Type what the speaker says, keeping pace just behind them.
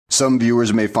Some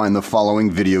viewers may find the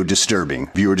following video disturbing.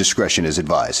 Viewer discretion is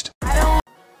advised.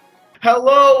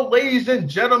 Hello, ladies and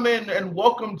gentlemen, and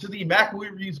welcome to the Mac Movie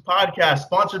Reviews podcast,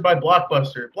 sponsored by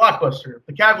Blockbuster. Blockbuster. If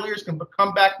the Cavaliers can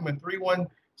come back from a 3-1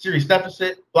 series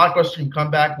deficit, Blockbuster can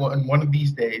come back one of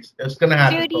these days. It's going to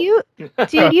happen.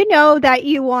 Dude, you know that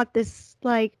you want this,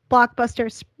 like,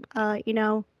 Blockbuster,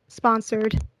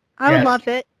 sponsored. I would love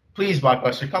it. Please,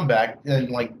 Blockbuster, come back and,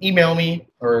 like, email me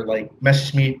or, like,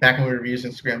 message me, Mac Movie Reviews,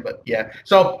 Instagram. But, yeah.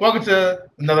 So, welcome to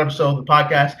another episode of the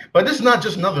podcast. But this is not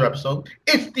just another episode.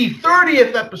 It's the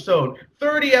 30th episode.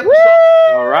 30 episodes.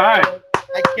 Woo! All right.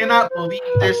 I cannot believe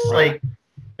this. Like,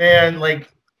 man, like,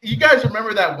 you guys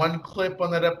remember that one clip on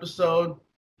that episode?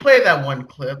 Play that one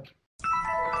clip.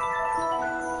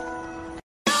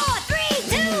 4, 3,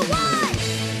 2, 1.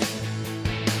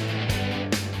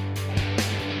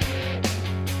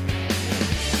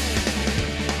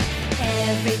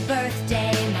 Every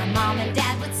birthday, my mom and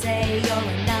dad would say, you're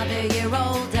another year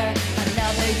older,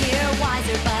 another year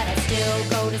wiser, but I still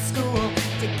go to school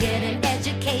to get an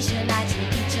education. I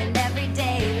treat each and every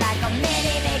day like a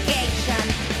mini vacation.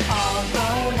 All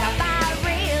grown up, I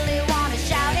really want to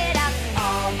shout it out.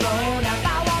 All grown up,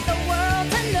 I want the world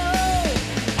to know.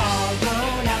 All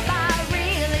grown up, I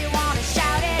really want to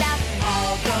shout it out.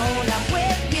 All grown up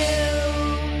with you.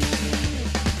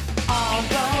 All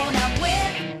grown up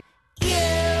with you.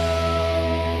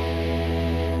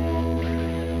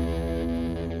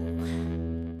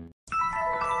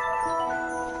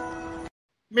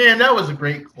 Man, that was a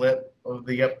great clip of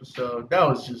the episode. That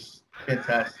was just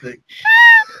fantastic.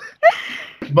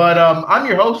 But I'm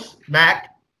your host,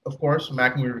 Mac, of course, from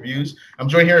Mac Movie Reviews. I'm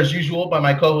joined here as usual by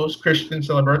my co-host, Christian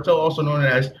Celeberto, also known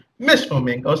as Miss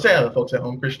Flamingo. Say hello, folks at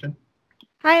home, Christian.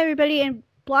 Hi, everybody, and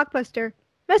Blockbuster.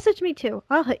 Message me, too.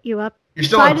 I'll hit you up. You're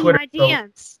still on Twitter. My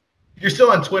DMs. You're still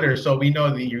on Twitter, so we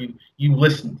know that you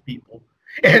listen to people.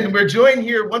 And we're joined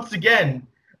here once again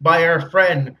by our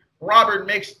friend, Robert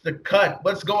Makes the Cut.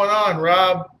 What's going on,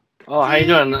 Rob? Oh, how you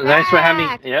doing? Nice for having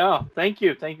me. Yeah, thank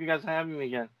you. Thank you guys for having me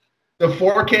again. The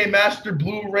 4K Master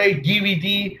Blu-ray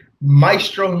DVD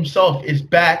maestro himself is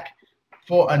back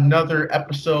for another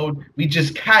episode. We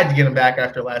just had to get him back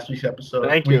after last week's episode.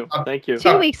 Thank you. Thank you.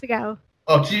 2 weeks ago.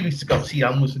 Oh, 2 weeks ago. See,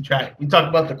 I'm losing track. We talked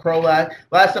about The Crow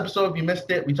last episode. If you missed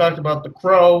it, we talked about The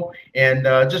Crow and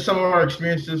just some of our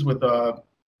experiences with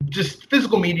just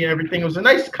physical media and everything. It was a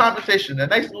nice conversation, a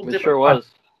nice little different. It sure was.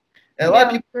 And a lot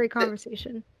of people, great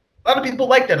conversation. A lot of people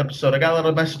like that episode. I got a lot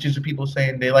of messages of people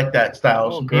saying they like that style.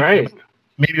 Oh, so great.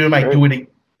 Maybe we might do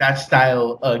it that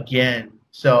style again.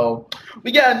 So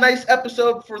we got a nice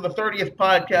episode for the 30th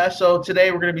podcast. So today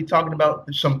we're going to be talking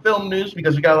about some film news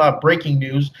because we got a lot of breaking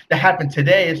news that happened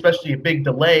today, especially a big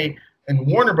delay in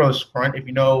Warner Bros. Front. If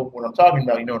you know what I'm talking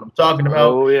about, you know what I'm talking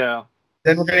about. Oh, yeah.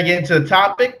 Then we're going to get into the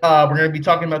topic. We're going to be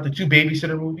talking about the 2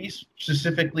 Babysitter movies,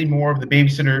 specifically more of The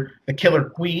Babysitter, The Killer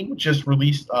Queen, which just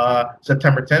released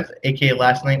September 10th, a.k.a.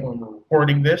 last night when we're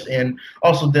recording this, and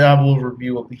also the double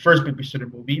review of the first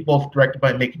Babysitter movie, both directed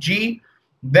by Mick G.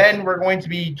 Then we're going to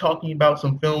be talking about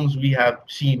some films we have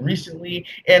seen recently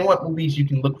and what movies you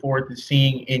can look forward to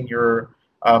seeing in your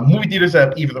movie theaters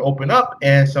that either open up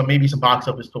and maybe some box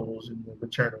office totals in the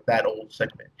return of that old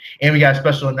segment. And we got a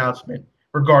special announcement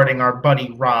regarding our buddy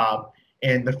Rob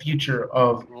and the future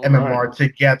of MMR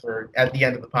together at the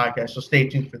end of the podcast. So stay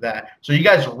tuned for that. So you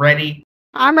guys ready?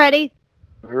 I'm ready.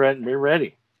 We're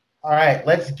ready. All right,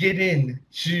 let's get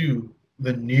into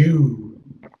the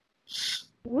news.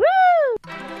 Woo!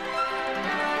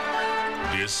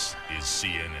 This is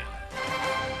CNN.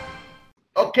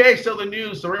 Okay, so the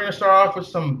news. So we're going to start off with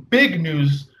some big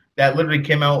news that literally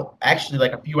came out actually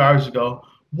like a few hours ago.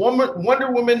 Wonder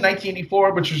Woman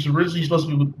 1984, which was originally supposed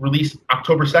to be released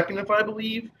October 2nd, if I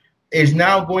believe, is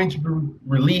now going to be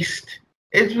released.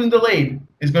 It's been delayed.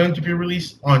 It's going to be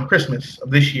released on Christmas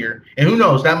of this year. And who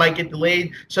knows, that might get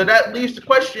delayed. So that leaves the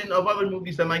question of other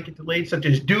movies that might get delayed, such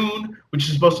as Dune, which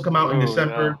is supposed to come out in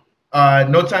December. Yeah.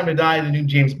 No Time to Die, the new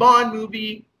James Bond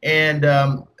movie. And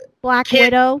Black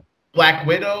Widow. Black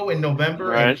Widow in November.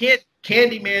 Right. And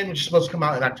Candyman, which is supposed to come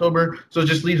out in October. So it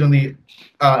just leaves on the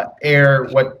air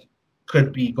what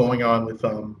could be going on with,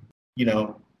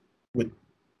 with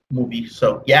movies.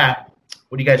 So, yeah.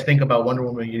 What do you guys think about Wonder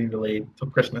Woman getting delayed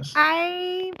till Christmas?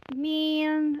 I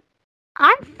mean,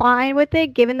 I'm fine with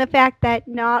it, given the fact that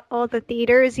not all the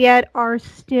theaters yet are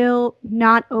still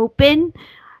not open.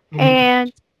 Mm-hmm.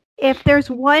 And if there's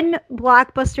one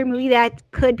blockbuster movie that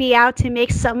could be out to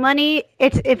make some money,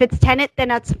 if it's Tenet, then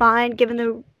that's fine, given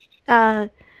the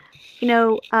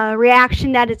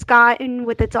reaction that it's gotten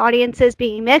with its audiences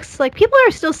being mixed. Like, people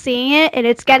are still seeing it, and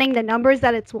it's getting the numbers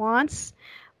that it wants.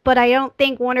 but I don't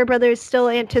think Warner Brothers still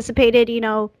anticipated,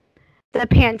 the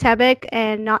pandemic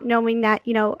and not knowing that,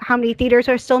 how many theaters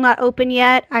are still not open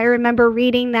yet. I remember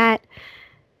reading that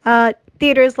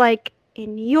theaters like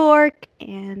in New York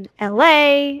and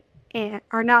LA and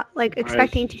are not like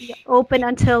expecting to be open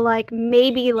until like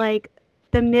maybe like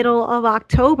the middle of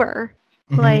October.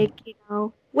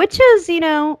 Which is,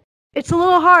 it's a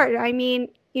little hard. I mean,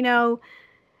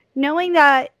 knowing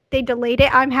that they delayed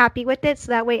it, I'm happy with it,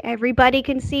 so that way everybody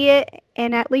can see it,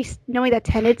 and at least knowing that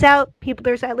Tenet's out,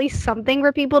 there's at least something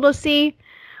for people to see.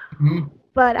 Mm-hmm.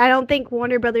 But I don't think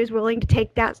Warner Brothers is willing to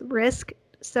take that risk.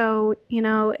 So,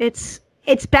 it's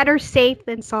better safe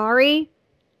than sorry.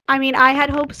 I mean, I had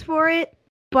hopes for it,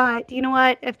 but you know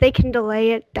what? If they can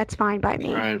delay it, that's fine by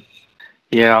me. Right.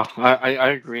 Yeah,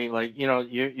 I agree. Like,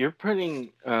 you're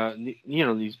putting,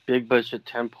 these big budget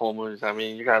tentpole movies. I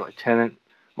mean, you got like Tenet,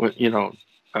 with,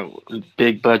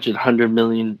 big budget, $100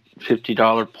 million,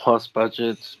 $50 plus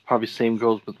budgets. Probably same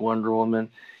goes with Wonder Woman.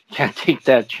 Can't take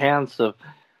that chance of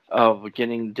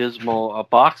getting dismal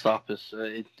box office.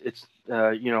 It's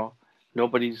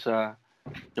nobody's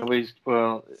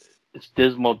it's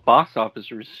dismal box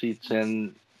office receipts,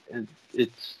 and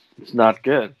it's not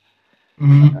good.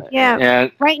 Mm-hmm. Yeah.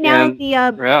 And right now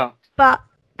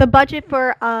the budget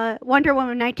for Wonder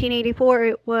Woman 1984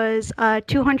 it was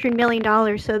 $200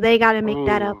 million, so they got to make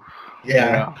that up.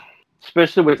 Yeah.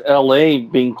 Especially with LA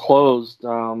being closed,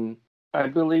 I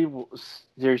believe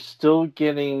they're still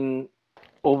getting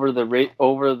over the rate.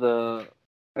 I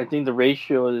think the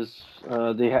ratio is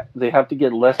they have to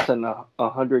get less than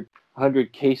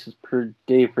 100 cases per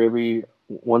day for every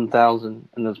 1,000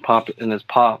 in this pop.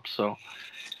 So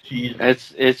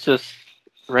it's just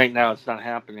right now it's not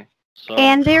happening. So.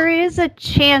 And there is a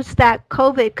chance that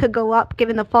COVID could go up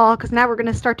given the fall, because now we're going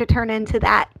to start to turn into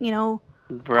that,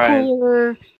 right.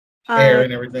 cooler air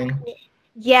and everything.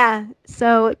 Yeah,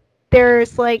 so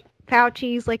there's like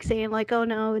Fauci's like saying like, oh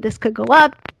no, this could go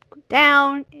up, go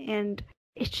down, and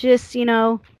it's just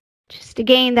just a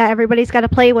game that everybody's got to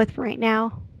play with right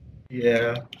now.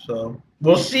 Yeah, so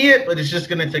we'll see it, but it's just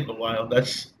going to take a while.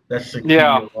 That's the key.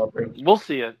 Yeah, we'll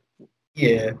see it.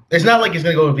 Yeah, it's not like it's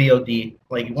gonna go to VOD.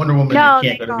 Like Wonder Woman,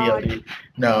 can't go to VOD.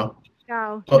 No.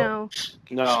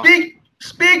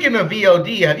 Speaking of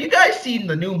VOD, have you guys seen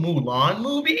the new Mulan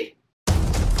movie?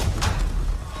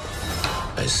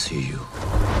 I see you.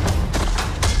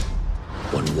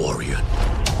 One warrior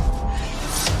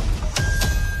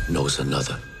knows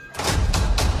another.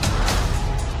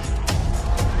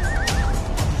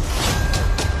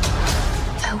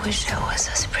 I wish I was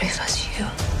as brave as you.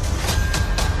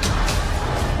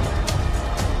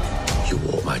 You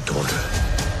want my daughter.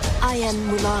 I am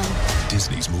Mulan.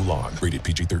 Disney's Mulan, rated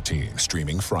PG-13,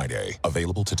 streaming Friday.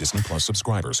 Available to Disney Plus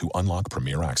subscribers who unlock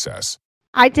Premier Access.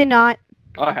 I did not.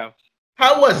 I have.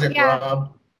 How was it,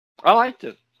 Rob? I liked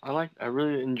it. I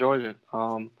really enjoyed it.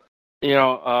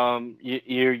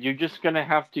 You're just gonna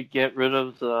have to get rid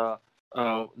of the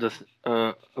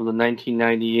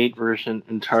 1998 version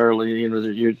entirely.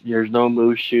 There's no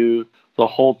Mushu. The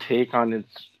whole take on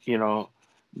it's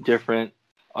different.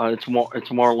 It's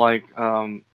more like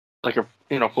a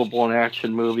full-blown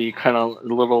action movie, kind of a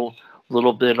little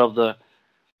bit of the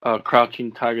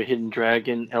Crouching Tiger, Hidden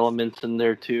Dragon elements in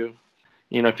there too.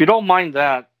 If you don't mind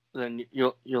that, then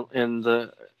you'll and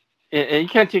you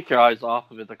can't take your eyes off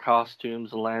of it. The costumes,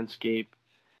 the landscape,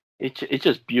 it's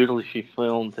just beautifully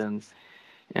filmed, and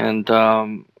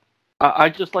I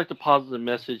just like the positive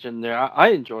message in there. I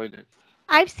enjoyed it.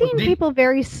 I've seen people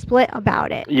very split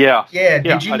about it. Yeah.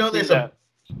 Did you know there's a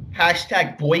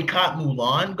hashtag boycott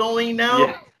Mulan going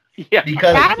now? Yeah.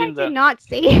 Because that I did not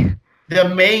see. The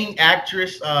main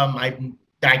actress, I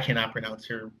cannot pronounce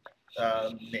her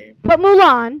name. But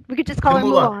Mulan, we could just call her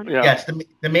Mulan. Yeah. Yes,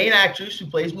 the main actress who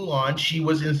plays Mulan, she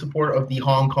was in support of the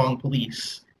Hong Kong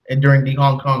police and during the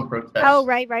Hong Kong protests. Oh,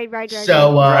 right.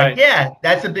 So, yeah,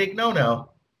 that's a big no-no.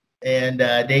 And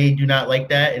they do not like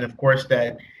that. And, of course,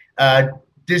 that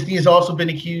Disney has also been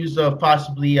accused of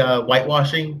possibly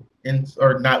whitewashing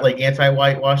or not like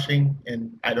anti-whitewashing.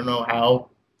 And I don't know how.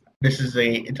 This is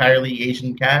a entirely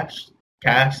Asian cast.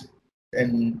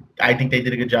 And I think they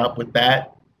did a good job with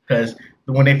that. Because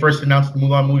when they first announced the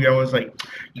Mulan movie, I was like,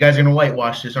 you guys are going to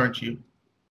whitewash this, aren't you?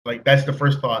 Like, that's the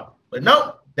first thought. But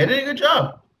no, they did a good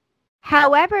job.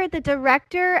 However, the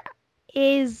director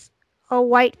is a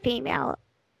white female.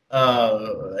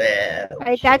 Yeah.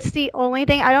 Right, that's the only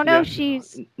thing. I don't know if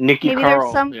she's... Nikki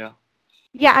Carl,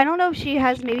 Yeah, I don't know if she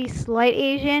has maybe slight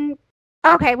Asian...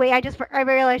 Okay, wait, I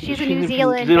realized she's a New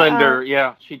Zealand... New Zealander,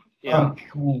 yeah.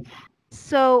 Cool.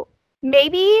 So...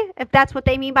 Maybe if that's what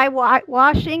they mean by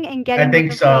washing and getting. I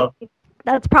think so.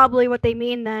 That's probably what they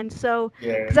mean then. So,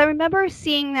 Yeah. because I remember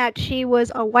seeing that she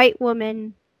was a white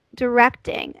woman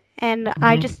directing, and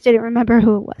I Mhm. just didn't remember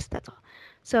who it was. That's all.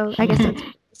 So I guess that's what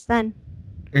it was then.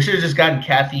 They should have just gotten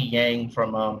Kathy Yang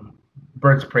from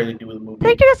Birds of Prey to do the movie.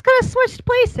 They just could have switched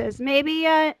places. Maybe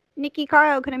Nikki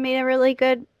Caro could have made a really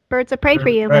good Birds of Prey for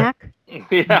you, Right. Mac.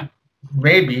 Yeah.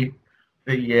 Maybe.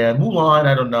 But yeah, Mulan,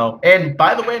 I don't know. And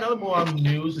by the way, another Mulan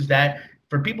news is that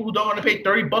for people who don't want to pay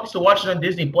 $30 to watch it on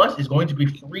Disney Plus, it's going to be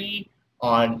free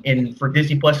for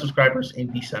Disney Plus subscribers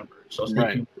in December. So stay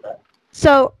Right. tuned for that.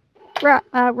 So,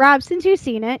 Rob, since you've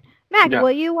seen it, Mac, Yeah.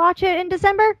 will you watch it in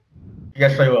December?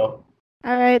 Yes, I will.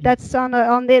 All right, that's on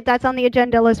the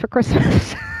agenda list for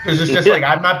Christmas. Because it's just like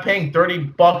I'm not paying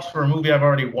 $30 for a movie I've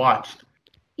already watched.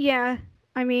 Yeah,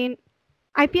 I mean,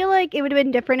 I feel like it would have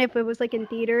been different if it was like in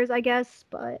theaters, I guess,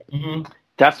 but Mm-hmm.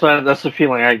 That's the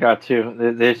feeling I got too.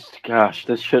 This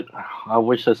shit. I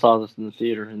wish I saw this in the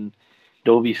theater in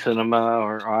Dolby Cinema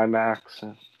or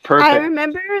IMAX. Perfect. I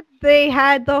remember they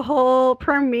had the whole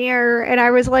premiere, and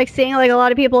I was like seeing like a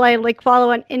lot of people I like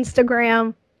follow on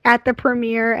Instagram at the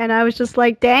premiere, and I was just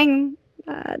like, dang,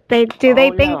 they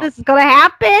think yeah. this is gonna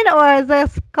happen, or is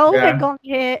this COVID Yeah. gonna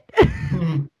hit?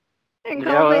 Mm-hmm. And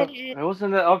Yeah, COVID hit. it was in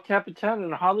the El Capitan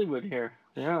in Hollywood here.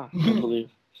 Yeah, I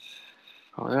believe.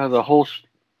 Oh yeah, the whole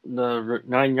the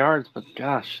 9 yards. But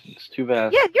gosh, it's too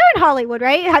bad. Yeah, you're in Hollywood,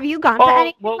 right? Have you gone to Oh,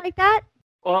 anything well- like that?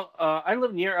 Well, I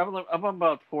live near. I'm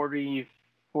about 40,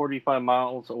 45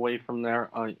 miles away from there,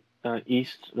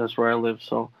 east. That's where I live.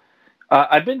 So,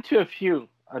 I've been to a few.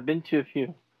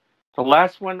 The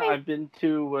last one I've been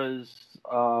to was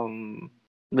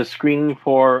the screening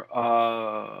for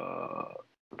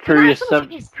Furious so much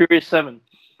 7. as- Furious 7.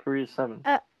 Furious 7.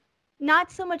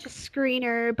 Not so much a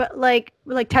screener, but like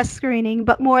test screening,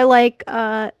 but more like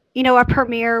a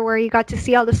premiere where you got to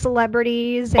see all the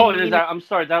celebrities. And, Oh, you know- I'm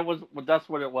sorry. That's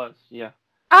what it was. Yeah.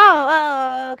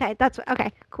 Okay.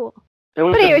 Okay, cool. It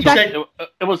was. But anyways,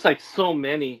 It was like so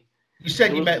many. You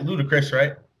said you met Ludacris,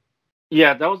 right?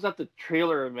 Yeah, that was at the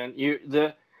trailer event.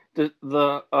 The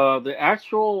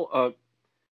actual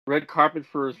red carpet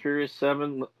for Furious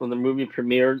 7 when the movie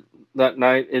premiered that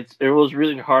night. It was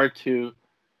really hard to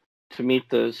meet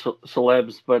the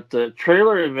celebs, but the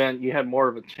trailer event you had more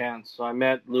of a chance. So I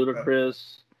met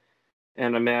Ludacris,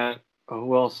 and I met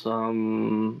who else?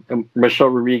 Michelle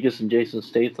Rodriguez and Jason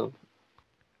Statham.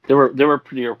 They were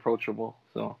pretty approachable.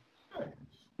 So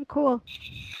Cool.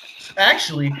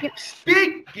 Actually,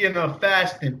 speaking of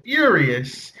Fast and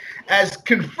Furious, as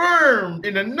confirmed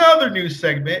in another news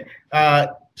segment,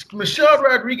 Michelle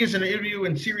Rodriguez in an interview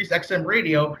in Sirius XM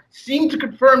Radio seemed to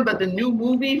confirm that the new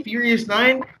movie, Furious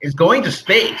 9, is going to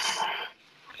space.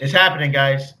 It's happening,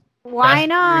 guys. Why Fast and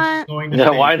Furious is not? going to yeah,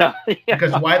 space. why not? Yeah.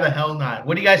 Because why the hell not?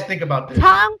 What do you guys think about this?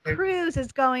 Tom Cruise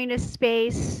is going to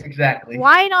space. Exactly.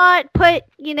 Why not put,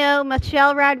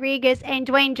 Michelle Rodriguez and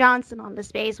Dwayne Johnson on the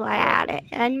space while I had it?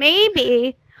 And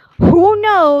maybe, who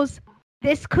knows,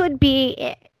 this could be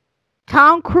it.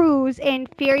 Tom Cruise in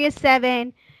Furious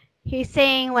 7, he's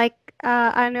saying, like,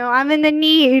 I know I'm in the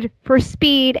need for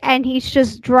speed, and he's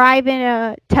just driving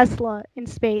a Tesla in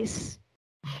space.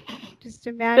 Just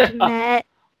imagine that.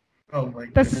 Oh my This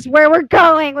goodness. is where we're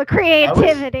going with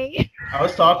creativity. I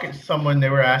was talking to someone, they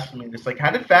were asking me this, like,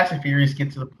 how did Fast and Furious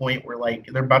get to the point where, like,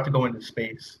 they're about to go into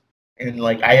space? And,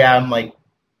 like, I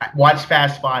watched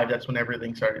Fast 5, that's when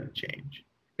everything started to change.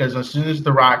 Because as soon as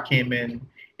The Rock came in,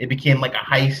 it became like a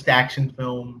heist action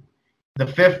film. The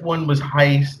fifth one was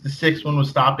heist. The sixth one was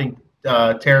stopping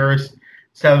terrorists.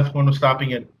 Seventh one was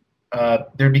stopping it.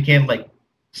 There became, like,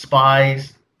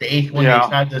 spies. The eighth one, they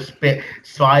decided to spit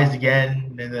spies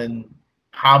again. And then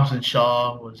Hobbs and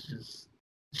Shaw was just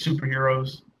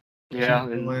superheroes. Yeah,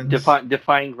 and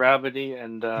defying gravity,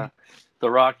 and The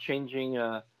Rock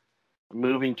changing,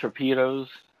 moving torpedoes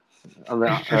on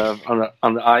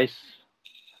the ice,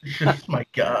 My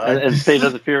God. and Fate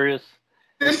of the Furious.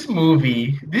 This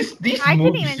movie, these I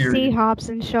movie didn't even series, see Hobbs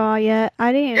and Shaw yet.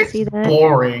 I didn't even it's see that.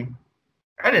 boring.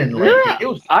 I didn't like Yeah, it. It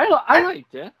was. I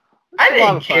liked it. I It's a lot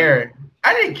didn't of fun. care.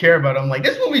 I didn't care about it. I'm like,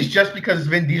 this movie's just because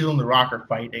Vin Diesel and The Rock are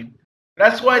fighting.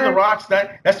 That's why The Rock's not.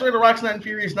 That's why The Rock's not in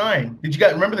Furious 9. Did you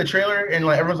guys remember the trailer? And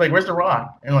like everyone's like, "Where's The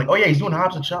Rock?" And like, "Oh yeah, he's doing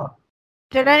Hobbs and Shaw."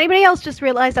 Did anybody else just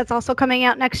realize that's also coming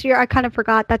out next year? I kind of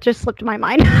forgot. That just slipped my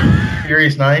mind.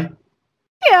 Furious 9.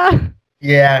 Yeah.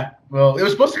 Yeah. Well, it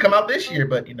was supposed to come out this year,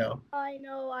 but I know.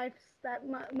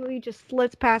 That movie just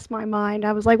slipped past my mind.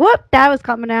 I was like, "Whoop, that was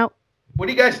coming out." What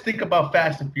do you guys think about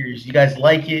Fast and Furious? You guys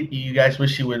like it? Do you guys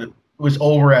wish it was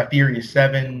over at Furious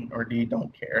 7, or do you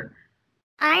don't care?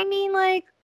 I mean, like,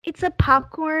 it's a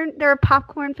popcorn. There are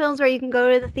popcorn films where you can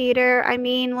go to the theater. I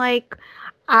mean, like,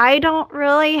 I don't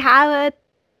really have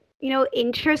a,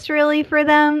 interest really for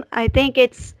them. I think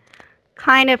it's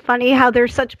kind of funny how they're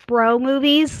such bro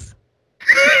movies.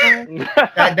 They're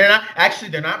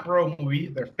not bro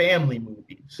movies. They're family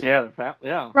movies. Yeah,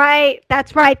 yeah. Right.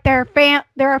 That's right. They're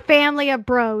a family of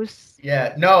bros.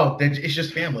 Yeah. No, it's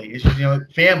just family. It's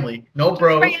just family. No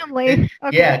bros. Family.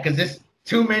 Okay. Yeah, because there's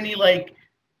too many like.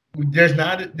 There's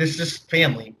just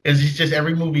family. It's just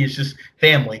every movie is just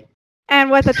family. And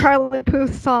with a Charlie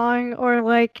Puth song or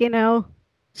like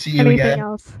See you anything again.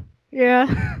 else.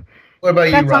 Yeah. What about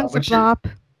you, That Rob? song's a bop.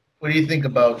 What do you think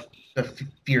about the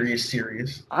Furious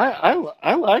series? I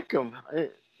like them.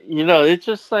 It's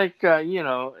just like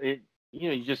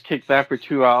you just kick back for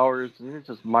 2 hours and it's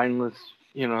just mindless,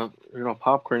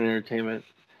 popcorn entertainment.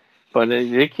 But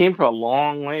it came from a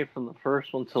long way from the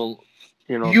first one till.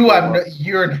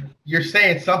 You're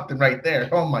saying something right there.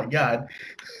 Oh my God!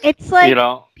 It's like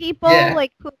people Yeah.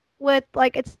 like with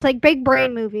like it's like big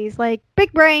brain movies, like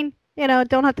big brain.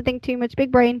 Don't have to think too much.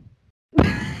 Big brain.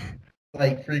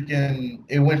 Like freaking,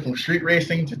 it went from street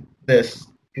racing to this.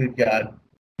 Good God!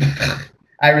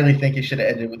 I really think it should have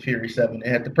ended with Fury 7. It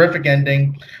had the perfect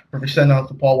ending. Perfect send off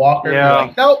to Paul Walker. Yeah.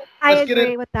 Like, nope. I Let's get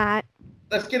agree it. with that.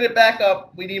 Let's get it back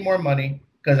up. We need more money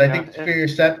because I think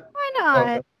Furious 7. Why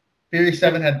not? Furious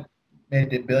 7 had made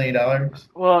 $1 billion.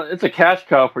 Well, it's a cash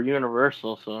cow for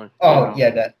Universal, so. Oh yeah,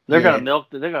 that They're yeah. gonna milk.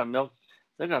 They're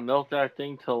gonna milk that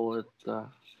thing till it.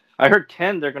 I heard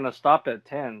 10. They're gonna stop at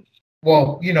 10.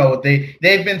 Well, they've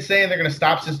been saying they're gonna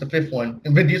stop since the 5th one,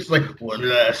 and Vin Diesel's like one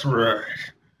last ride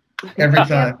every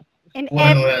time. In One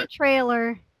every last-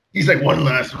 trailer. He's like one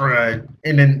last ride,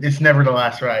 and then it's never the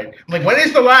last ride. I'm like, when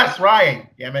is the last ride?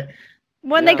 Damn it!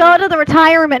 When they go to the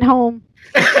retirement home.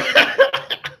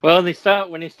 Well,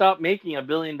 when they stop making $1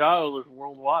 billion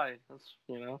worldwide. That's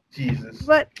Jesus.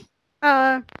 But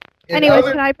And anyways,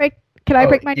 other- can I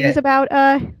break my yeah. news about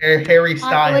Harry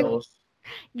Styles?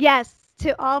 Yes,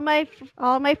 to all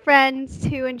my friends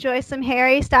who enjoy some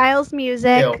Harry Styles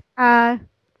music.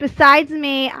 Besides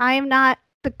me, I am not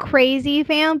the crazy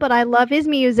fan, but I love his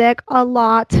music a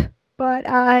lot. But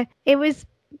it was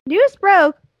news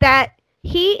broke that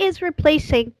he is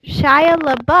replacing Shia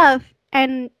LaBeouf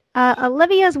and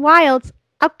Olivia Wilde's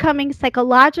upcoming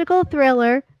psychological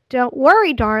thriller, Don't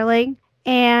Worry, Darling.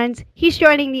 And he's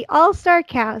joining the all-star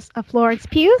cast of Florence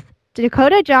Pugh,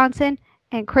 Dakota Johnson,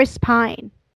 and Chris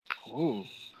Pine. Ooh.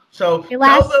 So We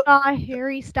last saw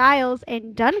Harry Styles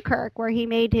in Dunkirk, where he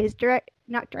made his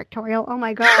not directorial, oh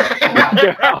my god. Not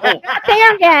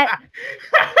there yet.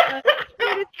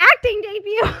 His acting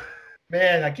debut.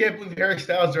 Man, I can't believe Harry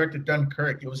Styles directed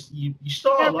Dunkirk. It was you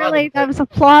saw a lot Really, of that was a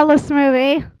flawless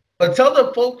movie. But tell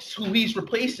the folks who he's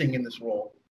replacing in this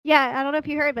role. Yeah, I don't know if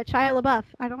you heard, but Shia LaBeouf.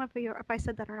 I don't know if I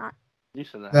said that or not. You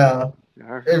said that. No. We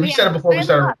Yeah, said it before we Shia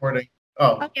started LaBeouf. recording.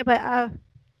 Oh, Okay, but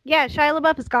yeah, Shia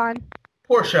LaBeouf is gone.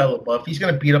 poor Shia LaBeouf. He's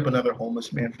gonna beat up another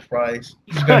homeless man for fries.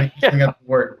 He's gonna have to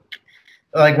work.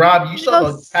 Like Rob, you saw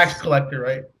the Tax Collector,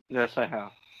 right? Yes, I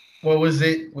have. What was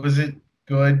it? Was it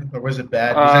good or was it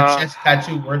bad? Was that chest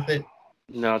tattoo worth it?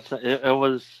 No, it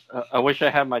was. I wish I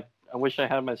had my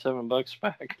 $7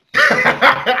 back.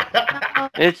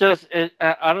 It's just.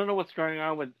 I don't know what's going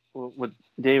on with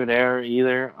David Ayer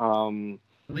either.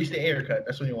 At least the haircut.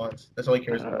 That's what he wants. That's all he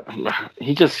cares about.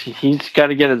 He's got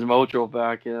to get his mojo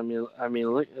back. I mean,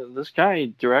 look, this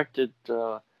guy directed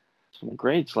some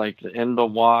greats like The End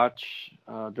of Watch,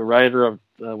 the writer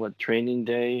of Training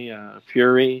Day,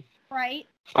 Fury. Right.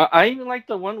 I even like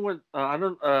the one with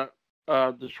the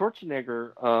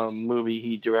Schwarzenegger movie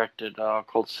he directed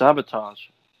called Sabotage.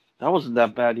 That wasn't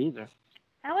that bad either.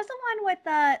 That was the one with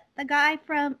the guy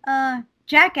from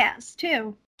Jackass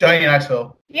too. Johnny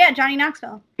Knoxville. Yeah, Johnny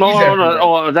Knoxville. He's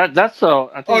everywhere. That's so.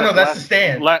 I think Oh no, that's the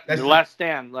stand. The That's Last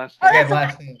Stand. Oh, yeah, that's the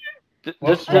last thing. This,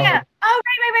 Well, this, Oh yeah. Oh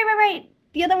right.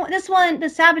 The other one, this one, the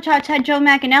Sabotage had Joe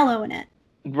Manganiello in it.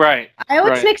 right. I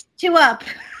always Right. mix the two up.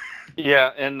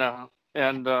 Yeah,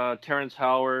 and Terrence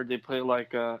Howard. They play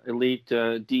like elite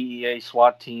DEA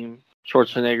SWAT team.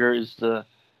 Schwarzenegger is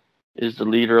the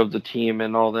leader of the team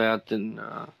and all that. And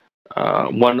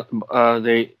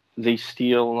they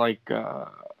steal like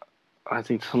I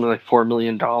think something like $4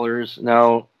 million.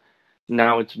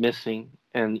 Now it's missing,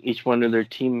 and each one of their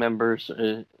team members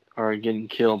are getting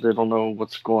killed. They don't know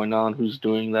what's going on, who's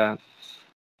doing that.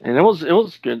 And it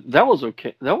was good. That was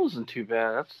okay. That wasn't too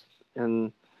bad.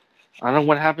 And I don't know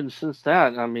what happened since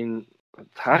that. I mean,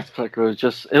 Tax Collector was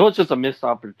just a missed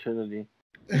opportunity.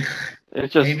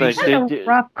 It's just Maybe like so. they,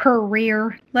 rough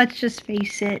career. Let's just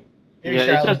face it. Maybe Yeah,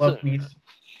 Shia it's just LaBeouf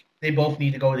they both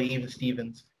need to go to Even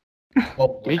Stevens.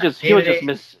 Well, He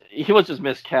was just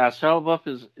miscast. Shia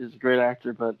LaBeouf is a great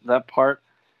actor, but that part,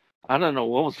 I don't know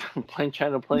what was trying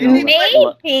to play.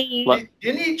 Maybe.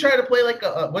 Didn't he try to play like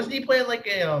a? Wasn't he playing like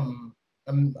a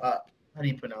how do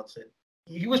you pronounce it?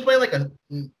 He was playing like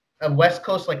a West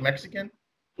Coast like Mexican.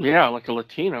 Yeah, like a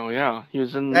Latino. Yeah, he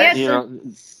was in. Yes, You know,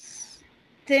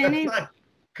 didn't That's he? not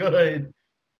good.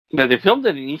 yeah, they filmed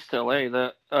it in East LA.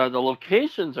 The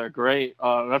locations are great.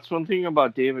 That's one thing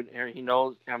about David Ayer. He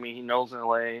knows. I mean, he knows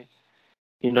LA.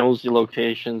 He knows the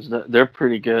locations. They're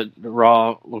pretty good, the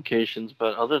raw locations.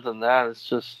 But other than that, it's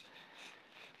just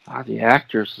the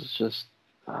actors. It's just.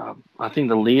 I think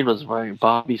the lead was by a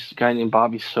guy named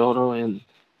Bobby Soto, and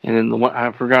then the one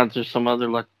I forgot. There's some other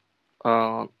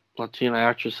Latina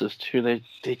actresses too.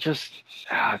 They just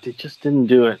didn't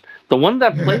do it. The one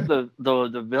that played the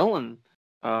villain,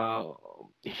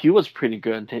 he was pretty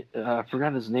good. I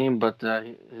forgot his name, but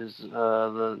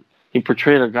he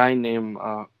portrayed a guy named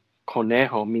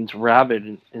Conejo, means rabbit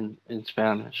in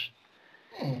Spanish,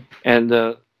 and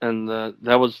that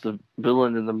was the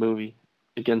villain in the movie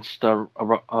against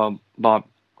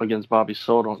Bobby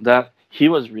Soto. That he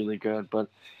was really good, but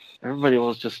everybody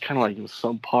was just kind of like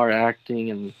subpar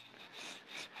acting, and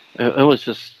it was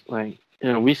just like,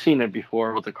 we've seen it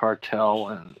before with the cartel,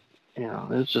 and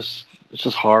it's just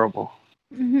horrible.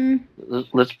 Mm-hmm.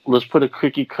 Let's put a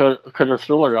cookie cutter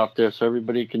thriller out there so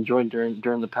everybody can join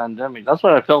during the pandemic. That's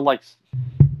what I felt like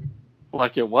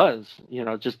it was.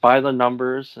 Just by the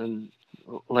numbers, and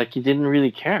like he didn't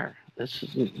really care. It's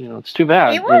just, it's too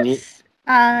bad. It was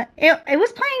it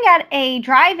was playing at a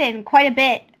drive-in quite a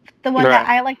bit. The one that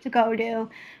I like to go to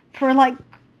for like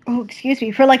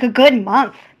a good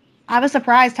month. I was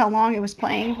surprised how long it was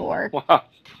playing for. Wow.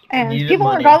 And people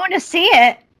were going to see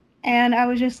it, and I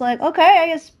was just like, okay, I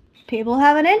guess people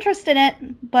have an interest in it.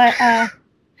 But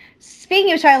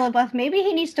speaking of Shia LaBeouf, maybe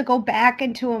he needs to go back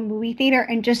into a movie theater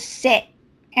and just sit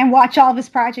and watch all of his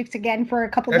projects again for a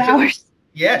couple of hours.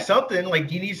 Yeah, something like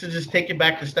he needs to just take it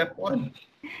back to step one.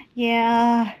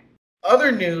 Yeah.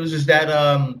 Other news is that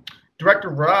director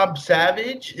Rob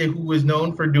Savage, who was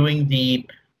known for doing the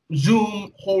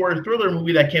Zoom horror thriller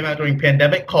movie that came out during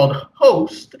pandemic called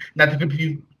Host, not to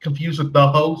confuse with The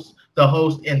Host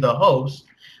and The Host,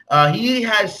 he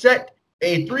has set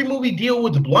a 3-movie deal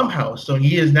with Blumhouse, so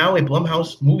he is now a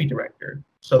Blumhouse movie director.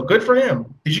 So good for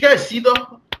him. Did you guys see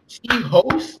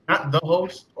Host? Not The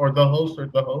Host or The Host or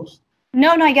The Host?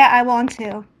 No, not yet. I want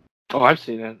to. Oh, I've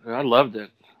seen it. I loved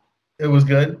it. It was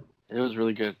good. It was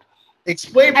really good.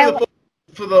 Explain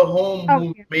for the home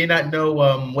who may not know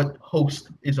what Host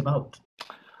is about.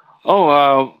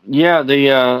 Oh, yeah,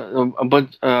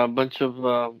 a bunch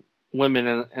of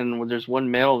women, and there's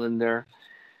one male in there.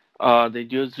 They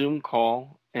do a Zoom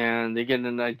call, and they get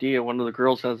an idea. One of the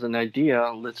girls has an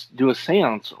idea. Let's do a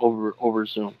seance over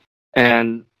Zoom,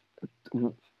 and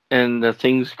the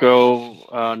things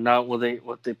go not what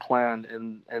they planned,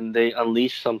 and they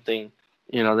unleash something,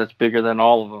 that's bigger than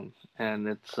all of them, and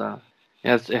it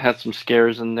had some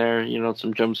scares in there,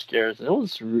 some jump scares.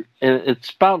 It's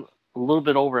about a little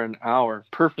bit over an hour.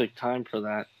 Perfect time for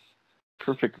that.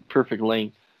 Perfect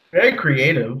length. Very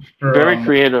creative. Very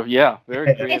creative, yeah.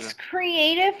 Very creative. It's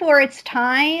creative for its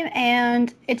time,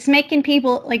 and it's making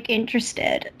people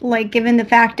interested. Given the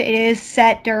fact that it is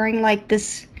set during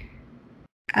this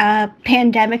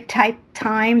pandemic type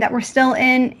time that we're still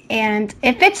in, and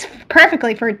it fits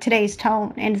perfectly for today's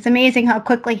tone. And it's amazing how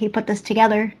quickly he put this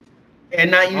together.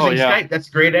 And not using Skype. That's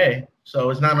grade A. So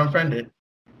it's not unfriended.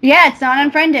 Yeah, it's not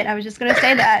unfriended. I was just going to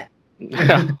say that.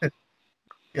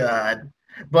 God.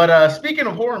 But speaking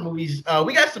of horror movies,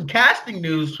 we got some casting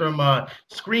news from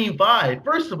Scream 5.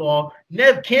 First of all,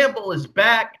 Neve Campbell is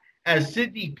back as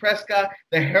Sidney Prescott,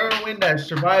 the heroine that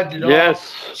survived it all.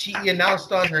 She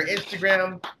announced on her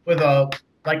Instagram with a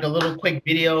little quick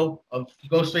video of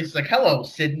Ghostface. It's like, hello,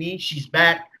 Sidney. She's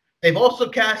back. They've also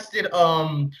casted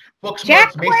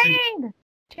Jack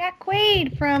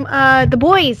Quaid from The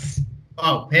Boys.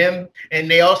 Oh, him.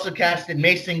 And they also casted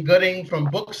Mason Gooding from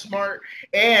Booksmart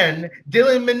and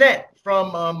Dylan Minnette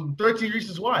from 13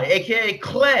 Reasons Why, a.k.a.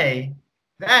 Clay.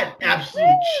 That absolute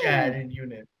Chad in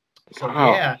unit. So,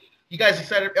 yeah. You guys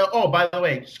excited? Oh, by the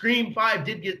way, Scream 5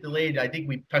 did get delayed. I think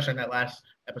we touched on that last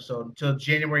episode until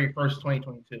January 1st,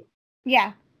 2022.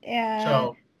 Yeah.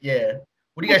 So, yeah.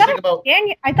 What do you guys think about?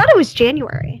 I thought it was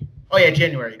January. Oh, yeah,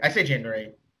 January. I say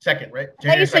January 2nd, right? I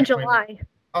thought you said July.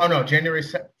 Oh, no, January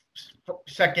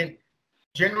 2nd.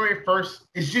 January 1st.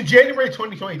 It's January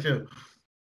 2022.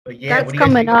 But yeah, that's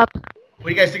coming up. What do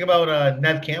you guys think about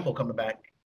Neve Campbell coming back?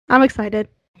 I'm excited.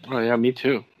 Oh, yeah, me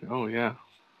too. Oh, yeah.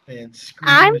 And Scream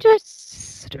I'm is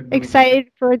just a good movie. excited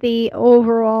for the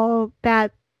overall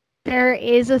that there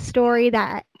is a story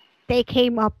that they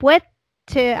came up with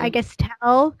to, I guess,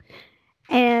 tell.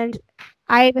 And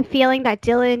I have a feeling that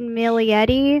Dylan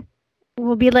Milioti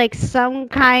will be like some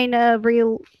kind of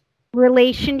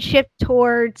relationship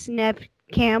towards Nev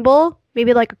Campbell,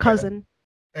 maybe like a cousin.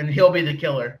 And he'll be the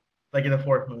killer, like in the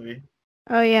fourth movie.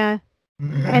 Oh yeah.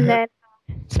 And then,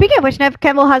 speaking of which, Nev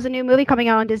Campbell has a new movie coming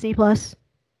out on Disney Plus.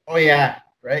 Oh yeah,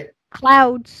 right.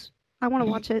 Clouds. I want to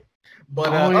watch it. But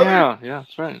Oh yeah,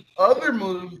 that's right. other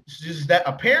moves is that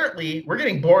apparently we're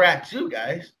getting Borat 2,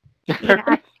 guys.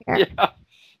 Yeah. Yeah.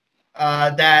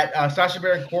 That Sacha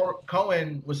Baron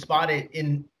Cohen was spotted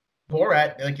in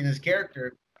Borat, like in his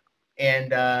character,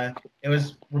 and it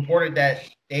was reported that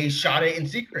they shot it in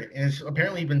secret, and it's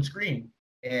apparently been screened.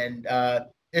 And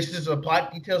this is a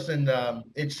plot details, and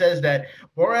it says that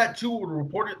Borat 2 will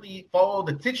reportedly follow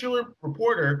the titular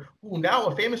reporter, who now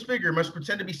a famous figure must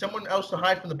pretend to be someone else to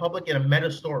hide from the public in a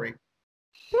meta story.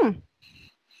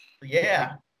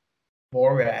 Yeah,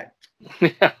 Borat.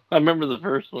 Yeah, I remember the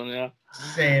first one. Yeah,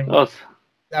 Same. that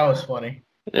was funny.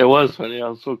 It was funny. It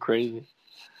was so crazy.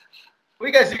 What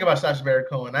do you guys think about Sacha Baron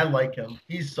Cohen? I like him.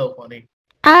 He's so funny.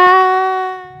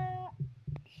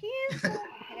 He's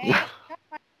okay. Not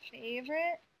my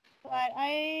favorite, but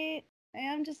I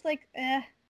am just like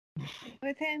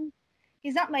with him.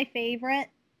 He's not my favorite.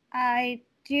 I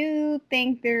do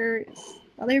think there's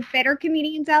other better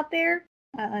comedians out there.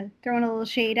 Throwing a little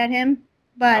shade at him,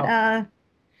 but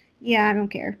yeah, I don't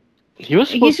care. He was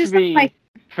supposed to just not be my-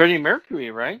 Freddie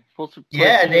Mercury, right? Supposed to play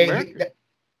Yeah, Freddie Mercury.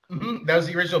 that was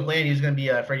the original plan. He was going to be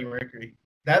Freddie Mercury.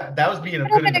 That was being a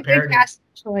That would good have in been the a good parody. casting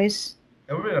choice.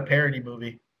 That would have been a parody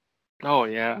movie. Oh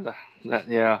yeah,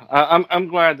 yeah. I'm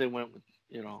glad they went with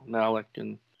Malik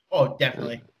and Oh,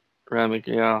 definitely. Remick.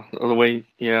 Yeah, the way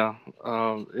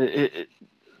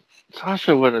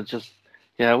Sasha would have just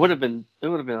it would have been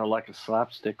like a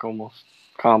slapstick almost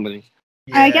comedy.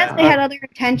 Yeah. I guess they had other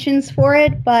intentions for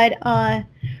it, but I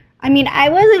mean, I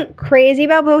wasn't crazy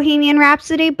about Bohemian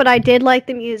Rhapsody, but I did like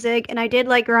the music, and I did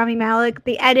like Rami Malek.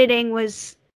 The editing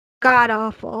was god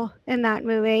awful in that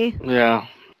movie. Yeah.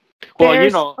 Well,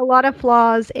 There's a lot of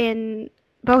flaws in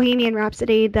Bohemian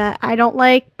Rhapsody that I don't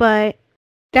like, but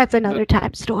that's another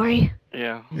time story.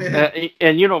 Yeah,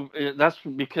 and that's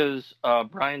because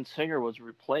Bryan Singer was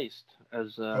replaced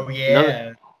as. Oh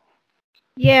yeah.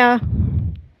 Yeah.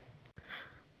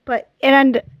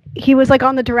 And he was like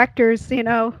on the directors,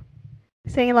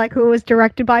 saying like who was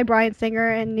directed by Bryan Singer,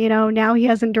 and now he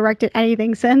hasn't directed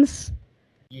anything since.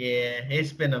 Yeah,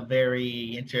 it's been a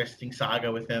very interesting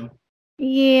saga with him.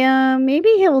 Yeah, maybe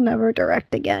he'll never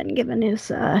direct again, given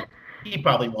his He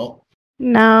probably won't.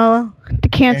 No, the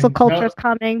cancel And culture no- is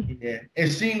coming. Yeah, and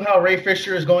seeing how Ray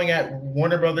Fisher is going at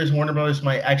Warner Brothers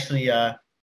might actually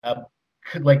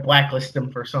could like blacklist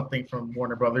him for something from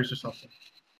Warner Brothers or something.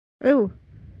 Ooh.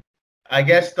 I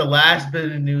guess the last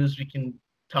bit of news we can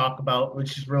talk about,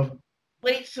 which is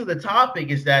relates to the topic,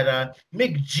 is that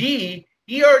Mick G,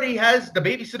 he already has the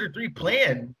Babysitter 3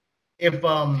 plan if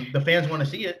the fans want to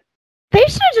see it. They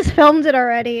should have just filmed it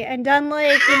already and done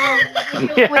like,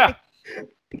 Yeah.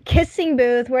 the kissing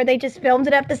booth where they just filmed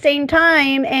it at the same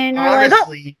time and we're like, oh,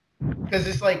 Honestly, because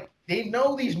it's like they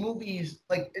know these movies.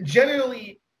 Like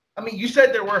generally, I mean, you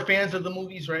said there were fans of the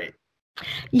movies, right?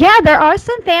 yeah, there are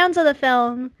some fans of the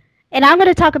film, and I'm going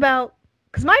to talk about,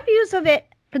 because my views of it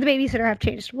for The Babysitter have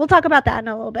changed. We'll talk about that in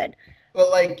a little bit. But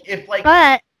like, if like,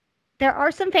 But there are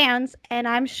some fans, and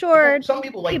I'm sure some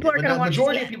people like, people it, are but gonna the want to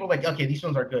majority see of it. people are like, okay, these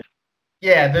films are good.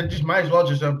 Yeah, they just might as well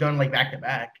just have done like back to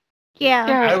back. yeah.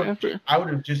 I would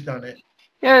have just done it.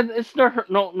 Yeah, it's no harm,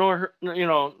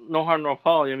 no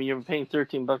foul. I mean, you're paying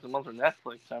 $13 a month for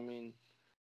Netflix. I mean,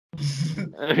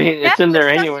 it's in there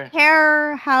Netflix anyway. doesn't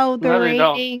care how the No, they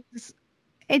don't. ratings.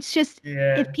 It's just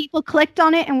Yeah, if people clicked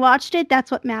on it and watched it,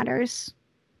 that's what matters.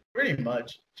 pretty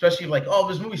much. Especially like, oh,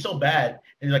 this movie's so bad,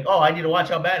 and you're like, oh, I need to watch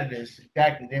how bad it is.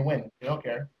 Exactly, they win. They don't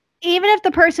care. Even if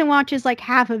the person watches like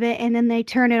half of it and then they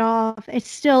turn it off, it's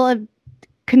still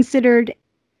considered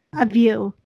a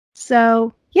view.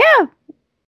 So yeah,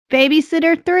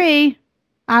 Babysitter 3.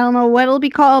 I don't know what it'll be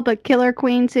called, but Killer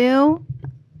Queen 2.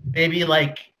 Maybe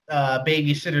like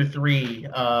Babysitter 3,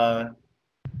 the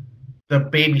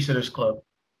Babysitter's Club.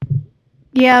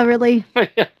 Yeah, really.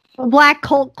 A Black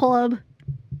Cult Club.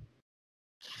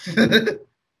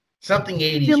 Something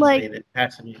 80s You're like- related.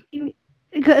 Has to be.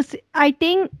 Because I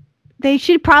think they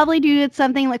should probably do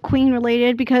something like Queen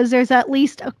related, because there's at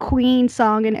least a Queen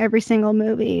song in every single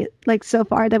movie, like so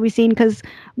far that we've seen. Because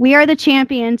We Are the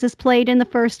Champions is played in the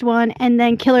first one, and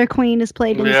then Killer Queen is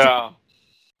played in the second. Yeah.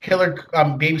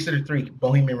 Babysitter 3,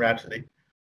 Bohemian Rhapsody.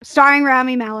 Starring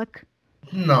Rami Malek.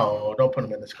 No, don't put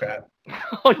him in this crap.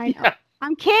 Oh, I know.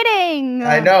 I'm kidding.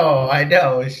 I know.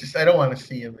 It's just I don't want to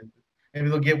see him. Maybe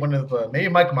they'll get one of maybe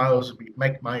Mike Myers will be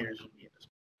in this.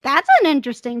 That's an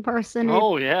interesting person.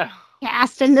 Oh yeah.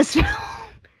 Cast in this film.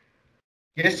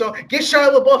 Get Shia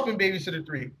LaBeouf in Babysitter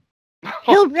 3.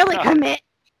 He'll really commit.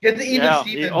 Get the Even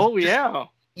Stevens. Oh yeah.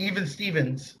 Even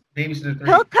Stevens, Babysitter 3.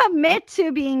 He'll commit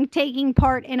to taking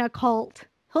part in a cult.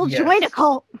 He'll join a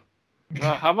cult.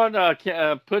 How about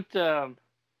put John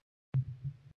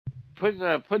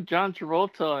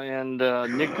Travolta and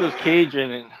Nicolas Cage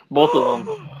in it, both of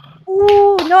them.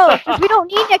 Ooh, no, because we don't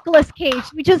need Nicolas Cage.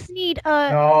 We just need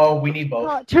No, we need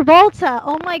both. Travolta.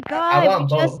 Oh my God, want we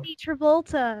both. just need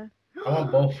Travolta. I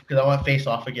want both because I want Face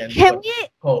Off again. Can we?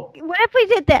 What if we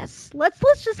did this? Let's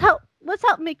help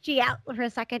Mick G out for a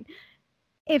second.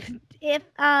 If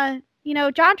John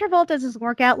Travolta doesn't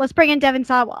work out, let's bring in Devin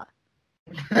Sawa.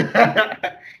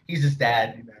 He's his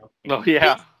dad, Oh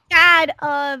yeah. He's dad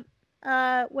of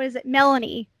what is it,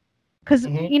 Melanie? Because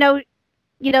the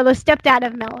stepdad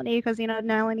of Melanie, because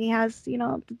Melanie has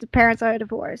the parents are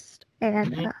divorced,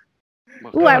 and I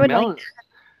would like that.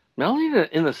 Melanie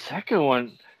in the second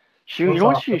one. She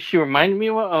reminded me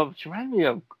of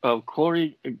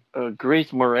Chloe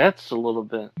Grace Moretz a little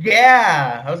bit.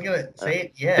 Yeah, I was gonna say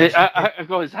it. Yeah, I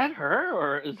go, is that her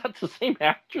or is that the same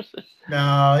actress?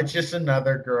 No, it's just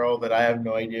another girl that I have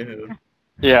no idea who.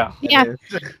 Yeah.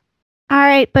 All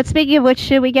right, but speaking of which,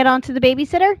 should we get on to the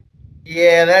babysitter?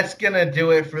 Yeah, that's gonna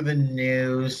do it for the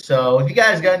news. So if you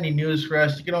guys got any news for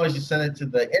us, you can always just send it to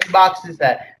the inboxes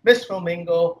at Miss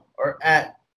Flamingo or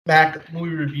at Mac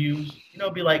Movie Reviews.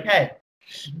 Be like, hey,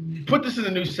 put this in the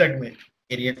news segment,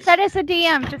 idiots. Send us a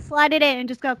DM, just slide it in and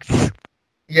just go.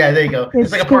 Yeah, there you go.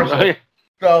 It's like a parcel. Oh, yeah.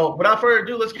 So without further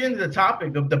ado, let's get into the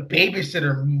topic of the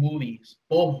babysitter movies.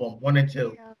 Both of them, 1 and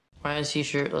 2. Why is he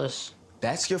shirtless?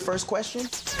 That's your first question?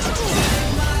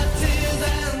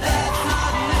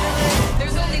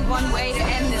 There's only one way to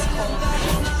end this whole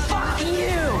thing. Fuck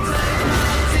you!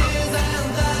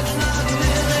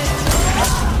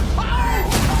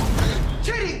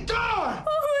 Kitty, gone!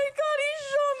 Oh my God, he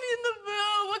shot me in the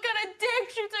boob! What kind of dick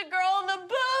shoots a girl in the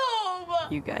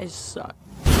boob? You guys suck.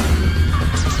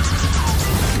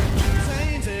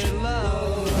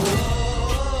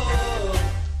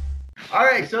 All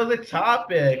right, so the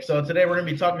topic. So today we're going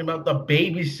to be talking about The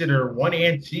Babysitter 1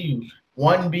 and 2.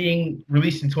 One being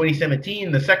released in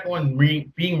 2017, the second one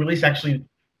being released actually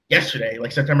yesterday,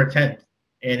 like September 10th.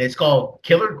 And it's called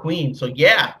Killer Queen. So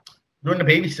yeah, we're doing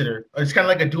The Babysitter. It's kind of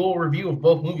like a dual review of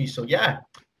both movies. So yeah,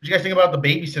 what do you guys think about The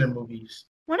Babysitter movies?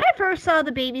 When I first saw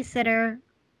The Babysitter,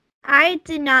 I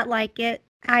did not like it.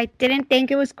 I didn't think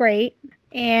it was great.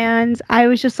 And I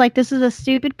was just like, this is a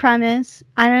stupid premise.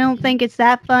 I don't think it's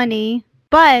that funny.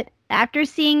 But after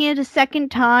seeing it a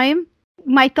second time,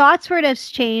 my thoughts for it has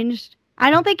changed.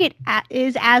 I don't think it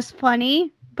is as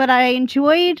funny, but I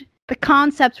enjoyed the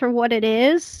concept for what it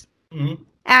is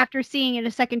after seeing it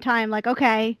a second time. Like,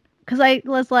 okay. Because I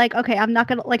was like, okay, I'm not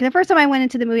going to... Like, the first time I went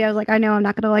into the movie, I was like, I know I'm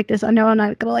not going to like this. I know I'm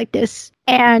not going to like this.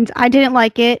 And I didn't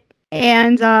like it.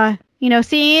 And,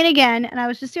 seeing it again, and I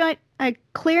was just doing... I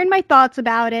cleared my thoughts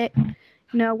about it,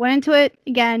 went into it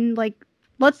again, like,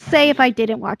 let's say if I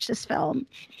didn't watch this film.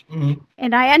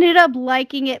 And I ended up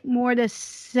liking it more the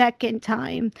second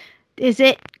time. Is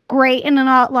it great in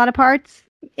a lot of parts?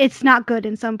 It's not good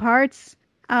in some parts,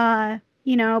 but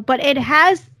it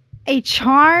has a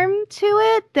charm to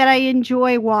it that I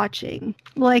enjoy watching.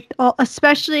 Like,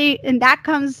 especially, and that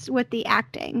comes with the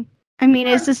acting. I mean,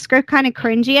 is the script kind of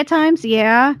cringy at times?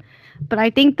 Yeah. But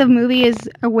I think the movie is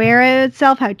aware of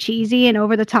itself, how cheesy and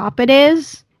over the top it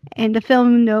is. And the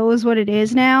film knows what it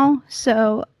is now.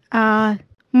 So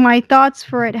my thoughts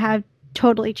for it have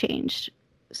totally changed.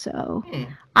 So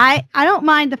I don't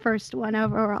mind the first one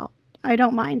overall. I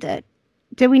don't mind it.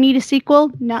 Do we need a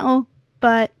sequel? No.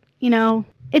 But,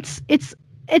 it's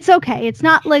okay. It's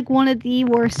not like one of the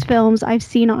worst films I've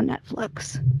seen on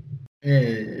Netflix.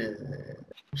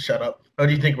 Shut up. What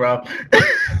do you think, Rob?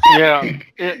 Yeah,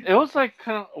 it was like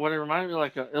kind of what it reminded me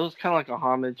like. It was kind of like a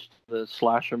homage to the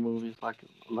slasher movies, like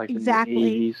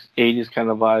exactly. in the 80s kind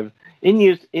of vibe. It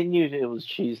knew it was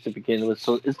cheese to begin with,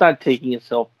 so it's not taking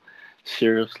itself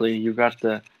seriously. You got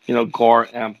the gore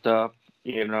amped up.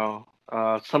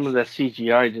 Some of that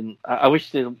CGI didn't. I wish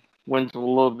they went a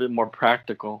little bit more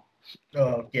practical.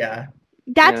 Oh yeah.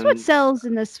 That's what sells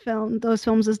in those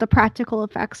films is the practical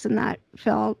effects in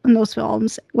those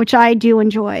films, which I do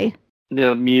enjoy.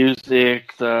 The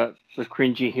music, the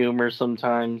cringy humor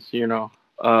sometimes, the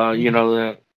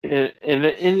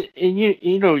And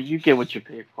you know you get what you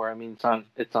pay for. I mean,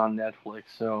 it's on Netflix,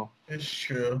 so It's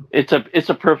true. it's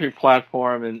a perfect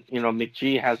platform, and you know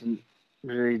McG hasn't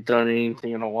really done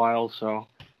anything in a while, so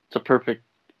it's a perfect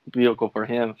vehicle for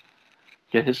him.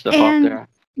 Get his stuff out there.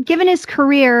 Given his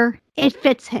career, it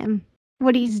fits him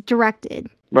what he's directed.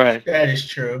 Right. That is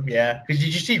true. Yeah. Because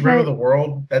did you see Rim of the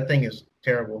World? That thing is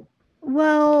terrible.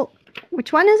 Well,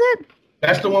 which one is it?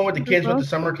 That's the one with the kids with the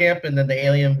summer camp, and then the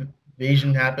alien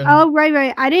invasion happened. Oh,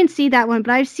 right. I didn't see that one,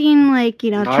 but I've seen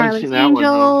Charlie's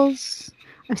Angels.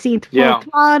 I've seen Full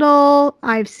Throttle.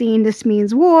 I've seen This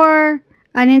Means War.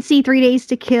 I didn't see 3 Days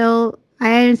to Kill. I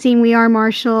haven't seen We Are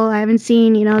Marshall. I haven't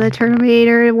seen, the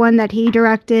Terminator one that he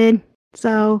directed.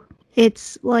 So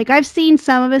it's like I've seen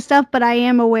some of his stuff, but I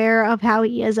am aware of how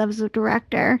he is as a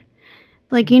director.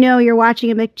 Like, you're watching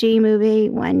a McG movie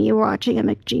when you're watching a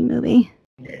McG movie.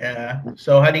 Yeah.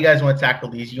 So how do you guys want to tackle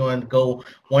these? You want to go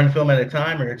one film at a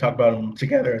time, or talk about them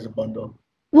together as a bundle?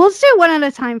 Well, let's do one at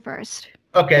a time first.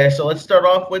 Okay, so let's start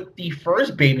off with the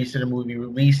first Babysitter movie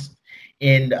released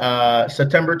in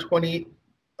October 23rd,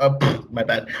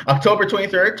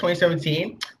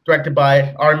 2017, directed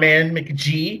by our man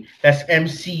McG. That's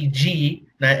MCG,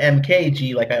 not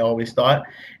MKG, like I always thought.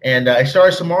 And it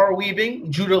stars Samara Weaving,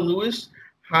 Judah Lewis,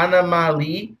 Hannah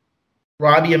Mali,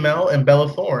 Robbie Amell, and Bella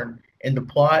Thorne. And the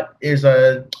plot is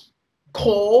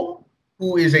Cole,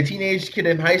 who is a teenage kid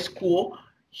in high school.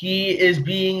 He is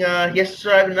he has to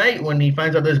survive the night when he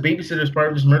finds out that his babysitter is part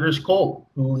of his murderous cult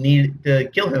who need to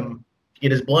kill him to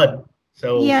get his blood.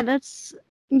 So yeah, that's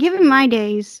given my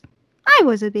days. I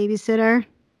was a babysitter.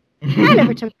 I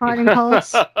never took part in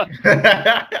cults.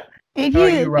 If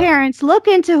you parents look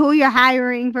into who you're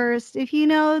hiring first, if you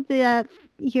know that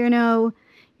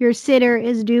your sitter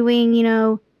is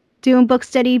doing doing book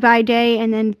study by day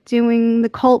and then doing the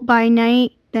cult by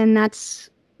night, then that's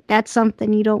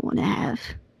something you don't want to have.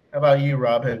 How about you,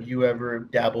 Rob? Have you ever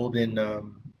dabbled in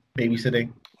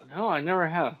babysitting? No, I never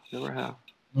have.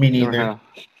 Me neither.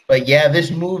 But yeah,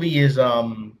 this movie is I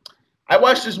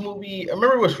watched this movie. I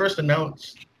remember it was first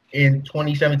announced in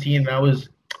 2017, and this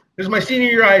was my senior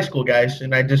year of high school, guys,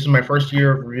 and this is my first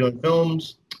year of reviewing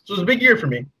films. So it was a big year for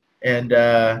me. And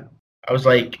I was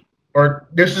like,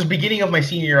 this was the beginning of my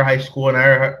senior year of high school, and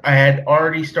I had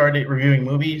already started reviewing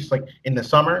movies like in the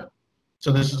summer.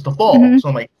 So this is the fall. Mm-hmm. So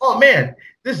I'm like, oh man,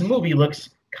 this movie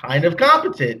looks kind of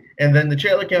competent. And then the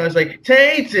trailer came out, it's like,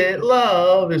 Tainted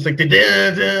Love. It's like,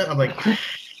 da-da-da. I'm like,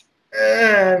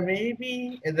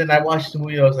 maybe. And then I watched the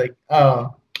movie, I was like,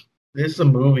 oh, this is a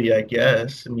movie, I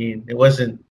guess. I mean, I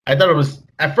thought it was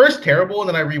at first terrible, and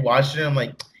then I rewatched it, and I'm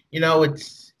like,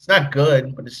 it's not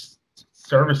good, but it's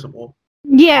serviceable.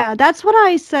 Yeah, that's what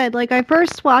I said. Like, I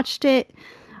first watched it,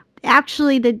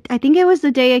 actually, I think it was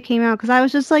the day it came out, because I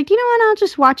was just like, you know what, I'll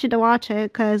just watch it to watch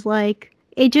it, because, like,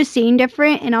 it just seemed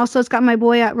different, and also it's got my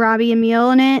boy Robbie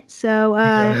Amell in it, so,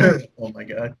 oh my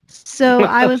god. So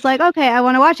I was like, okay, I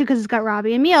want to watch it because it's got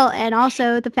Robbie Amell, and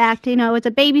also the fact,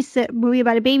 it's a movie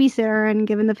about a babysitter, and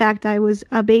given the fact I've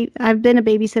been a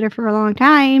babysitter for a long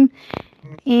time,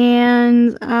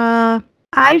 and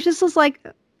I just was like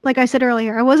I said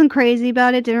earlier, I wasn't crazy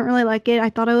about it, didn't really like it, I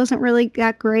thought it wasn't really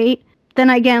that great. Then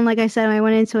again, like I said, I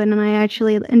went into it, and I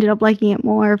actually ended up liking it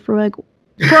more for a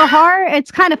horror, it's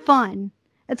kind of fun.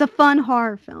 It's a fun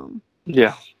horror film.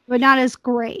 Yeah. But not as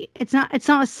great. It's not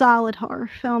a solid horror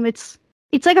film. It's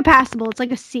like a passable. It's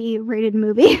like a C-rated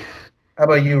movie. How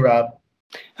about you, Rob?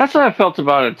 That's what I felt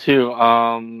about it too.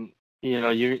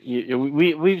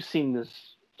 We've seen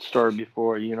this story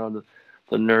before. The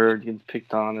nerd gets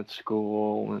picked on at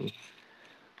school and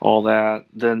all that.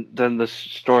 Then the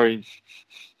story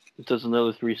does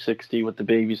another 360 with the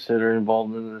babysitter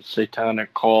involved in the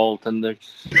satanic cult, and then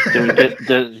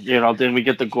we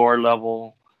get the gore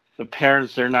level. The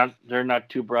parents, they're not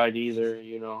too bright either.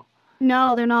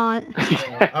 No, they're not.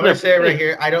 I'm gonna say it right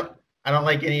here. I don't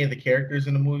like any of the characters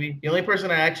in the movie. The only person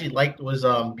I actually liked was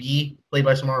B, played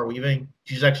by Samara Weaving.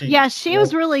 She's actually she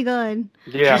was really good.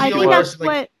 Yeah, I think that's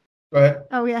what. Go ahead.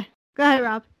 Oh yeah, go ahead,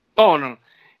 Rob. Oh no,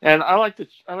 and I like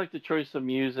the choice of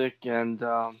music and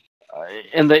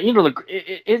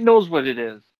it knows what it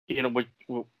is. What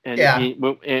you're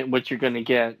gonna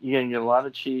get. You're gonna get a lot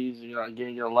of cheese. You're gonna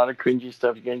get a lot of cringy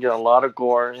stuff. You're gonna get a lot of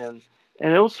gore, and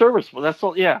it was serviceable. That's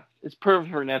all. Yeah, it's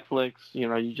perfect for Netflix.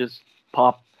 You just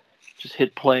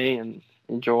hit play and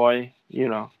enjoy.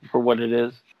 For what it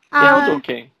is. Yeah,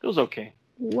 it was okay.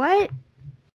 What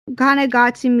kind of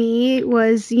got to me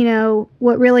was,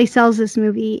 what really sells this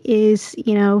movie is,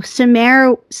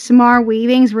 Samara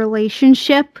Weaving's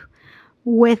relationship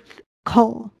with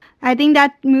Cole. I think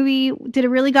that movie did a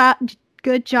really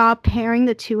good job pairing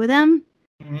the two of them.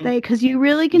 Because you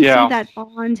really can see that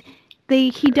bond.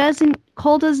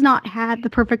 Cole does not have the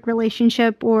perfect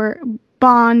relationship or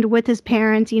bond with his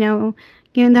parents,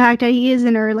 given the fact that he is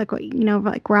in her,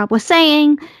 like Rob was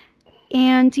saying.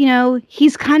 And,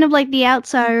 he's kind of like the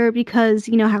outsider because,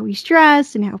 how he's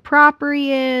dressed and how proper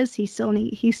he is. He still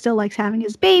likes having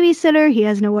his babysitter. He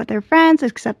has no other friends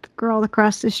except the girl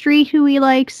across the street who he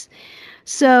likes.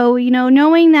 So,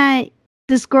 knowing that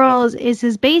this girl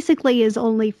is basically his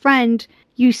only friend,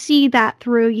 you see that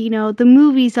through, the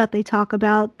movies that they talk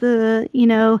about, the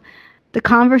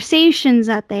conversations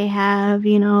that they have,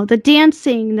 the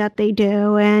dancing that they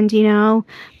do, and,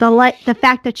 the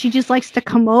fact that she just likes to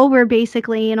come over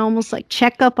basically and almost like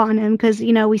check up on him because,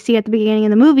 we see at the beginning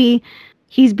of the movie,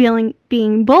 he's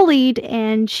being bullied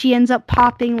and she ends up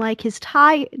popping like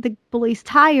the bully's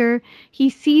tire. He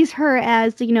sees her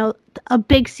as, a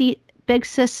big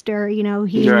sister,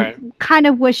 he kind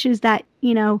of wishes that,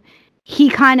 he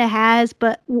kind of has,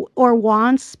 or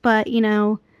wants, but,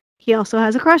 he also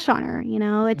has a crush on her,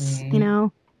 it's,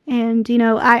 and,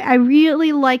 I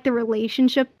really like the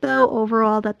relationship though,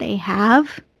 overall that they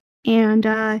have.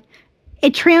 And,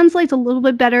 it translates a little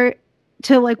bit better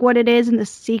to like what it is in the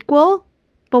sequel,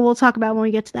 but we'll talk about when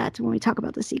we get to that, when we talk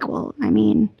about the sequel. I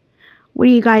mean, what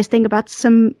do you guys think about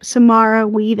Samara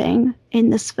Weaving in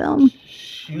this film?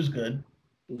 She was good.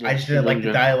 I just didn't like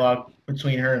the dialogue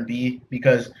between her and B,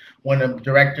 because when the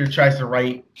director tries to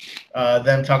write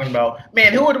them talking about,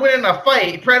 man, who would win in a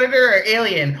fight, Predator or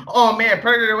Alien? Oh man,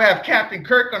 Predator would have Captain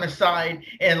Kirk on his side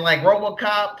and like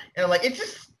RoboCop, and like it's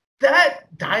just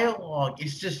that dialogue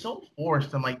is just so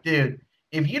forced. I'm like, dude,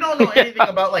 if you don't know anything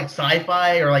about like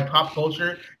sci-fi or like pop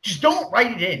culture, just don't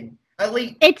write it in.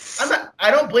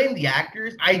 I don't blame the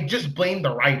actors. I just blame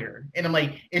the writer. And I'm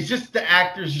like, it's just the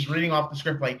actors just reading off the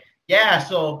script like, yeah,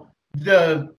 so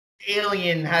the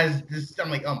alien has this.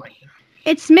 I'm like, oh my god.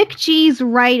 It's McG's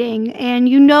writing, and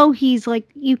he's like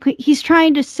he's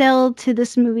trying to sell to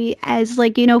this movie as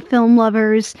like film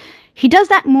lovers. He does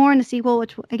that more in the sequel,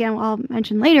 which again I'll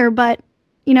mention later. But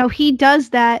he does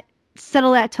that,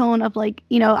 settle that tone of like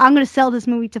I'm going to sell this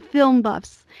movie to film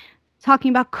buffs,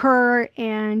 talking about Kerr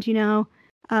and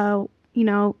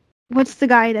what's the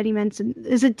guy that he mentioned?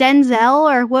 Is it Denzel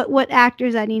or what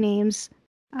actors that he names?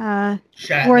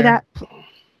 Shatner. Or that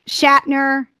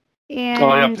Shatner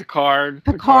and Picard.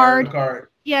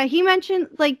 Yeah, he mentioned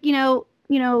like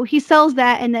he sells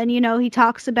that, and then he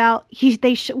talks about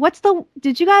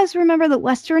did you guys remember the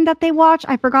Western that they watched?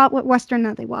 I forgot what Western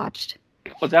that they watched.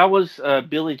 Well, that was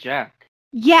Billy Jack.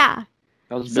 Yeah.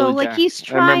 That was so Billy like Jack. he's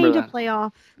trying to play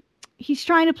off. He's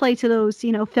trying to play to those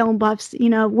film buffs,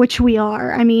 which we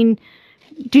are. I mean,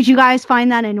 did you guys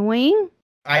find that annoying?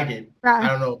 I did. I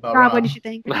don't know about Rob. What did you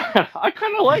think? I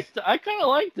kind of liked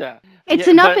that. It's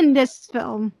enough in this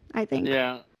film, I think.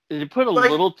 Yeah, you put a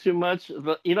little too much.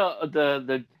 But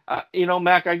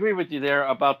Mac, I agree with you there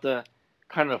about the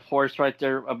kind of horse right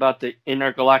there about the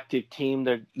intergalactic team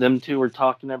that them two were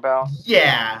talking about.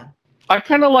 Yeah, I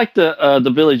kind of like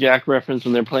the Billy Jack reference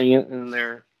when they're playing it in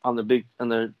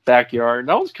the backyard.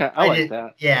 That was I like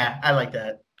that. Yeah, I like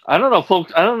that. I don't know,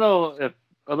 folks. I don't know if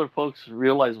other folks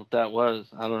realize what that was.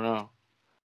 I don't know.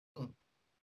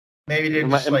 Maybe they're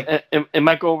it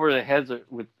might go over the heads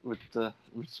with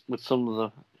some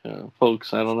of the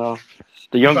folks. I don't know.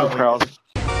 The younger crowd.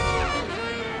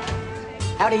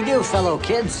 How do you do, fellow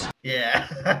kids? Yeah.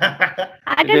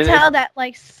 I could tell that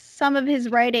like some of his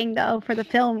writing though for the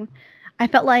film, I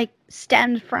felt like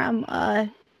stemmed from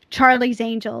Charlie's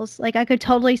Angels. Like I could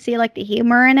totally see like the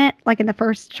humor in it, like in the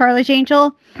first Charlie's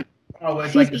Angel. Oh,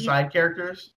 it's like the side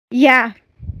characters? Yeah.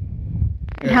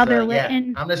 And how they're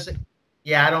written.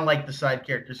 I don't like the side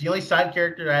characters. The only side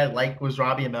character I liked was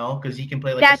Robbie Amell because he can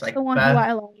play like That's a psychopath. the one who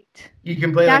I liked. You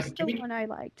can play That's the one I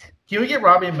liked. Can we get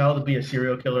Robbie Amell to be a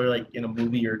serial killer like in a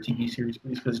movie or a TV series,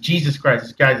 please? Because Jesus Christ,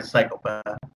 this guy's a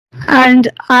psychopath.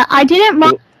 And I didn't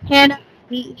mind Hannah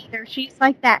either. She's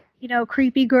like that,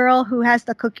 creepy girl who has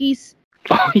the cookies.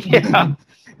 Oh, yeah.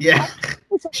 Yeah.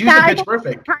 She was Pitch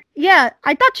Perfect. Yeah,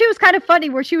 I thought she was kind of funny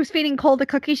where she was feeding Cole the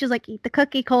cookie. She's like, eat the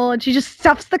cookie, Cole. And she just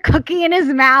stuffs the cookie in his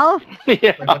mouth.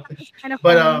 Yeah. Kind of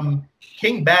but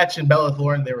King Batch and Bella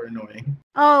Thorne, they were annoying.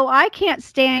 Oh, I can't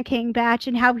stand King Batch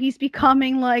and how he's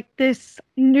becoming like this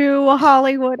new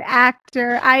Hollywood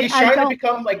actor. He's trying to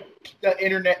become like the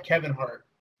internet Kevin Hart.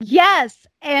 Yes.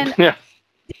 And yeah.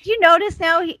 Did you notice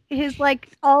now his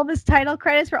like all of his title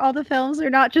credits for all the films are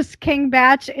not just King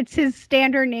Batch, it's his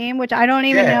standard name, which I don't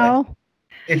even know.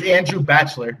 It's Andrew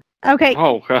Batchelor. Okay.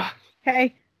 Oh god.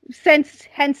 Okay.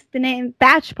 Hence the name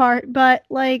Batch part, but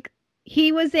like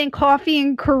he was in Coffee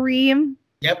and Kareem.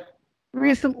 Yep.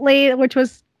 Recently, which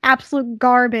was absolute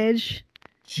garbage.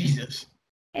 Jesus.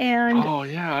 And Oh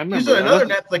yeah, I remember. You saw that. another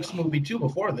Netflix movie too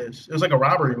before this. It was like a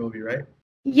robbery movie, right?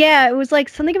 yeah, it was like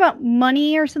something about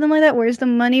money or something like that. Where's the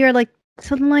money or like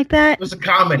something like that? It was a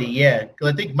comedy, yeah.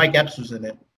 Because I think Mike Epps was in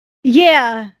it.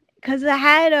 Yeah, because it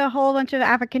had a whole bunch of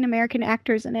African American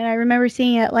actors in it. I remember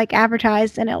seeing it like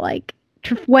advertised, and it like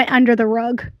went under the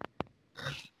rug.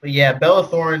 But yeah, Bella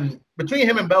Thorne. Between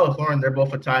him and Bella Thorne, they're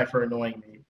both a tie for annoying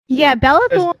me. Yeah, Bella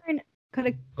Thorne could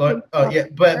have. Oh yeah,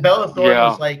 but Bella Thorne Yeah.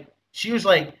 was like she was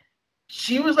like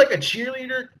a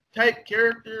cheerleader type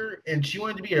character, and she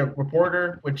wanted to be a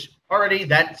reporter, which already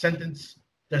that sentence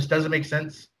just doesn't make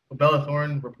sense. Bella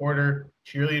Thorne, reporter,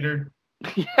 cheerleader.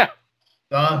 Yeah.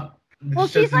 Well,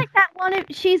 she's like that one.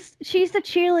 She's the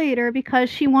cheerleader because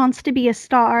she wants to be a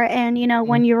star, and you know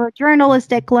when you're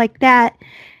journalistic like that,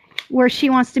 where she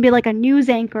wants to be like a news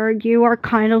anchor, you are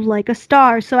kind of like a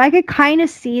star. So I could kind of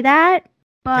see that,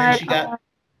 but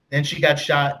then she got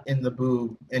shot in the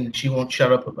boob, and she won't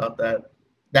shut up about that.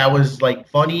 That was like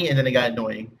funny, and then it got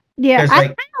annoying. Yeah, I like, kind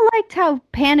of liked how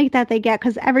panicked that they get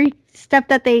because every step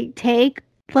that they take,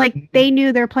 like they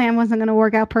knew their plan wasn't going to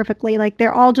work out perfectly. Like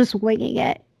they're all just winging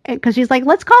it. Because she's like,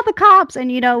 let's call the cops,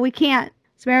 and you know we can't.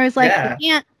 Samara's like,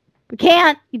 we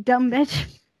can't, you dumb bitch.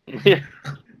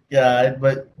 Yeah,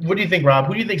 but what do you think, Rob?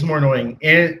 Who do you think's more annoying,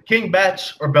 King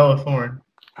Batch or Bella Thorne?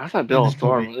 I thought Bella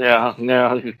Thorne. Yeah.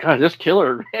 God, just kill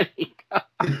her already.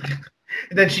 And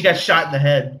then she got shot in the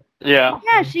head. Yeah.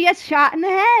 Yeah, she gets shot in the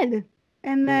head,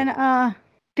 and then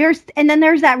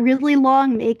there's that really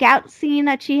long makeout scene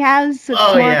that she has.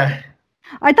 Yeah.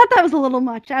 I thought that was a little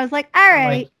much. I was like, all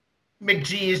right.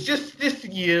 McGee is just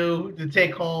you to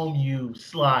take home, you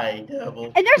sly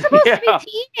devil. And they're supposed to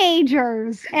be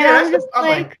teenagers. And I'm just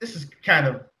like, this is kind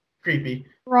of creepy.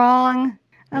 Wrong.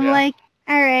 I'm like,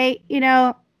 all right, you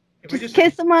know, just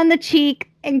kiss him on the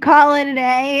cheek and call it a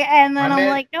day. And then I'm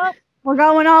like, nope, we're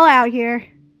going all out here.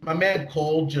 My man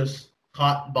Cole just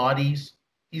caught bodies.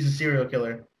 He's a serial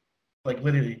killer. Like,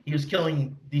 literally. He was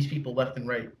killing these people left and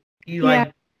right.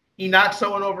 He knocked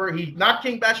someone over. He knocked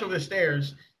King Batch over the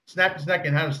stairs, snapped his neck,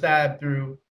 and had him stabbed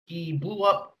through. He blew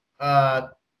up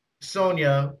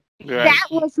Sonya. Right. That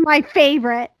was my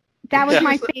favorite. That was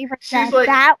my favorite death. Like,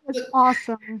 that was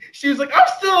awesome. She was like, I'm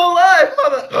still alive,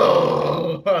 mother.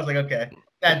 Oh. I was like, okay.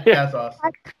 That's awesome.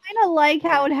 I kind of like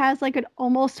how it has like an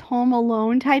almost Home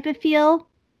Alone type of feel.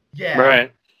 Yeah.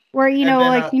 Right. Where,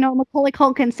 Macaulay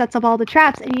Culkin sets up all the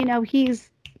traps,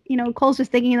 and, Cole's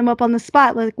just thinking them up on the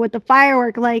spot, like with the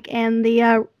firework, and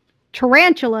the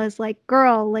tarantulas,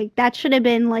 girl, that should have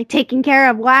been, taken care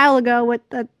of a while ago with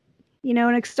the,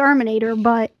 an exterminator,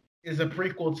 but. Is a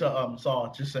prequel to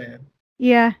Saw, just saying.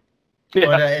 Yeah.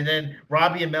 But, and then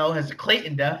Robbie Amell has a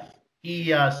Clayton death. He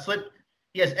has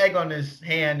egg on his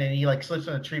hand, and he, slips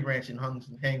on a tree branch and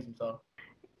hangs himself.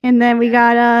 And then we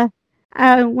got,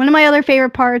 one of my other favorite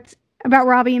parts about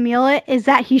Robbie Amell is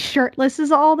that he's shirtless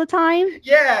all the time.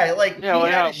 Yeah, he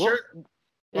had his shirt.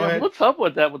 What's up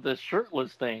with that, with the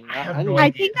shirtless thing?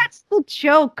 I think that's the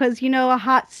joke, because, a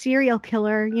hot serial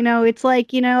killer, it's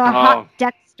like, a hot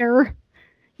Dexter.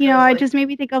 I just made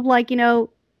me think of, like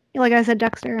I said,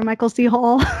 Dexter and Michael C.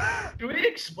 Hall. Do we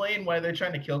explain why they're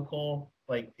trying to kill Cole,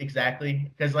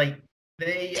 exactly? Because,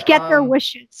 they... To get their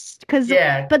wishes. But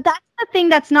that's the thing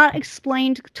that's not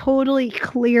explained totally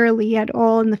clearly at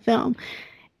all in the film.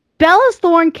 Bella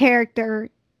Thorne character,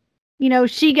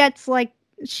 she gets,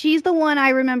 she's the one I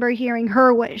remember hearing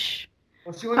her wish.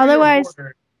 Well, she wanted to be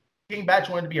a King Batch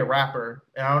wanted to be a rapper,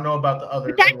 and I don't know about the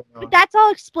other. But that's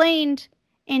all explained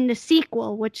in the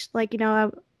sequel, which,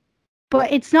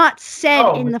 but it's not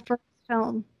said in the first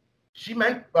film. She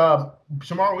meant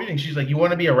Samara Weaving. She's like, you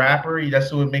want to be a rapper?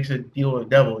 That's what makes a deal with the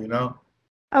devil,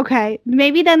 Okay,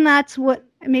 maybe then that's what.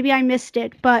 Maybe I missed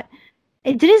it, but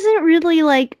it doesn't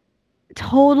really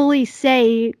totally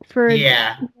say for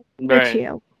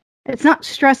you. It's not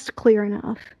stressed clear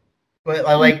enough. But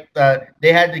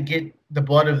they had to get the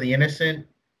blood of the innocent,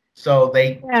 so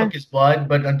they took his blood.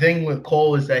 But the thing with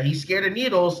Cole is that he's scared of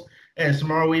needles, and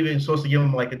Samara Weaving was supposed to give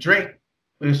him a drink.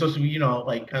 But he was supposed to be,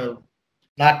 kind of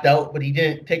knocked out, but he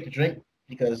didn't take the drink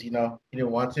because, he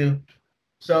didn't want to.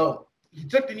 So he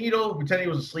took the needle, pretended he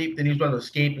was asleep, then he was about to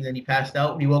escape, and then he passed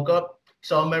out. When he woke up, he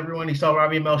saw everyone. He saw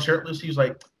Robbie Amell shirtless. He was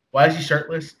like, why is he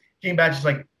shirtless? King Batch is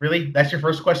like, really? That's your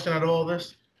first question out of all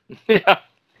this? Yeah.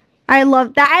 I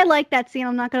love that. I like that scene,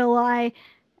 I'm not going to lie.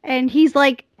 And he's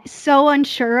so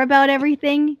unsure about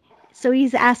everything. So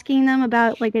he's asking them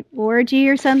about an orgy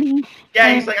or something. Yeah,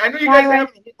 and he's like, I know you guys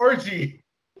have an orgy.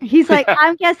 He's like,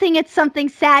 I'm guessing it's something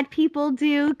sad people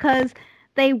do because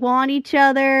they want each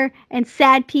other, and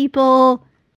sad people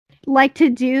like to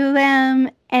do them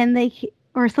and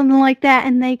or something like that,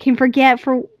 and they can forget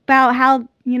about how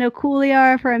cool they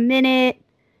are for a minute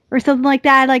or something like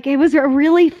that. Like, it was a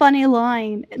really funny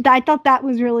line. I thought that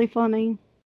was really funny.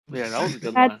 Yeah, that was a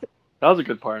good line. That was a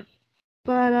good part.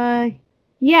 But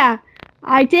yeah,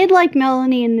 I did like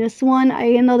Melanie in this one.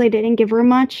 Even though they didn't give her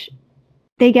much,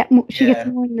 she gets more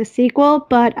in the sequel.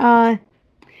 But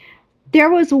there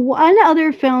was one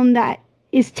other film that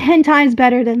is 10 times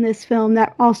better than this film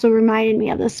that also reminded me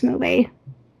of this movie,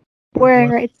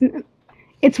 where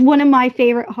it's one of my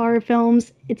favorite horror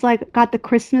films. It's like got the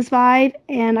Christmas vibe,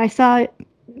 and I saw it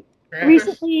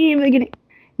recently in the beginning.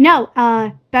 No,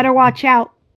 Better Watch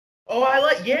Out. Oh, I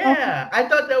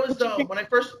thought that was when I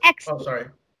first. Oh, sorry.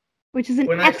 Which is an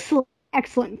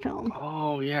excellent film.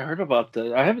 Oh yeah, I heard about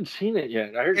that. I haven't seen it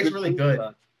yet. I heard it's really good.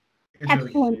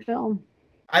 Excellent film.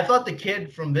 I thought the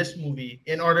kid from this movie,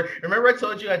 remember I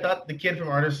told you I thought the kid from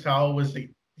Artemis Fowl was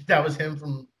him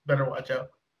from Better Watch Out.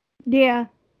 Yeah.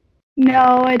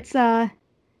 No, it's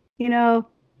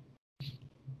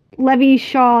Levy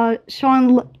Sean,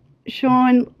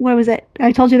 what was it?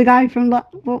 I told you the guy from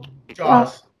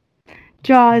Jaws.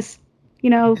 Jaws,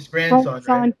 his grandson,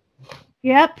 right?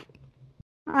 Yep.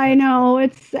 I know,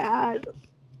 it's sad.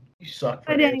 You suck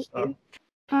for but anyway,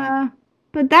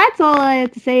 but that's all I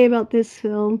have to say about this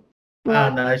film.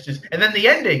 No, it's just, and then the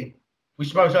ending. We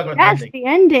should probably talk about the ending. The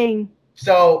ending.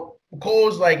 So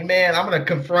Cole's like, man, I'm gonna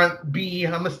confront B.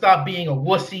 I'm gonna stop being a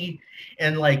wussy,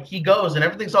 and like he goes, and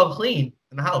everything's all clean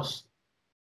in the house.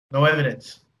 No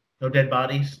evidence, no dead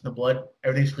bodies, no blood.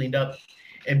 Everything's cleaned up.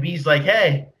 And B's like,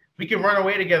 hey, we can run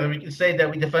away together. We can say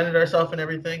that we defended ourselves and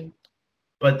everything.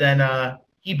 But then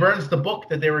he burns the book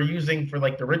that they were using for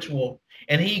like the ritual,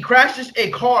 and he crashes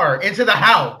a car into the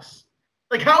house.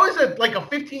 Like, how is a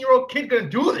 15-year-old kid gonna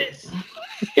do this?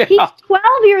 Yeah. He's 12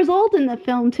 years old in the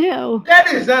film too.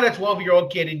 That is not a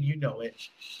 12-year-old kid, and you know it.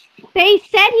 They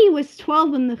said he was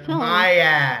 12 in the film. My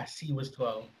ass, he was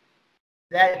 12.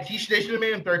 They should have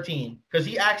made him 13 because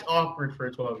he acts awkward for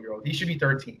a 12-year-old. He should be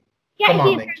 13. Yeah, Come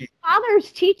on, his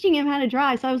father's teaching him how to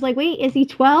drive. So I was like, wait, is he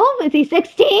 12? Is he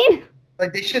 16?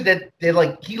 Like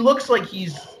he looks like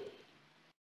he's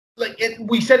like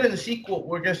we said in the sequel.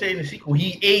 We're gonna say in the sequel,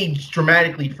 he aged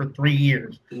dramatically for 3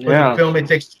 years. Yeah, for the film it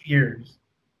takes 2 years.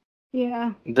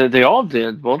 Yeah, they all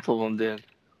did. Both of them did.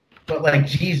 But like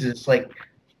Jesus, like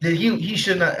he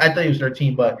shouldn't. I thought he was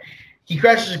 13, but he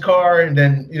crashes a car, and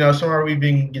then Samara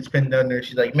Weaving gets pinned under.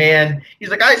 She's like, man, he's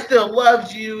like, I still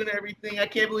loved you and everything. I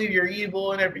can't believe you're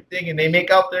evil and everything. And they make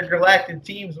out their galactic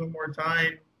teams one more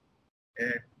time,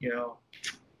 and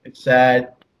it's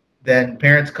sad. Then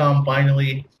parents come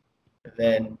finally, and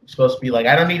then it's supposed to be like,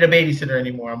 I don't need a babysitter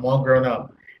anymore. I'm all grown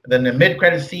up. And then the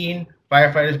mid-credit scene,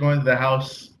 firefighters go into the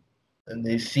house, and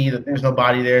they see that there's no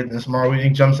body there. Then Samara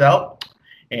Weaving jumps out,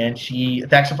 and she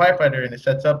attacks a firefighter, and it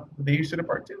sets up the Babysitter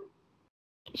Part 2.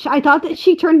 I thought that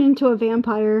she turned into a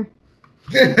vampire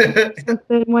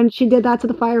when she did that to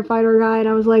the firefighter guy, and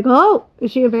I was like, oh,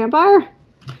 is she a vampire?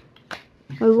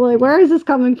 I was like, where is this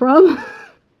coming from?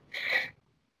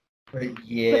 But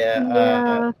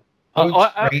yeah.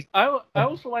 I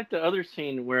also like the other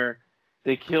scene where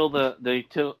they kill the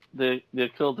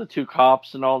two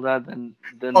cops and all that. Then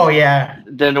oh yeah.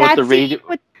 Then with the radio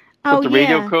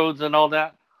radio codes and all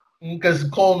that. Because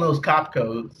Cole knows cop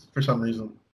codes for some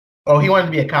reason. Oh, he wanted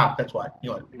to be a cop. That's why.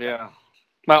 Yeah.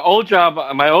 My old job,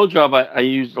 I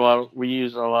used a lot. We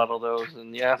used a lot of those,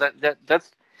 and yeah,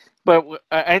 that's. But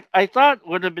I thought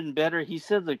would have been better. He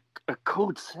said a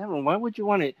code 7. Why would you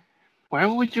want to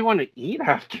eat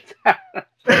after that?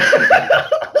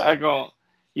 I go.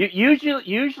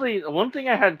 Usually, one thing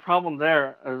I had problem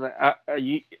there is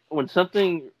when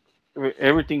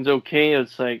everything's okay.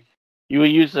 It's like you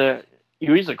use a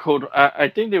code. I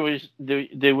think they would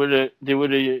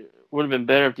have been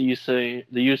better if they used the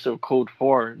use of code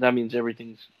 4. That means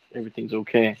everything's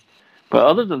okay. But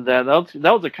other than that,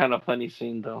 that was a kind of funny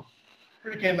scene though.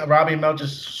 Freaking Robbie Amell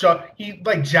just shot. He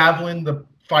like javelin the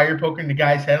fire poker in the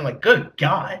guy's head. I'm like, good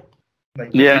God. Like,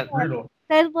 yeah. Brutal.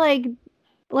 That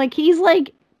like he's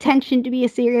like tension to be a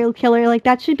serial killer. Like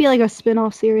that should be like a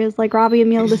spin-off series, like Robbie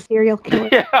Amell the serial killer.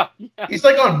 Yeah. He's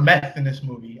like on meth in this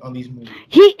movie. On these movies.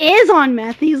 He is on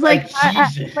meth. He's like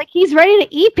he's ready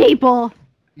to eat people.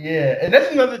 Yeah, and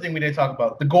that's another thing we didn't talk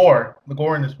about. The gore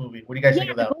in this movie. What do you guys think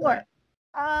of that? The gore.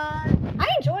 I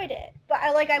enjoyed it, but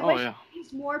I wish it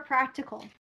was more practical.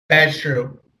 That's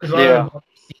true. Because a lot of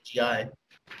CGI.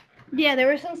 Yeah,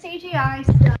 there was some CGI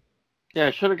stuff. Yeah,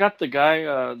 I should have got the guy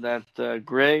that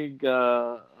Greg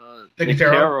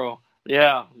Nicotero.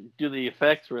 Yeah, do the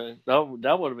effects for it.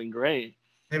 That would have been great.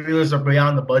 Maybe it was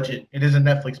beyond the budget. It is a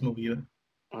Netflix movie.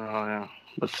 Oh yeah,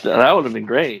 but that would have been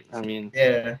great. I mean,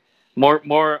 Yeah.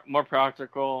 more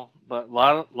practical. But a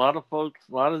lot of folks,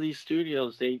 a lot of these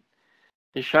studios, they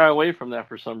shy away from that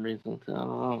for some reason. I don't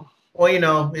know.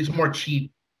 Well, it's more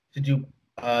cheap to do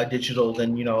digital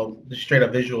than the straight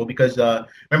up visual because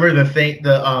remember the thing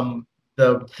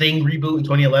reboot in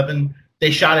 2011, they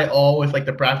shot it all with like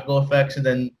the practical effects, and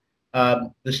then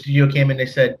the studio came in, they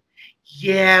said,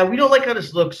 yeah, we don't like how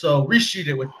this looks, so reshoot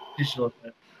it with digital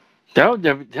effects.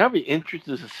 That'd be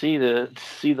interesting to see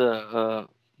the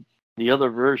other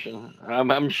version.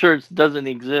 I'm sure it doesn't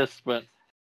exist, but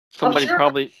somebody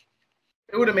probably.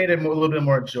 It would have made it a little bit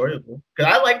more enjoyable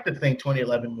because I liked the Thing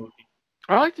 2011 movie.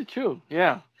 I liked it too,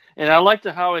 yeah, and I liked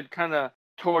how it kind of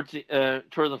toward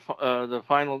the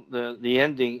final the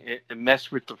ending it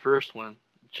messed with the first one,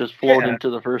 just flowed into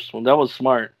the first one. That was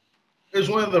smart. It was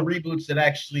one of the reboots that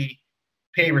actually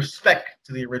pay respect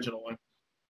to the original one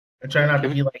and try not to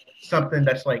be like something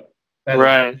that's like better.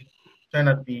 Right. Try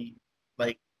not to be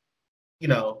like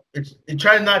it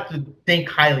tries not to think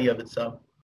highly of itself.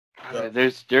 So.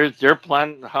 They're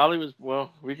planning Hollywood's.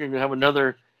 Well, we can have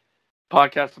another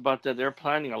podcast about that. They're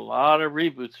planning a lot of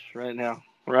reboots right now,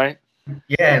 right?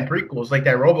 Yeah, and prequels like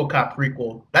that RoboCop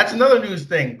prequel. That's another news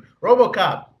thing.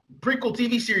 RoboCop prequel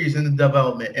TV series in the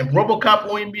development, and RoboCop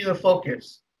won't even be the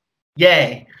focus.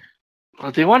 Yay!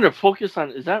 Well, they want to focus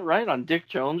on. Is that right? On Dick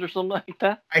Jones or something like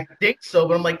that? I think so,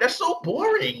 but I'm like, that's so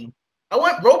boring. I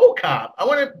want RoboCop. I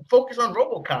want to focus on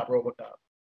RoboCop.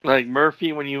 Like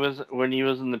Murphy when he was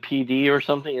in the PD or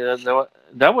something.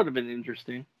 That would have been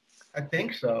interesting. I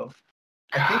think so.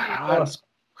 I think he was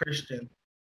Christian.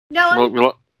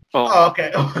 No. Oh,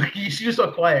 okay. You're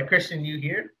so quiet, Christian. You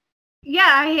here? Yeah,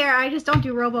 I hear. I just don't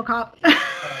do RoboCop.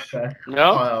 Okay.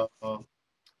 No.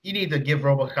 You need to give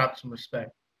RoboCop some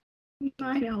respect.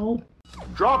 I know.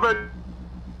 Drop it.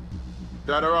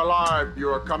 Dead or alive, you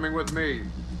are coming with me.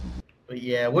 But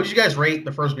yeah, what did you guys rate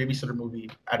the first Babysitter movie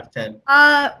out of 10?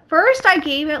 First I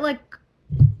gave it like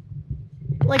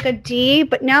a D,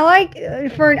 but now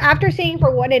after seeing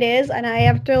for what it is, and I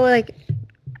have to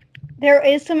there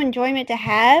is some enjoyment to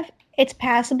have. It's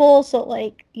passable, so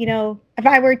if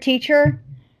I were a teacher,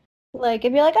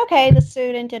 it'd be like, okay, the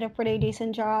student did a pretty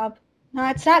decent job. No,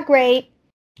 it's not great.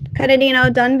 Could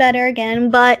have done better again,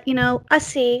 but a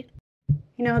C.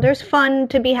 There's fun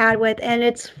to be had with, and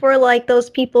it's for those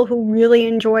people who really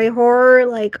enjoy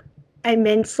horror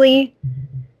immensely.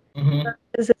 Mm-hmm.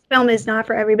 This film is not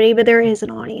for everybody, but there is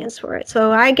an audience for it.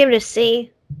 So I give it a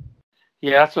C.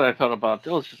 Yeah, that's what I felt about it.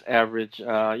 It was just average.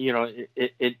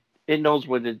 It knows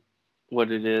what it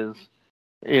is.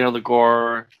 The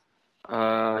gore,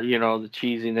 the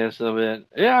cheesiness of it.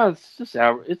 Yeah, it's just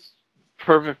average. It's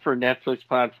perfect for Netflix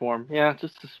platform. Yeah,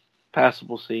 just a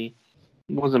passable C.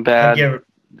 It wasn't bad. I give it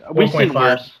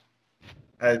 4.5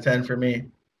 out of 10 for me.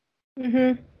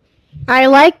 Mm-hmm. I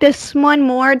like this one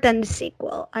more than the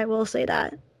sequel. I will say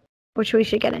that, which we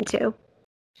should get into.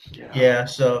 Yeah,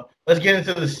 so let's get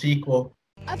into the sequel.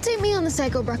 Update me on the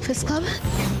Psycho Breakfast Club.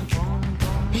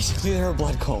 Basically, they're a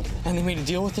blood cult, and they made a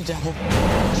deal with the devil.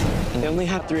 They only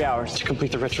have 3 hours to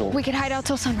complete the ritual. We could hide out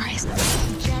till sunrise.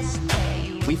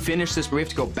 We finish this, we have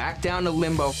to go back down to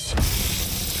limbo.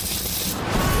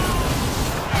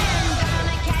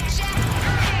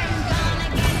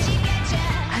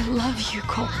 I love you,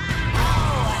 Cole.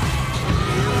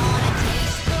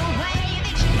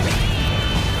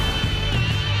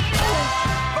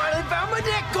 Finally found my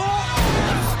dick, Cole!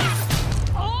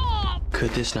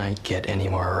 Could this night get any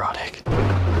more erotic?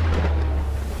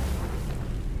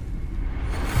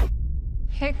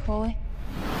 Hey, Coley.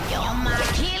 You're my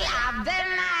kill of the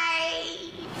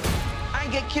night. I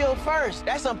ain't get killed first.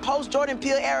 That's some post-Jordan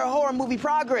Peele era horror movie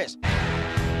progress.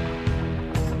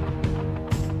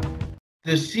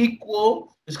 The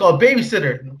sequel is called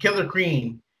Babysitter, Killer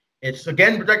Queen. It's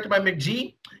again directed by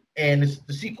McG, and it's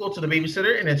the sequel to The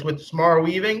Babysitter, and it's with Samara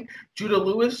Weaving, Judah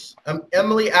Lewis,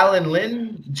 Emily Allen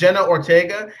Lynn, Jenna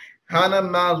Ortega, Hannah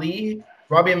Mali,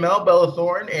 Robbie Amell, Bella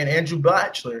Thorne, and Andrew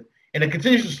Batchelor. And it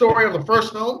continues the story of the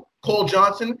first film. Cole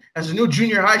Johnson as a new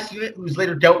junior high student who's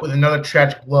later dealt with another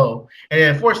tragic blow, and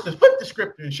then forced to flip the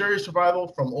script to ensure his survival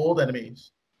from old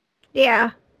enemies.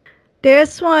 Yeah,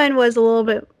 this one was a little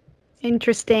bit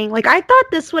interesting. I thought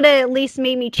this would have at least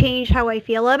made me change how I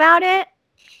feel about it,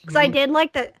 because I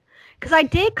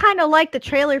did kind of like the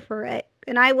trailer for it,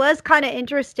 and I was kind of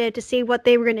interested to see what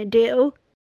they were gonna do,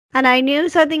 and I knew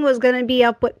something was gonna be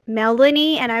up with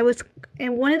Melanie, and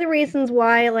one of the reasons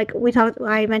why,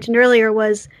 I mentioned earlier,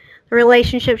 was the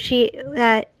relationship she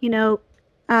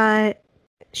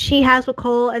has with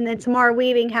Cole, and then Samara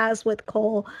Weaving has with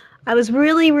Cole. I was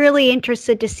really, really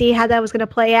interested to see how that was going to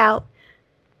play out.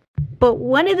 But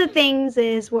one of the things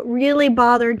is what really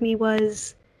bothered me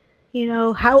was,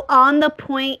 how on the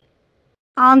point,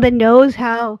 on the nose,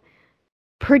 how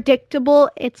predictable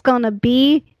it's gonna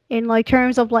be in like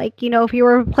terms of like, if you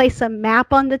were to place a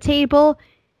map on the table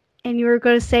and you were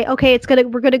gonna say, okay,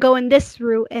 we're gonna go in this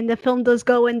route, and the film does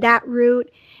go in that route,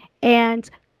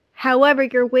 and however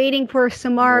you're waiting for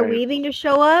Samara Weaving to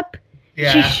show up.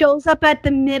 Yeah. She shows up at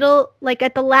the middle, like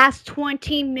at the last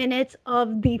 20 minutes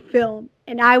of the film.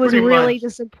 And I was really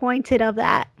disappointed of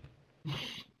that.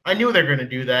 I knew they were going to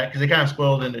do that because they kind of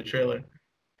spoiled in the trailer.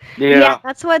 Yeah,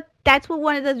 that's what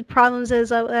one of the problems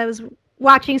is. I was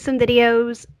watching some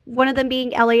videos, one of them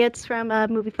being Elliot's from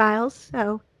Movie Files.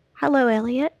 So, hello,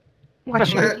 Elliot.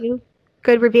 Watch your review.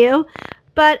 Good review.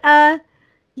 But,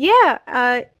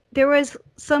 there was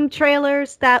some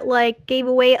trailers that like gave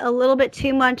away a little bit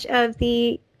too much of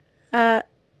the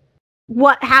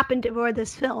what happened for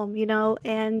this film,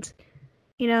 and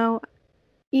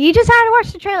you just had to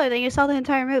watch the trailer, then you saw the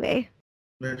entire movie.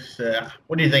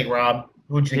 What do you think, Rob?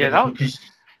 What do you think?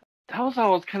 That was I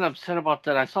was kind of upset about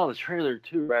that. I saw the trailer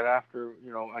too right after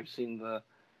I've seen the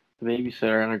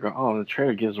Babysitter, and I go, oh, the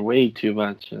trailer gives way too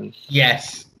much. And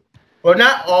yes, well,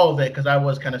 not all of it, because I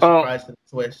was kind of surprised at the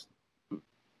twist.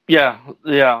 Yeah.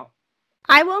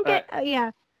 I won't get.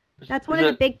 That's one of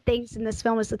the big things in this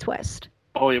film is the twist.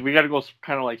 Oh yeah, we got to go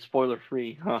kind of like spoiler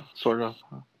free, huh? Sort of.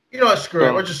 You know what? Screw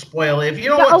it. We'll just spoil it. If you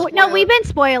don't want. No, we've been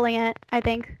spoiling it. I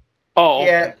think. Oh.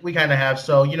 Yeah, we kind of have.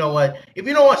 So you know what? If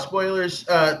you don't want spoilers,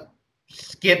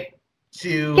 skip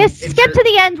to. Yes, skip to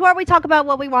the end where we talk about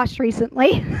what we watched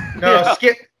recently. No,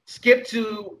 skip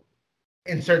to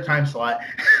insert time slot.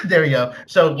 There we go.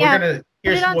 So we're gonna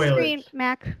here's spoilers. Put it on screen,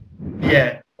 Mac.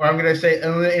 Yeah, or I'm gonna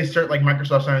insert like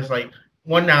Microsoft Science, like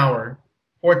 1 hour,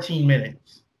 14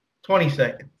 minutes, 20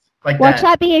 seconds, like that. Watch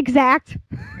that be exact.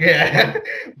 Yeah,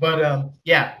 but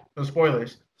so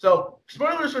spoilers. So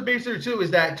spoilers for Babysitter 2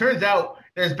 is that it turns out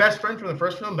that his best friend from the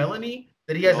first film, Melanie,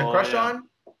 that he has a crush on,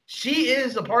 she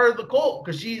is a part of the cult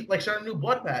because she like started a new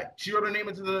blood pact. She wrote her name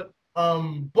into the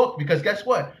book because guess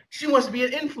what? She wants to be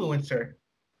an influencer.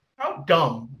 How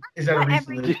dumb is that a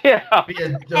reason?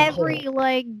 Every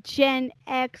like Gen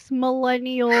X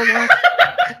millennial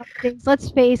things.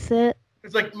 Let's face it.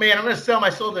 It's like, man, I'm gonna sell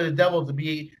my soul to the devil to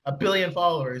be 1 billion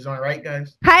followers. Am I right,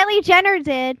 guys? Kylie Jenner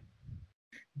did.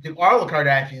 All the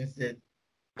Kardashians did.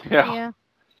 Yeah.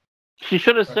 She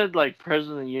should have said like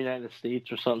President of the United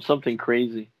States or something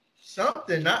crazy.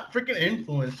 Something, not freaking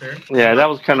influencer. Yeah, that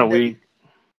was kind of weak.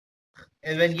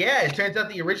 And then it turns out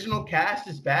the original cast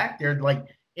is back. They're like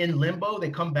in limbo. They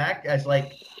come back as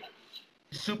like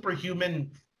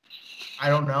superhuman. I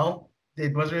don't know.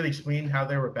 It wasn't really explained how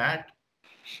they were back.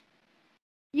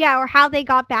 Yeah, or how they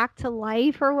got back to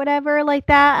life or whatever like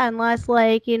that, unless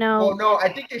like, Oh no,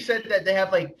 I think they said that they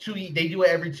have like they do it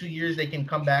every 2 years. They can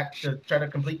come back to try to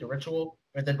complete the ritual,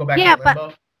 or they go back to limbo.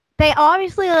 But they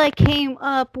obviously like came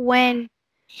up when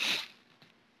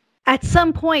at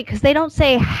some point, because they don't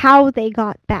say how they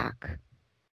got back.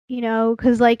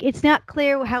 Because like it's not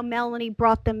clear how Melanie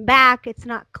brought them back. It's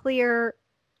not clear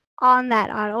on that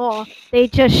at all. They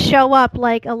just show up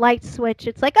like a light switch.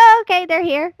 It's like, oh, okay, they're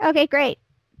here. Okay, great.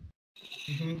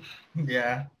 Mm-hmm.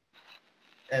 Yeah.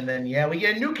 And then we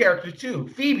get a new character too,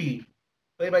 Phoebe,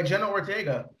 played by Jenna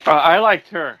Ortega. I liked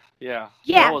her. Yeah.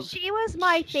 Yeah, she was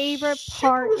my favorite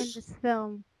part in this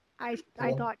film. I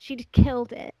thought she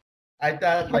killed it. I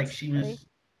thought like she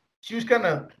was kind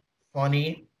of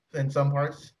funny in some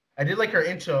parts. I did like her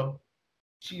intro.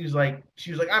 She was like,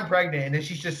 I'm pregnant, and then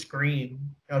she just screamed.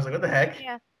 I was like, what the heck?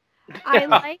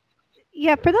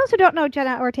 Yeah. For those who don't know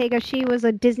Jenna Ortega, she was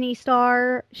a Disney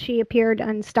star. She appeared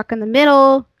on Stuck in the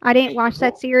Middle. I didn't watch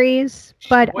that series,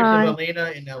 but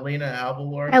Elena and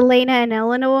Avalor. Elena and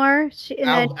Eleanor.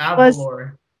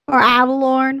 Avalor. Or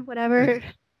Avalorn, whatever.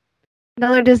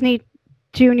 Another Disney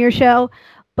Junior show.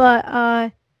 But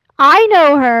I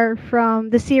know her from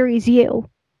the series You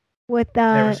with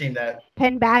Never seen that.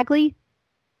 Penn Badgley.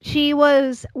 She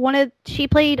was she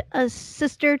played a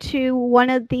sister to one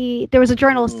of there was a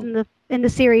journalist in the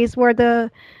series where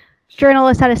the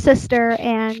journalist had a sister,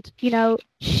 and Jenna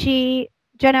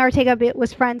Ortega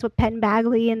was friends with Penn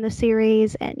Badgley in the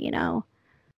series, and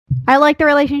I like the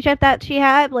relationship that she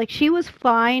had. Like, she was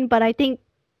fine, but I think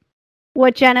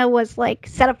what Jenna was like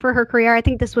set up for her career, I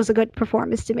think this was a good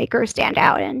performance to make her stand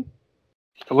out in.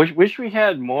 I wish we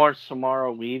had more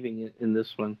Samara Weaving in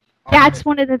this one. That's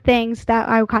one of the things that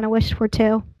I kind of wished for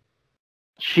too.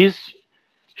 She's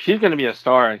going to be a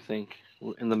star, I think,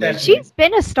 in the making. She's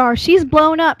been a star. She's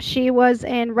blown up. She was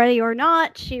in Ready or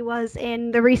Not. She was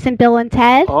in the recent Bill and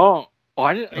Ted.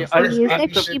 I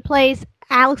didn't. She plays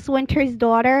Alex Winter's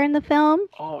daughter in the film.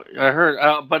 Oh, I heard.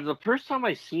 But the first time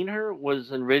I seen her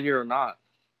was in Ready or Not.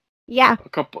 Yeah.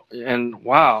 And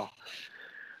wow.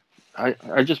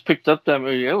 I just picked up that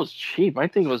movie. It was cheap. I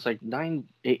think it was like $8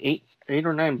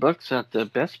 or $9 at the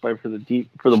Best Buy for the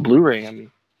Blu-ray. I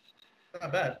mean,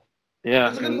 not bad. Yeah,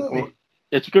 It's a good movie.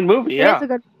 It's a good movie. Yeah, It's a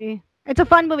good movie. It's a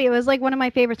fun movie. It was like one of my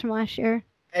favorites from last year.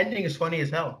 Ending is funny as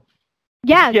hell.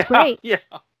 Yeah, it's great. Yeah,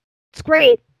 it's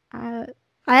great. I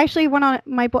actually went on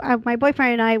my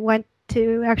boyfriend and I went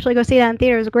to actually go see that in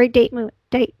theater. It was a great date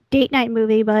night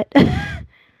movie, but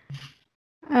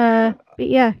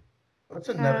yeah. That's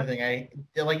another thing I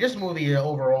like. This movie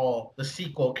overall, the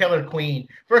sequel, Killer Queen.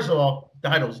 First of all, the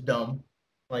title's dumb.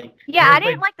 Like, yeah, I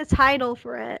didn't like the title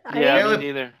for it. Yeah, me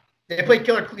neither. They played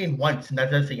Killer Queen once, and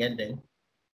that's the ending.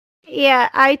 Yeah,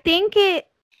 I think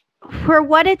for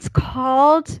what it's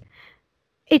called,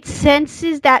 it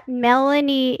senses that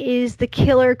Melanie is the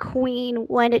Killer Queen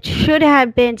when it should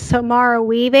have been Samara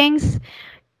Weaving's,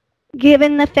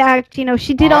 given the fact,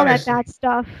 she did all that bad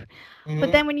stuff. Mm-hmm.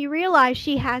 But then when you realize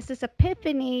she has this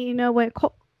epiphany, when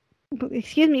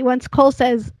once Cole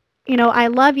says, I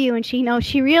love you, and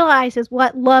she realizes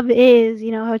what love is,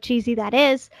 how cheesy that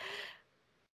is.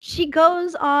 She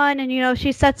goes on and,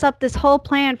 she sets up this whole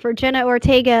plan for Jenna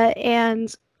Ortega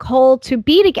and Cole to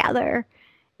be together.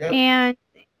 Yep. And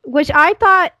which I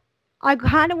thought I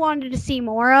kind of wanted to see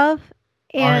more of.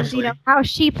 And, honestly, how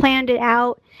she planned it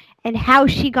out and how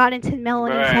she got into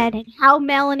Melanie's head and how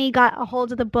Melanie got a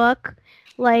hold of the book.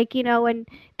 And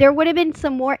there would have been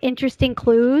some more interesting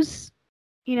clues.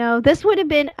 This would have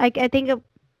been, I think, a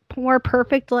more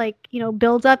perfect,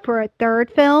 build up for a third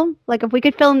film. Like, if we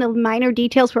could fill in the minor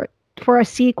details for a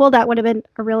sequel, that would have been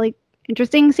a really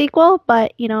interesting sequel.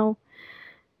 But,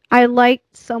 I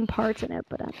liked some parts in it,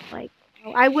 but I'm like,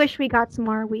 I wish we got some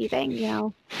more Weaving,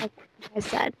 like I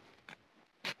said.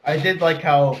 I did like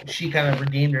how she kind of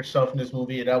redeemed herself in this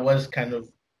movie. That was kind of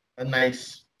a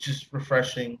nice, just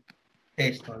refreshing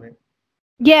taste on it.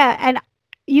 Yeah, and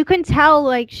you can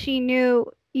tell,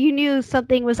 you knew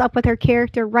something was up with her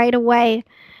character right away,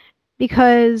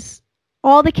 because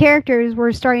all the characters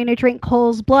were starting to drink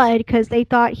Cole's blood because they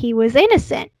thought he was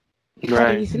innocent.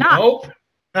 But he's not. Nope.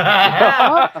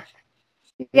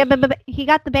 Yeah, but he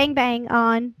got the bang bang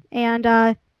on, and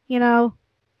all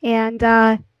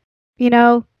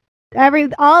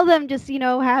of them just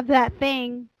have that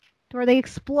thing where they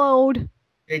explode.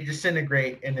 They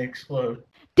disintegrate and explode.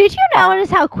 Did you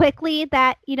notice how quickly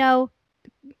that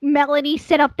Melanie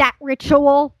set up that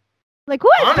ritual? Like, who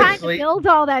has time to build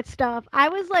all that stuff? I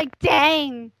was like,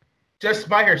 dang. Just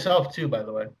by herself too, by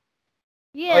the way.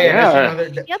 Yeah. Oh, yeah.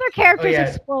 The other characters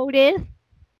exploded.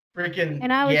 Freaking.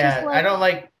 And I was just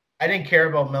like, I didn't care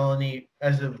about Melanie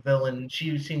as a villain.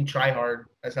 She seemed try hard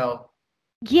as hell.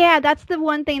 Yeah, that's the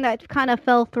one thing that kind of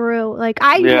fell through. Like,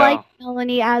 I liked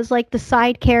Melanie as the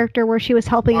side character where she was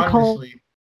helping Cole.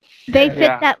 They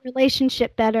fit that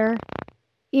relationship better.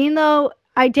 Even though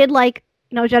I did like,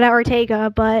 Jenna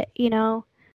Ortega, but,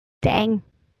 dang.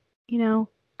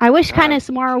 I wish kind of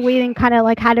Samara Weaving kind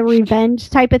of had a revenge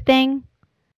type of thing.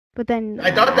 But then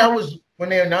I thought that was when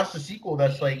they announced the sequel.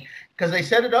 That's because they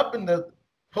set it up in the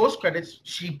post credits.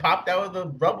 She popped out of the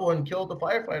rubble and killed the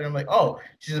firefighter. I'm like, oh,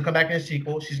 she's gonna come back in the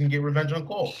sequel. She's gonna get revenge on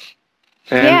Cole.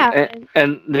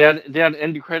 And they had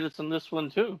end credits on this one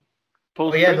too.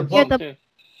 The book.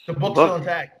 The book's still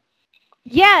intact.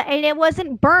 Yeah, and it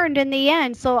wasn't burned in the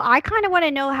end. So I kind of want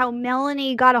to know how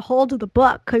Melanie got a hold of the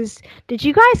book. Because did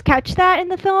you guys catch that in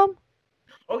the film?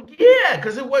 Oh yeah,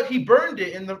 because he burned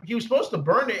it he was supposed to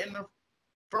burn it in the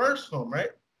first film, right?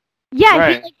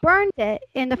 Yeah, he burned it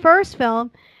in the first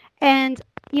film, and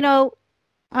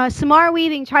Samara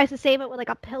Weaving tries to save it with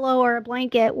a pillow or a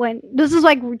blanket. When this is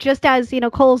just as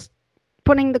Cole's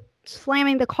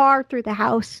slamming the car through the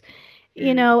house,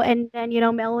 and then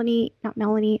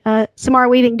Samara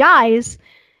Weaving dies,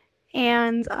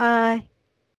 and I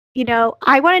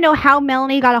want to know how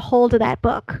Melanie got a hold of that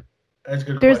book. That's a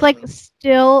good There's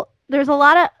question.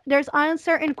 there's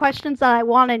uncertain questions that I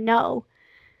want to know.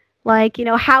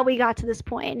 How we got to this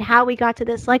point and how we got to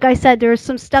this. Like I said, there's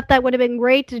some stuff that would have been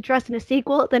great to address in a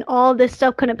sequel. Then all of this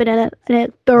stuff could have been in a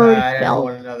third film. I don't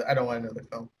want another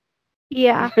film.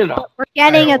 Yeah, but we're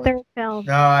getting a third film.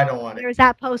 No, I don't want it. There's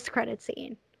that post-credit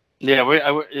scene. Yeah,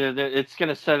 it's going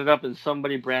to set it up and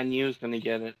somebody brand new is going to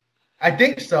get it. I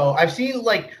think so. I've seen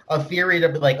a theory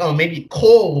that maybe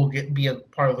Cole will be a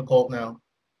part of the cult now.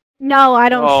 No, I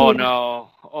don't see it. Oh no.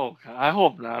 Oh, I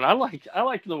hope not. I like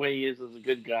the way he is as a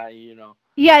good guy,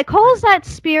 Yeah, Cole's that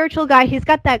spiritual guy. He's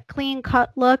got that clean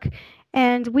cut look,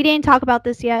 And we didn't talk about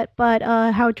this yet, but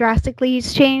how drastically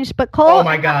he's changed. But Cole, Oh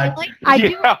my God. I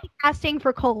do like the casting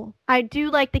for Cole. I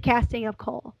do like the casting of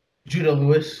Cole. Judah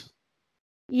Lewis.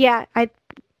 Yeah,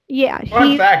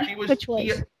 Fun fact: he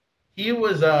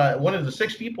was one of the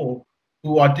 6 people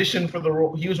who auditioned for the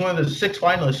role. He was one of the 6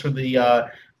 finalists for the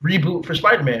reboot for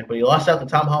Spider-Man, but he lost out to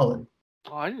Tom Holland.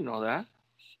 Oh, I didn't know that.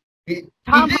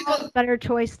 Tom Holland's a better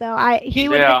choice though. He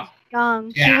would have been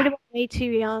young. Yeah. He would have been way too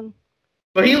young.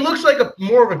 But he looks like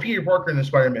more of a Peter Parker than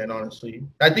Spider-Man, honestly.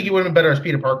 I think he would have been better as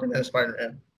Peter Parker than as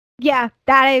Spider-Man. Yeah,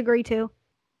 that I agree too.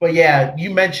 But yeah,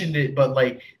 you mentioned it, but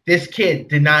like this kid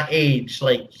did not age.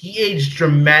 Like he aged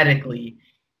dramatically,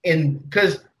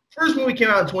 because first movie came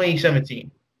out in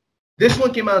 2017. This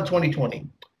one came out in 2020.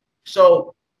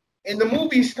 So in the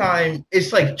movie's time,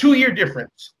 it's like 2-year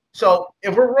difference. So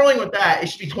if we're rolling with that, it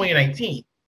should be 2019.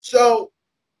 So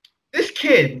this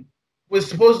kid was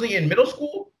supposedly in middle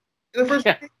school in the first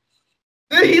movie.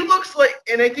 Then he looks like,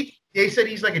 and I think they said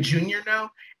he's like a junior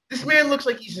now. This man looks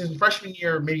like he's in freshman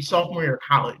year, maybe sophomore year of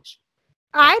college.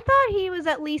 I thought he was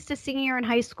at least a senior in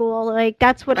high school. Like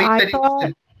that's what I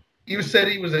thought. He said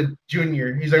he was a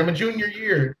junior. He's like, I'm a junior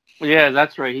year. Yeah,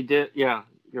 that's right. He did. Yeah,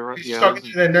 you're right. He's talking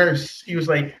to the nurse. He was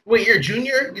like, wait, you're a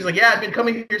junior? He's like, yeah, I've been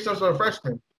coming here since I was a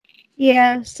freshman.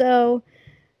 Yeah, so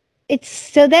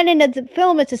then in the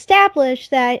film it's established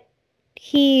that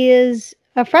he is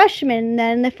a freshman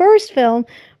then in the first film.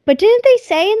 But didn't they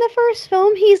say in the first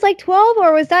film he's like 12,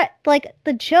 or was that like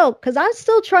the joke? Because I'm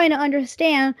still trying to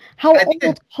understand how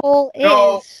old Cole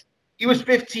is. He was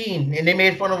 15, and they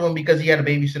made fun of him because he had a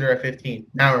babysitter at 15.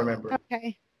 Now I remember.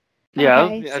 Okay. Yeah,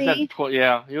 Okay,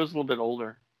 yeah, he was a little bit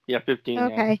older. Yeah, 15.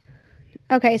 Okay.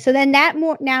 Yeah. Okay, so then that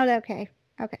more now. Okay.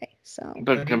 So.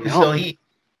 But so he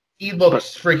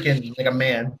looks freaking like a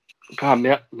man. God,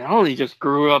 Melanie just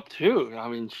grew up too. I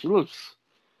mean, she looks.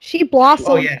 She blossomed.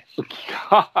 Oh yeah.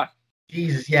 God.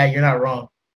 Jesus, yeah, you're not wrong.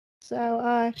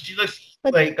 So she looks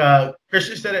like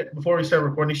Christian said it before we started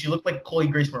recording. She looked like Chloe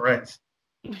Grace Moretz.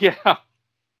 Yeah.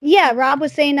 Yeah, Rob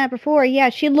was saying that before. Yeah,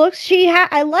 she looks.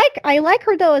 I like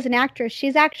her though as an actress.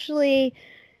 She's actually,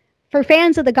 for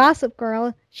fans of the Gossip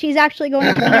Girl, she's actually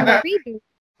going to be in a reboot.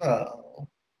 Oh,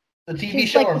 the TV She's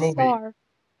show like or the movie? star.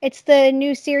 It's the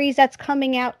new series that's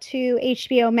coming out to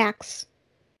HBO Max.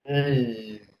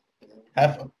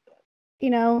 Have fun. You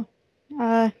know,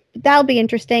 that'll be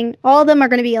interesting. All of them are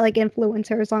going to be like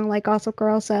influencers on like Gossip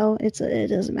Girl, so it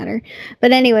doesn't matter.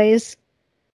 But anyways,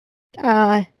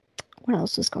 what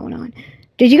else is going on?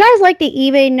 Did you guys like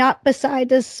even not beside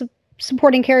the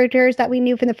supporting characters that we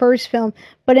knew from the first film,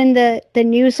 but in the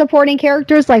new supporting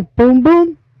characters like Boom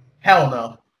Boom? Hell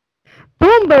no.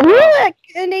 Boom Boom.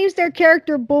 Who names their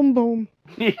character Boom Boom?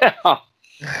 Yeah.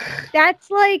 That's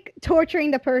like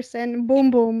torturing the person.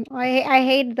 Boom Boom. I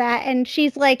hate that. And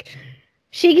she's like,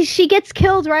 she gets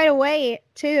killed right away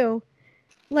too.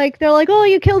 Like they're like, oh,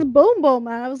 you killed Boom Boom.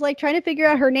 And I was like trying to figure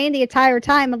out her name the entire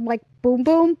time. I'm like, Boom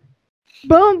Boom,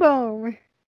 Boom Boom.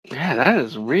 Yeah, that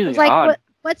is really like, odd.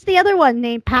 What's the other one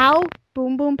named? Pow?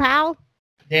 Boom Boom Pow?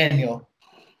 Daniel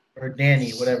or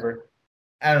Danny, whatever.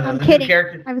 I don't know. I'm the kidding. New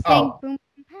character. I was saying Boom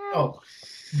Boom Pow.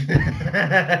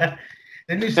 Oh.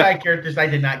 The new side characters I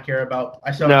did not care about.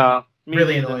 I saw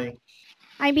really annoying.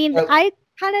 I mean, I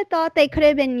kind of thought they could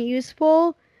have been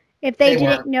useful if they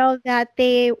didn't know that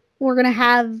they were going to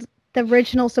have the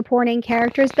original supporting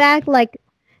characters back. Like,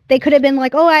 they could have been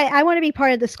like, oh, I want to be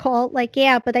part of this cult. Like,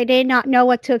 yeah, but they did not know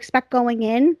what to expect going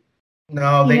in.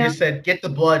 No, they just said, get the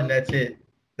blood, and that's it.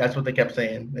 That's what they kept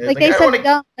saying. Like they said,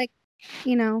 don't, like,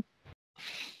 you know.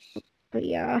 But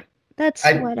yeah, that's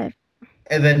what I...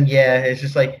 And then, yeah, it's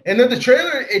just like... And then the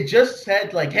trailer, it just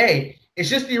said, like, hey, it's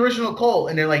just the original cult.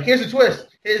 And they're like, here's a twist.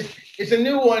 It's a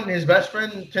new one. His best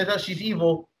friend, turns out she's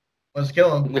evil. Let's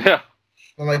kill him. Yeah.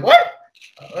 I'm like, what?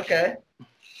 Okay.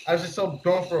 I was just so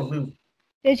thrown for a loop.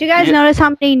 Did you guys notice how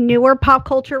many newer pop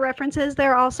culture references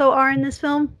there also are in this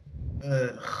film?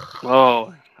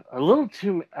 Oh, a little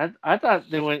too... I thought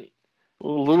they went a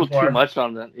little too much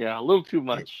on that. Yeah, a little too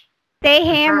much. They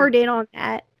hammered in on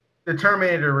that. The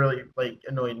Terminator really,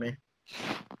 annoyed me.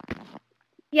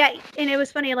 Yeah, and it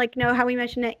was funny, how we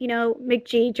mentioned that,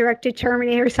 McG directed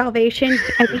Terminator Salvation.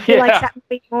 I think he likes that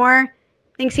movie more.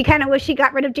 Thinks he kind of wish he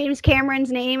got rid of James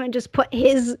Cameron's name and just put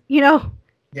his,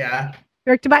 Yeah.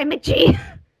 Directed by McG.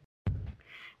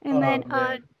 And then,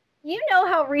 you know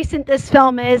how recent this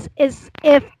film is if,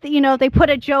 they put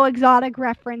a Joe Exotic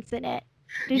reference in it.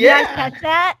 Did you guys catch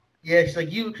that? Yeah, it's like,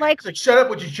 it's like, shut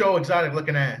up with your Joe Exotic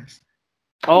looking ass.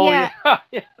 Oh, yeah,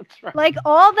 that's right. Like,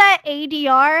 all that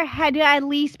ADR had to at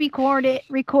least be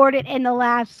recorded in the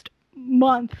last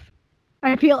month,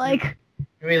 I feel like.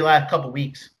 Maybe the last couple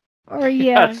weeks. or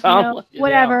yeah, That sounds like it, yeah.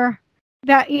 whatever.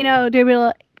 That they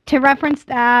will to reference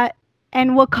that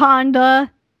and Wakanda,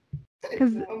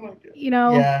 because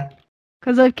Yeah.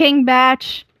 because of King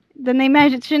Batch. Then they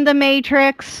mentioned the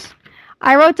Matrix.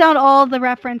 I wrote down all the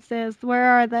references. Where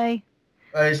are they?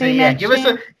 Say, yeah. Give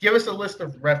us a list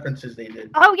of references they did.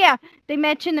 Oh yeah, they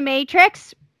mentioned the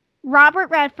Matrix, Robert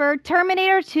Redford,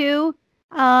 Terminator 2,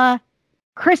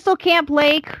 Crystal Camp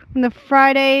Lake from the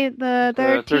Friday the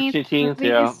 13th.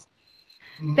 Yeah.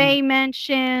 They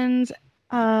mentioned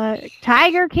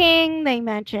Tiger King. They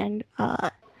mentioned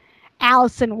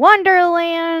Alice in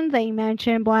Wonderland. They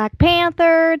mentioned Black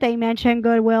Panther. They mentioned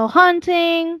Good Will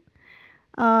Hunting.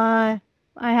 I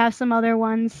have some other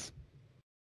ones.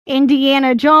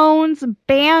 Indiana Jones,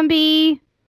 Bambi.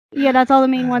 Yeah, that's all the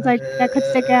main ones that could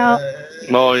stick out.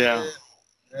 Oh yeah.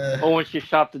 When she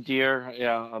shot the deer,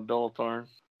 yeah, Bill Thorne.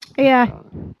 Yeah.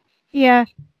 Yeah.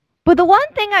 But the one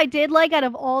thing I did like out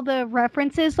of all the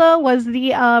references, though, was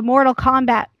the Mortal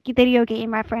Kombat video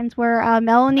game reference where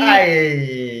Melanie...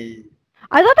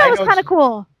 I thought that was kind of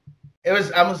cool. It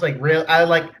was. I was like, real.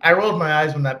 I rolled my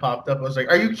eyes when that popped up. I was like,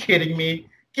 "Are you kidding me?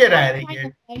 Get out of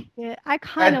here!" I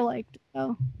kind of liked it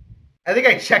though. I think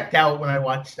I checked out when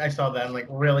I saw that. I'm like,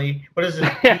 really? What is this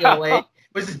DOA?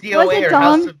 Was this DOA or dumb?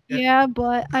 House of? Yeah,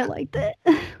 but I liked it.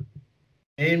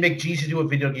 Maybe make G to do a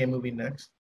video game movie next.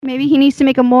 Maybe he needs to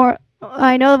make a more.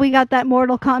 I know we got that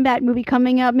Mortal Kombat movie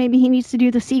coming up. Maybe he needs to do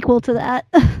the sequel to that.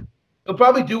 He'll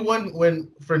probably do one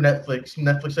for Netflix.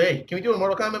 Netflix, hey, can we do a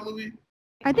Mortal Kombat movie?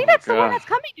 I think that's the one that's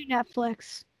coming to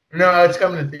Netflix. No, it's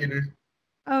coming to theaters.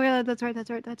 Oh yeah, that's right.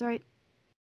 Oh So,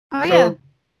 yeah.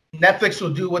 Netflix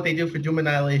will do what they do for Doom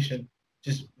Annihilation.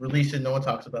 Just release it. No one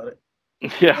talks about it.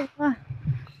 Yeah.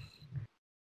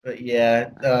 But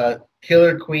yeah,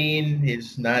 Killer Queen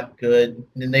is not good.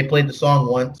 And then they played the song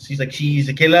once. He's like, she's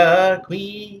a killer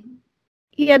queen.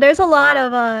 Yeah, there's a lot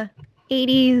of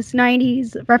 80s,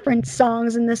 90s reference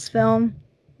songs in this film.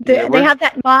 They have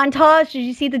that montage. Did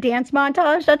you see the dance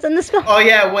montage that's in this film? Oh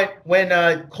yeah,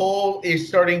 when Cole is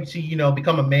starting to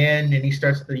become a man and he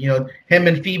starts to him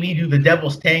and Phoebe do the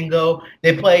Devil's Tango.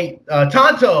 They play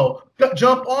Tonto,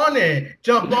 jump on it.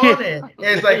 And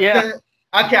it's like yeah.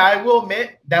 Okay, I will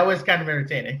admit that was kind of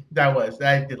entertaining. I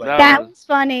did like that was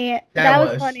funny. That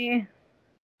was funny.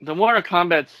 The Mortal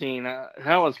Kombat scene,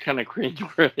 that was kind of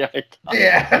cringeworthy. I thought.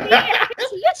 Yeah.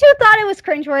 You two thought it was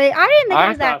cringeworthy. I didn't think it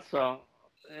was that. I thought so.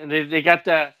 And they got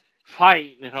that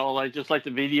fight, just like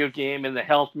the video game and the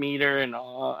health meter and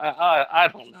all. I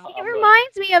don't know. It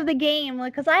reminds me of the game,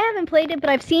 because I haven't played it, but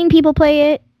I've seen people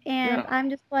play it, and I'm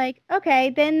just like, okay,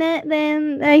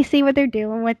 then I see what they're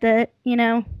doing with it,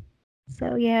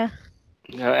 So yeah.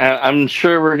 I'm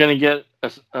sure we're gonna get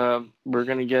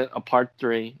a part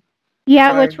 3.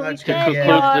 Yeah, which we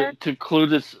to conclude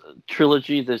this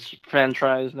trilogy, this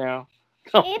franchise now.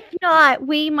 If not,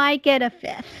 we might get a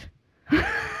 5th.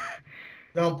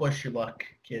 Don't push your luck,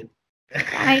 kid.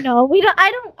 I know.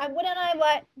 I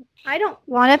don't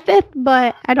want a 5th,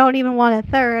 but I don't even want a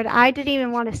 3rd. I didn't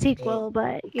even want a sequel,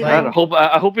 but I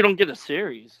hope we don't get a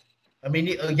series. I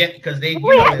mean, again, because they.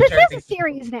 This is a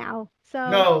series now. So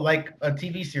no, like a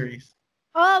TV series.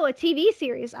 Oh, a TV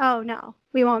series. Oh no,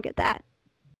 we won't get that.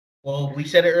 Well, we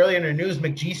said it earlier in the news.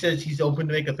 McGee says he's open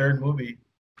to make a 3rd movie.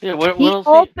 Yeah, what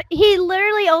else? He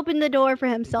literally opened the door for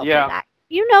himself. Yeah. For that.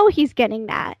 He's getting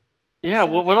that. Yeah.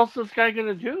 So. What else is this guy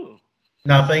gonna do?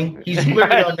 Nothing. He's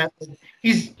literally on that.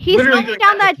 He's going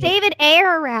down that David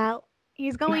Ayer route.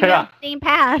 He's going down the same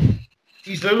path.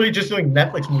 He's literally just doing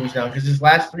Netflix movies now because his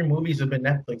last 3 movies have been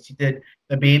Netflix. He did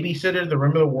The Babysitter, The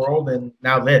Rim of the World, and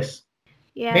now this.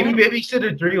 Yeah. Maybe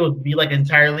Babysitter 3 will be like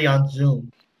entirely on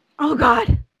Zoom. Oh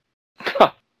God.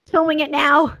 Filming it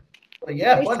now. But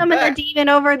yeah. They summon the demon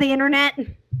over the internet.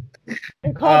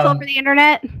 And calls over the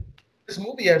internet. This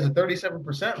movie has a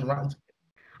 37% on Rotten.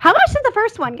 How much did the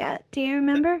first one get? Do you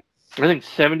remember? I think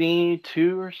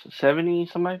 72 or 70,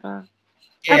 something like that.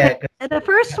 Yeah. Okay. The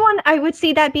first one, I would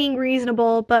see that being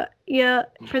reasonable, but yeah,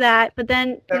 for that. But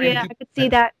then, I could see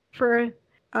that for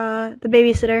The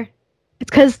Babysitter. It's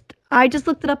because I just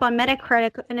looked it up on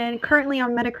Metacritic, and then currently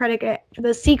on Metacritic, for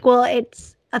the sequel,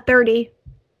 it's a 30.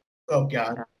 Oh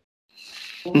God.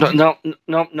 No.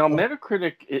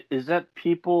 Metacritic, is that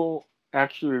people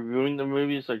actually reviewing the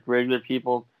movies, like regular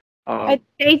people?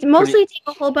 They mostly take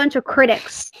a whole bunch of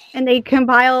critics, and they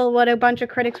compile what a bunch of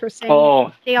critics were saying.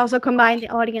 Oh. They also combine the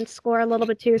audience score a little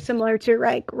bit too, similar to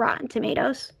Rotten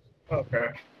Tomatoes. Okay.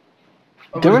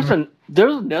 There was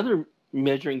another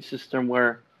measuring system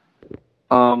where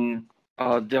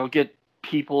they'll get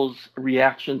people's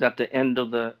reactions at the end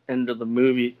of the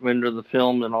movie, end of the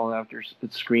film, and all after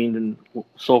it's screened and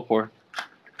so forth.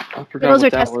 I forgot Those what are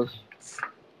that test- was.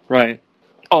 Right.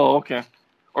 Oh, okay.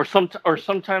 Or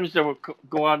sometimes they will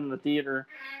go out in the theater.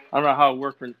 I don't know how it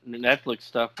works for Netflix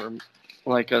stuff, or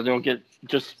like they'll get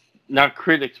just not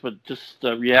critics, but just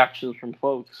reactions from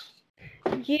folks.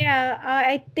 Yeah,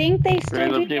 I think they still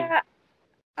Regular do people. that.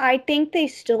 I think they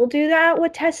still do that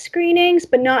with test screenings,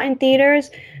 but not in theaters.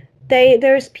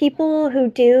 There's people who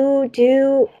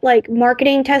do like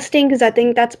marketing testing because I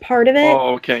think that's part of it.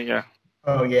 Oh, okay, yeah.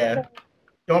 Oh yeah.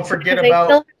 Don't forget They still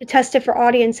about have to test it for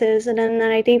audiences, and then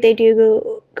I think they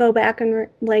do go back and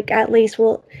like at least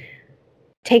will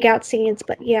take out scenes.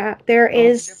 But yeah, there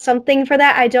is something for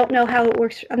that. I don't know how it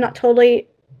works. I'm not totally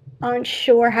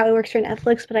unsure how it works for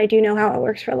Netflix, but I do know how it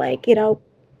works for like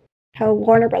how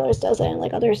Warner Brothers does it and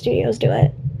like other studios do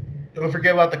it. don't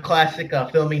forget about the classic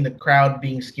filming the crowd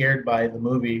being scared by the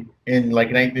movie in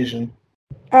like night vision.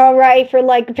 All right, for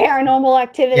like Paranormal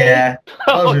Activity. Yeah,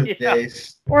 those are the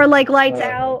days. Or like Lights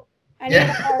Out. Any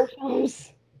yeah. horror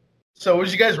films. So, what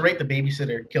did you guys rate the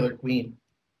Babysitter Killer Queen?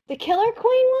 The Killer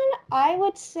Queen one, I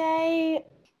would say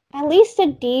at least a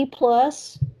D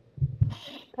plus.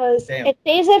 Because it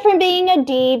saves it from being a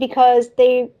D because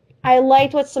I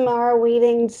liked what Samara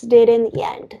Weavings did in the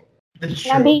end. That's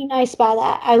and I'm being nice by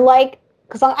that.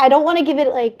 Because I don't want to give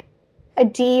it like a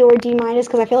D or D minus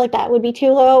because I feel like that would be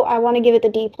too low. I want to give it the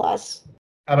D plus.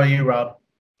 How about you, Rob?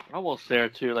 Almost there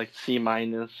too, like C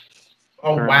minus.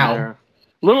 Oh wow.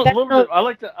 Little bit. I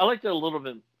liked it a little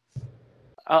bit.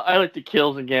 I like the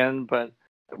kills again, but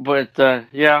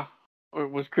yeah,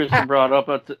 what Kristen brought up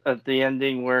at the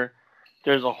ending where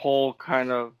there's a whole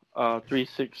kind of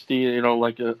 360,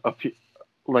 like a few,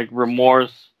 like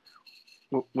remorse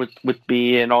with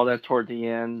B and all that toward the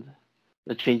end,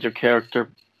 the change of character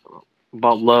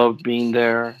about love being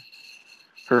there,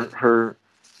 her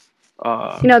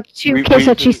the two kids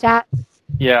that she sat.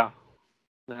 Yeah,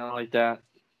 I like that.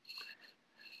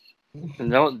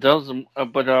 And that was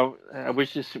but I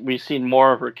wish we seen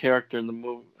more of her character in the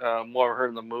movie, more of her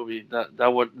in the movie.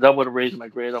 That would have raised my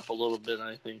grade up a little bit,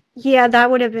 I think. Yeah, that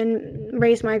would have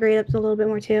raised my grade up a little bit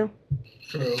more too.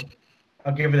 True.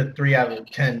 I'll give it a 3 out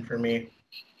of 10 for me.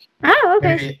 Oh,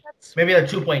 okay. Maybe a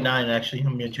 2.9 actually.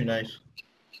 I'm being too nice.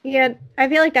 Yeah, I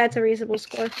feel like that's a reasonable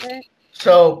score for it.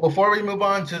 So before we move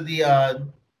on to the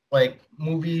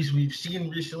movies we've seen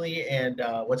recently and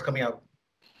what's coming out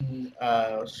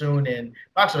soon in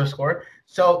box office score.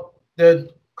 So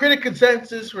the critic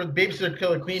consensus for the Babysitter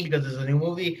Killer Queen, because it's a new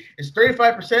movie, is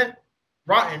 35%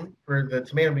 rotten for the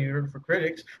tomato meter for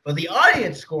critics, but the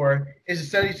audience score is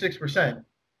 76%.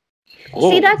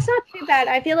 See, that's not too bad.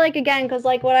 I feel like, again, because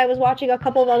like when I was watching a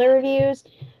couple of other reviews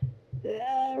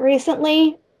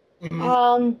recently,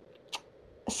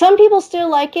 some people still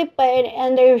like it,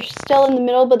 and they're still in the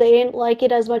middle, but they didn't like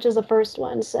it as much as the first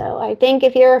one. So I think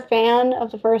if you're a fan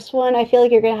of the first one, I feel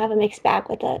like you're going to have a mixed bag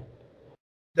with it.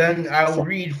 Then I'll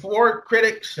read 4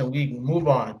 critics and we can move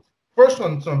on. First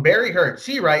one's from Barry Hertz.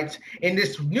 He writes, in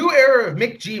this new era of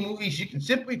Mick G movies, you can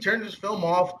simply turn this film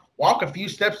off, walk a few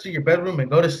steps to your bedroom,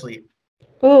 and go to sleep.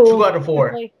 Ooh, 2 out of 4.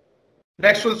 really?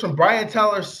 Next one's from Brian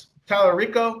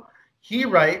Tallarico. He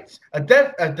writes, a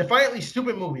defiantly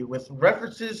stupid movie with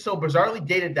references so bizarrely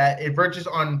dated that it verges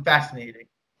on fascinating.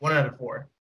 1 out of 4.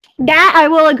 That I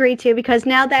will agree to, because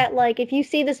now that, like, if you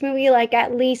see this movie, like,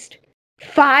 at least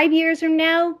 5 years from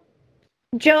now,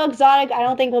 Joe Exotic, I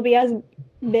don't think will be as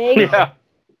big. Yeah.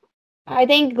 I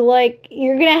think, like,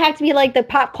 you're going to have to be, like, the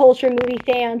pop culture movie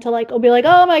fan to, like, be like,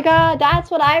 oh, my God, that's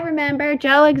what I remember.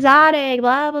 Joe Exotic,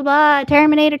 blah, blah, blah.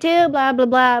 Terminator 2, blah, blah,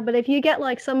 blah. But if you get,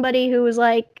 like, somebody who was,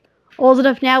 like, old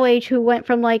enough now age who went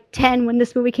from, like, 10 when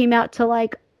this movie came out to,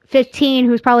 like, 15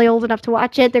 who's probably old enough to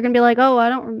watch it, they're going to be like, oh, I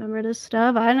don't remember this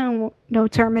stuff. I don't know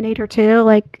Terminator 2.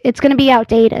 Like, it's going to be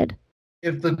outdated.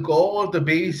 If the goal of the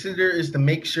Babysitter is to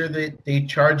make sure that they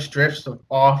charge drifts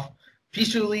off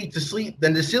peacefully to sleep,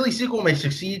 then the silly sequel may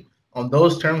succeed on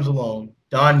those terms alone.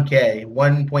 Don K,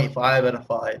 1.5 out of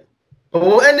 5. But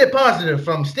we'll end it positive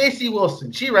from Stacey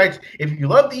Wilson. She writes, if you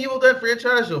love the Evil Dead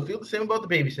franchise, you'll feel the same about the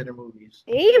Babysitter movies.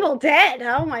 Evil Dead?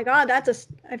 Oh my God, I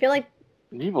feel like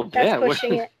Evil that's Dead.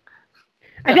 pushing it.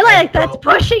 I feel like that's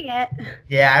pushing it.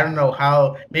 Yeah, I don't know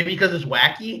how. Maybe because it's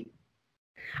wacky?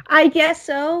 I guess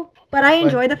so, but I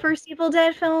enjoy the first Evil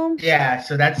Dead film. Yeah,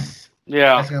 so that's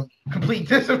Yeah. a complete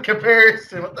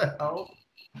comparison. What the hell?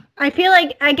 I feel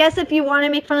like, I guess if you want to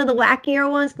make fun of the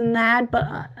wackier ones than that,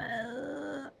 but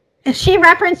if she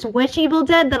referenced which Evil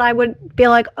Dead, then I would be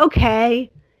like,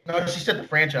 okay. No, she said the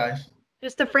franchise.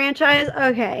 Just the franchise?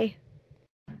 Okay.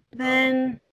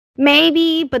 Then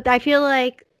maybe, but I feel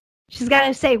like she's got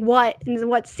to say what and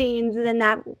what scenes, and then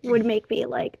that would make me,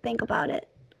 like, think about it.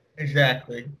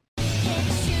 Exactly.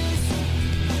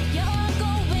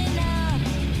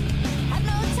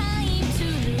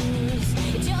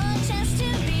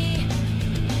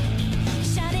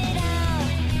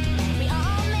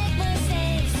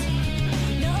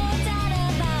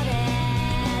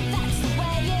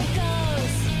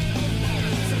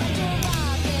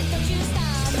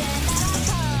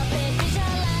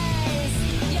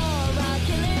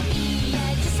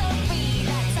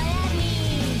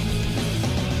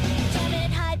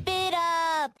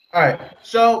 All right.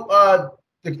 So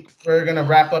we're gonna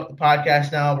wrap up the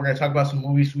podcast now. We're gonna talk about some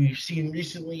movies we've seen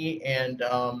recently and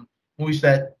movies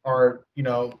that are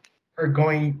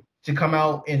going to come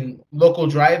out in local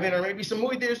drive-in, or maybe some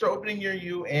movie theaters are opening near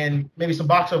you, and maybe some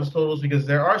box office totals, because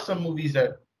there are some movies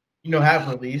that have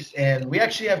released. And we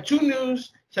actually have 2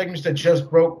 news segments that just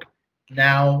broke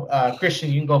now.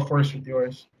 Christian, you can go first with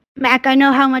yours. Mac, I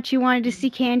know how much you wanted to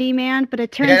see Candyman, but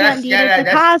it turns out neither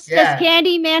the cost as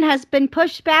Candyman has been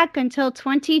pushed back until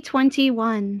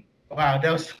 2021. Wow,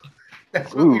 that's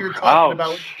what we were talking about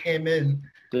when you came in.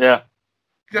 Yeah.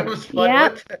 That was fun.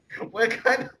 Yep. What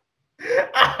kind of...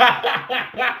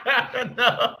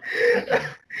 No.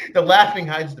 The laughing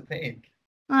hides the pain.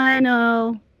 I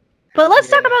know. But let's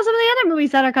talk about some of the other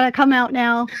movies that are going to come out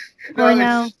now.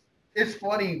 It's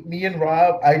funny. Me and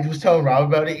Rob, I was telling Rob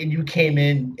about it, and you came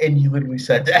in and you literally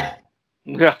said that.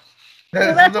 Yeah.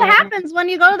 Well, that's what happens when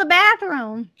you go to the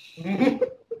bathroom.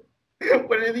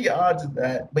 What are the odds of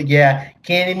that? But yeah,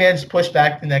 Candyman's pushed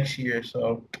back to next year,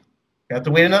 so you have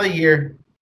to wait another year.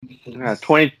 Yeah,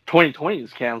 2020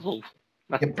 is canceled.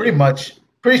 Yeah, pretty much.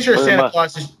 Pretty sure Santa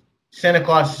Claus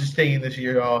is just taking this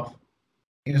year off.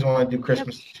 He doesn't want to do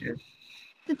Christmas this year.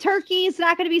 The turkey's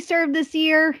not going to be served this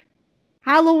year.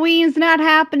 Halloween's not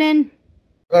happening.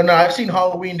 Oh no, I've seen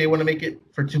Halloween. They want to make it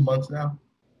for 2 months now.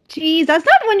 Jeez, that's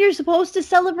not when you're supposed to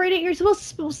celebrate it. You're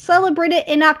supposed to celebrate it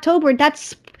in October.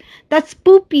 That's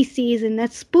spoopy season.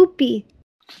 That's spoopy.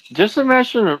 Just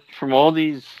imagine from all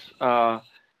these, all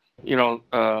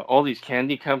these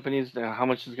candy companies, how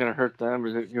much is going to hurt them?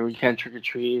 Is it, we can't trick or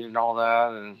treat and all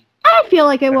that. And I feel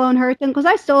like it won't hurt them because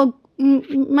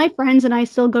my friends and I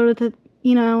still go to the,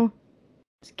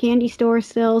 candy store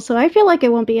still. So I feel like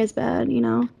it won't be as bad,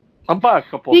 I'll buy a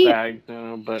couple bags,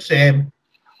 but same.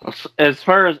 As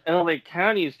far as LA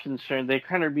County is concerned, they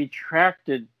kind of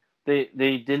retracted. They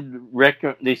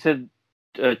They said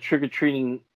trick or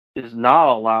treating is not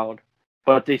allowed,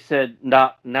 but they said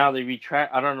not now. They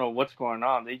retract. I don't know what's going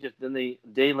on. They a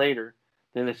day later,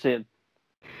 then they said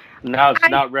now it's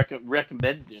not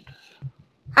recommended.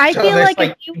 I feel like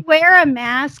if you wear a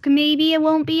mask, maybe it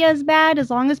won't be as bad as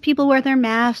long as people wear their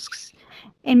masks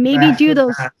and maybe do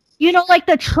those. Like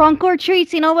the trunk or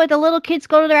treats, where the little kids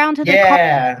go around to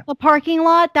the parking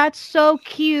lot. That's so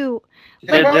cute.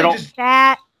 They don't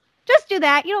just do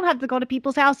that. You don't have to go to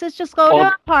people's houses. Just go to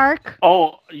a park.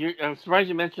 Oh, I'm surprised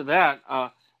you mentioned that.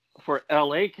 For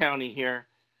LA County here,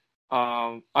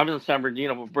 I'm in San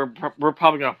Bernardino, but we're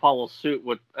probably going to follow suit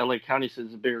with LA County since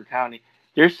it's a bigger county.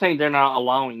 They're saying they're not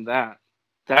allowing that.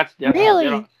 That's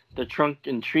really the trunk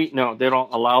and treat. No, they don't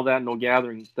allow that. No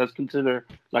gatherings. That's considered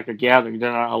like a gathering.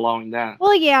 They're not allowing that.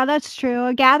 Well, yeah, that's true.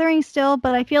 A gathering still,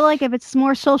 but I feel like if it's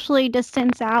more socially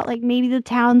distanced out, like maybe the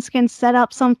towns can set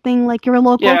up something, like your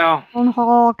local town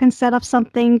hall can set up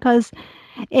something, because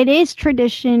it is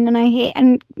tradition,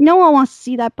 and no one wants to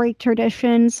see that break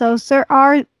tradition. So there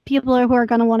are people who are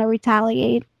going to want to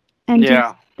retaliate and do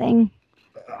something.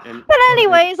 But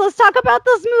anyways, let's talk about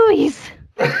those movies.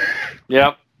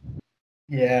 Yep.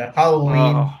 Yeah,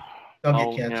 Halloween.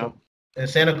 Don't get canceled. Yeah. And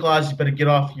Santa Claus, you better get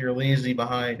off your lazy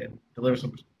behind and deliver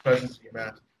some presents to your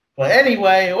mask. But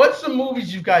anyway, what's some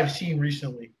movies you guys seen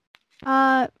recently?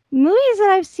 Movies that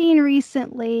I've seen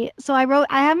recently. So I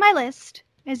have my list,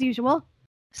 as usual.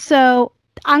 So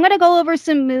I'm going to go over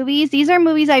some movies. These are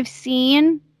movies I've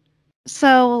seen.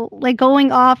 So, like,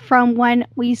 going off from when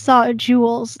we saw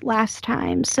Jules last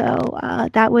time. So,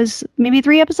 that was maybe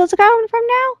 3 episodes ago from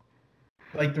now?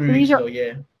 Like 3 weeks ago,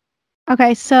 yeah.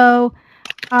 Okay, so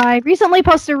I recently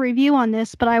posted a review on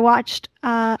this, but I watched,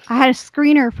 I had a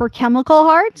screener for Chemical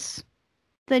Hearts,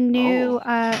 the new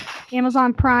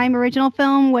Amazon Prime original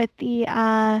film with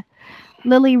the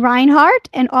Lily Reinhardt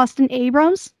and Austin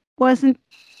Abrams.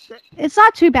 It's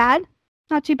not too bad.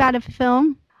 Not too bad of a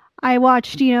film. I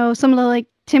watched, some of the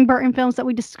Tim Burton films that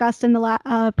we discussed in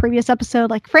the previous episode,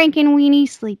 like Frankenweenie,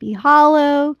 Sleepy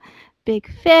Hollow, Big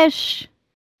Fish.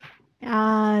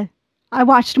 I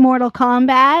watched Mortal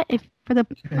Kombat for the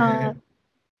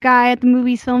guy at the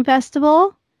Movies Film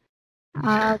Festival.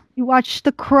 You watched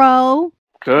The Crow.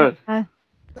 Good. Nice.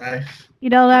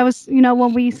 That was,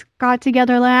 when we got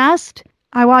together last.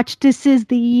 I watched This Is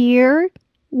the Year,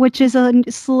 which is a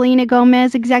Selena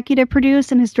Gomez executive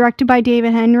produced and is directed by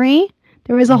David Henry.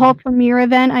 There was a whole premiere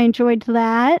event. I enjoyed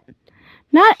that.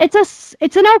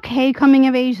 It's an okay coming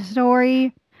of age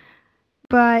story,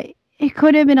 but it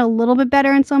could have been a little bit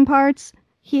better in some parts.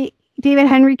 David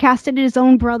Henry casted his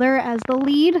own brother as the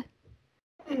lead.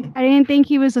 I didn't think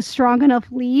he was a strong enough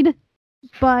lead,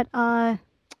 but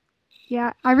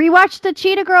Yeah, I rewatched the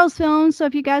Cheetah Girls film, so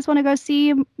if you guys want to go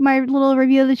see my little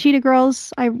review of the Cheetah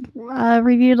Girls, I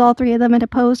reviewed all 3 of them in a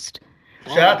post.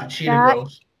 Shout out to Cheetah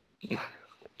Girls.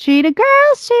 Cheetah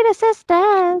Girls, Cheetah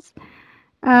Sisters.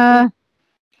 I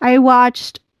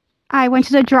went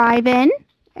to the drive-in,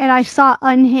 and I saw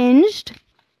Unhinged,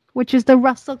 which is the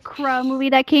Russell Crowe movie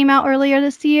that came out earlier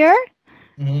this year.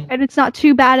 And it's not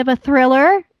too bad of a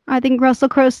thriller. I think Russell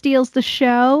Crowe steals the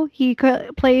show. He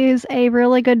plays a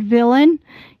really good villain.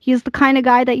 He's the kind of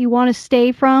guy that you want to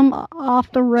stay from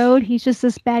off the road. He's just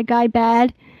this bad guy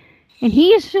bad. And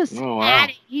he's just at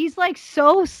it. He's like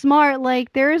so smart. Like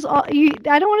I don't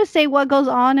want to say what goes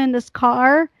on in this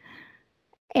car.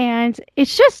 And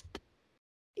it's just,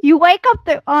 you wake up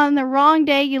on the wrong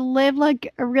day. You live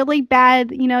like a really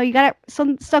bad, you got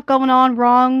some stuff going on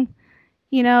wrong,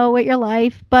 with your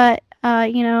life. But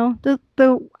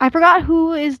I forgot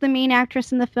who is the main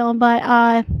actress in the film, but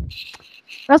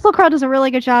Russell Crowe does a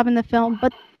really good job in the film.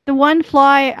 But the one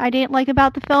flaw I didn't like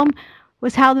about the film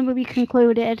was how the movie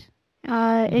concluded.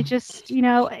 It just,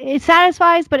 it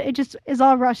satisfies, but it just is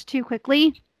all rushed too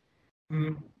quickly.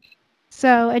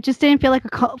 So it just didn't feel like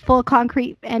a full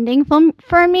concrete ending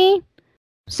for me.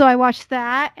 So I watched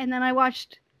that, and then I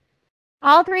watched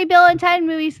all 3 Bill and Ted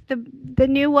movies. The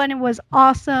new one was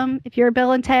awesome. If you're a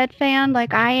Bill and Ted fan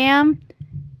like I am,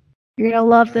 you're gonna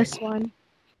love this one.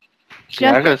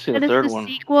 Yeah, I gotta see the third one.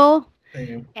 Sequel,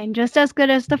 and just as good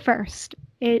as the first.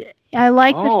 I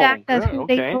like the fact that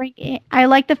they bring in, I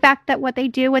like the fact that what they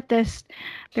do with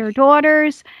their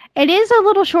daughters. It is a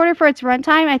little shorter for its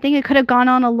runtime. I think it could have gone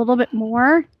on a little bit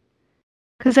more,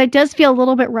 because it does feel a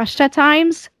little bit rushed at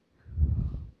times.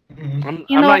 I'm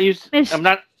not used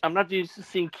to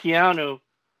seeing Keanu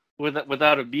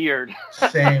without a beard.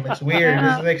 Same. It's weird. It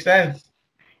doesn't make sense.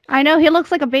 I know he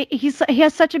looks like he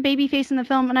has such a baby face in the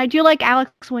film, and I do like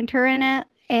Alex Winter in it.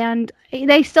 And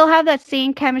they still have that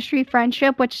same chemistry,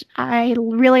 friendship, which I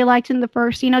really liked in the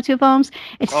first, 2 films.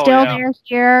 It's still there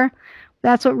here.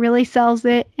 That's what really sells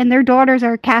it. And their daughters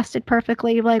are casted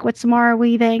perfectly, like with Samara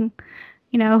Weaving,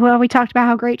 who we talked about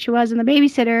how great she was in The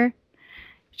Babysitter.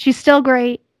 She's still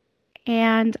great.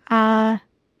 And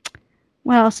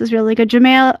what else is really good?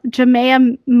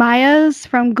 Jamea Myers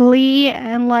from Glee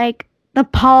and like the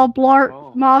Paul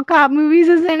Blart Mall Cop movies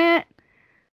is in it.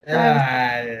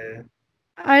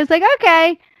 I was like,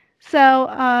 okay. So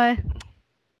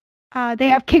they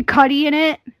have Kid Cudi in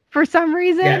it for some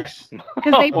reason. Yes.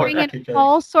 Because they bring in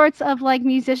all sorts of like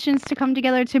musicians to come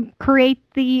together to create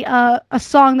a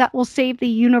song that will save the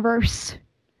universe.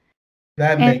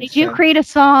 And they do create a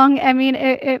song. I mean,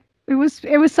 it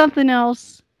was something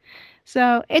else.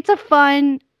 So it's a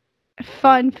fun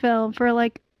film for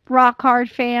like rock hard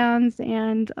fans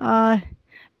and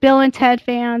Bill and Ted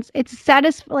fans. It's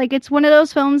it's one of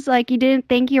those films like you didn't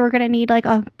think you were gonna need like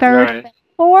a third film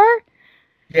for.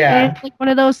 Yeah. And it's like one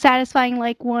of those satisfying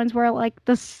like ones where like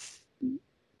it's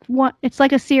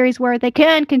like a series where they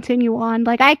can continue on.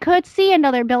 Like I could see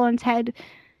another Bill and Ted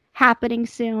happening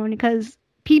soon because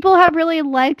people have really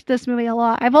liked this movie a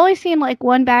lot. I've only seen like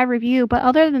one bad review, but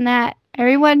other than that,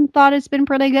 everyone thought it's been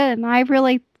pretty good, and I was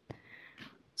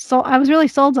really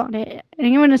sold on it, and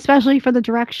even especially for the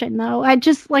direction, though.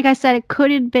 Like I said, it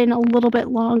could have been a little bit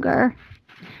longer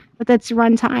with its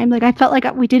runtime. Like I felt like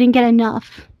we didn't get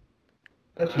enough.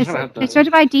 It's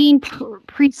directed by Dean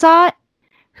Priestot,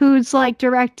 who's like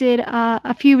directed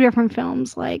a few different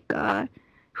films, like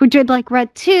who did like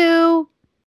Red 2,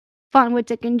 Fun with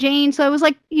Dick and Jane. So it was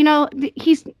like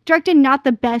he's directed not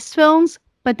the best films,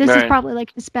 but this is probably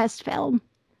like his best film.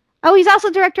 Oh, he's also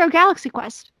director of Galaxy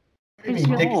Quest.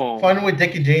 Fun with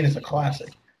Dick and Jane is a classic.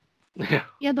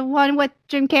 Yeah, the one with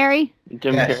Jim Carrey.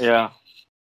 Carrey, yeah.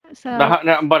 So,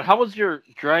 but how was your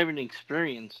driving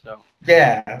experience, though?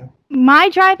 Yeah. My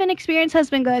driving experience has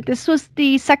been good. This was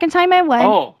the second time I went.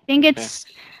 I think it's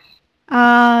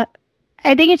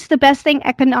the best thing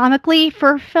economically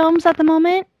for films at the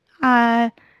moment.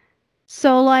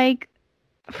 So like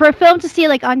for a film to see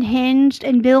like Unhinged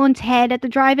and Bill and Ted at the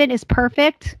drive-in is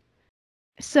perfect.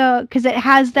 So, because it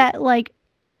has that like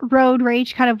road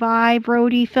rage kind of vibe,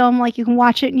 roadie film, like you can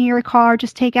watch it near your car,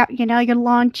 just take out, your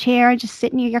lawn chair and just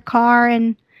sit near your car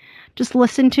and just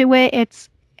listen to it. It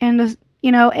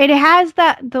has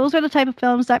that, those are the type of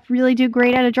films that really do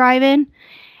great at a drive-in.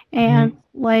 And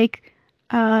like,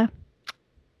 the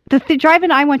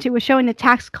drive-in I went to was showing The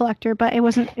Tax Collector, but it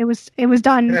wasn't, it was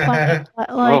done funny.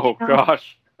 Like,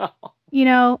 gosh.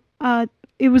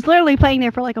 It was literally playing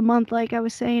there for like a month, like I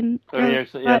was saying.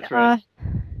 That's right.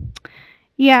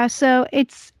 Yeah, so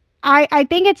I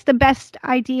think it's the best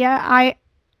idea.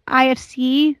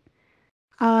 IFC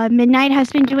Midnight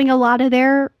has been doing a lot of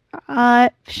their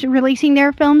releasing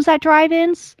their films at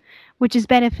drive-ins, which is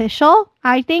beneficial,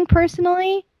 I think,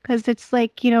 personally, because it's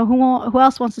like, you know, who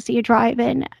else wants to see a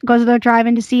drive-in? Goes to the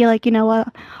drive-in to see, like, you know,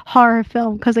 a horror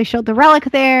film, because they showed The Relic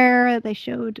there, they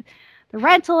showed The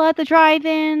Rental at the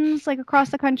drive-ins, like, across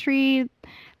the country.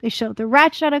 They showed The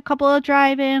Wretch at a couple of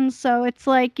drive-ins, so it's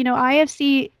like, you know,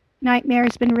 IFC Nightmare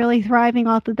has been really thriving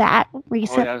off of that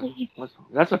recently. Oh, yeah.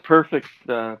 That's a perfect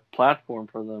platform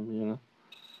for them, you know.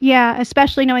 Yeah,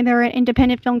 especially knowing they're an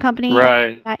independent film company.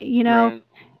 Right. You know, right.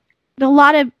 A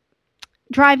lot of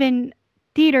drive-in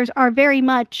theaters are very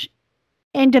much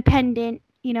independent,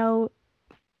 you know,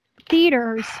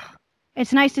 theaters.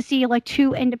 It's nice to see like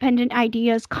two independent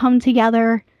ideas come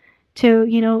together to,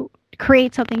 you know,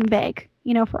 create something big,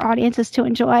 you know, for audiences to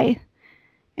enjoy.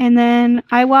 And then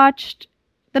I watched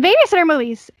the Babysitter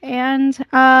movies, and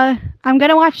I'm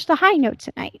gonna watch The High Note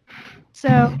tonight.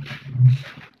 So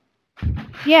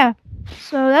yeah,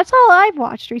 so that's all I've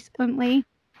watched recently.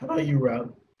 How about you,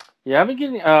 Rob? Yeah, I've been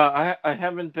getting. I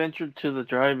haven't ventured to the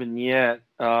drive-in yet.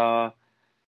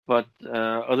 But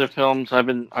other films, I've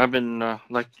been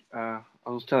like I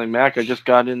was telling Mac, I just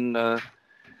got in a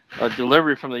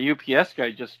delivery from the UPS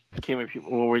guy. Just came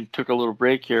when we took a little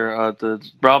break here. The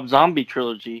Rob Zombie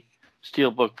trilogy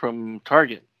steelbook from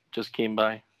Target just came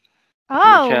by.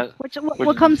 Oh,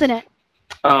 what comes in it?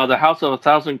 The House of a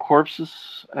Thousand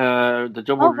Corpses, the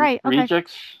Double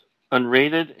Rejects,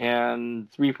 Unrated,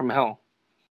 and Three from Hell.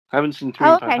 I haven't seen Three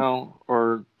from Hell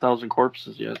or Thousand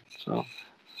Corpses yet, so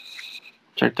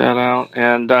check that out.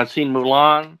 And I've seen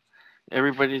Mulan.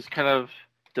 Everybody's kind of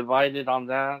divided on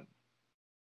that,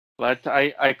 but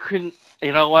I couldn't.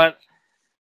 You know what?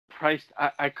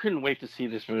 I couldn't wait to see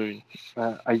this movie.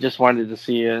 I just wanted to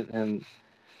see it,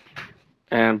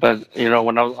 but you know,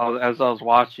 when as I was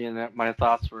watching it, my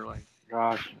thoughts were like,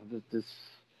 "Gosh,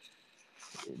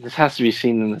 this has to be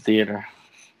seen in the theater."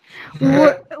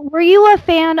 Were you a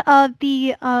fan of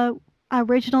the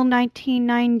original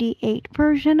 1998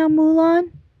 version of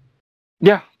Mulan?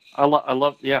 Yeah, I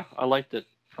liked it.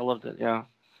 I loved it. Yeah,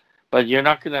 but you're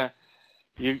not gonna.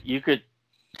 You could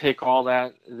take all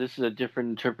that. This is a different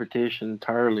interpretation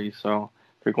entirely. So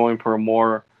they're going for a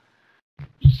more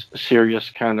serious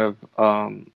kind of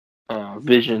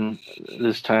vision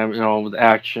this time, you know, with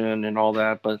action and all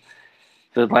that. But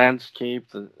the landscape,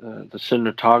 the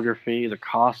cinematography, the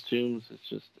costumes, it's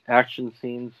just action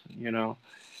scenes, you know.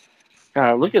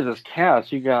 God, look at this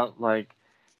cast. You got like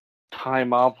Tai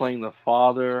Mao playing the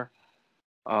father,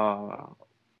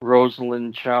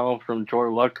 Rosalind Chow from Joy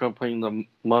Lucca playing the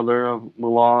mother of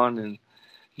Mulan, and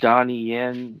Donnie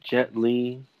Yen, Jet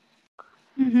Li.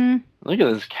 Mm-hmm. Look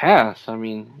at this cast. I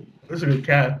mean, this is a good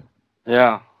cast.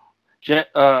 Yeah,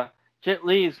 Jet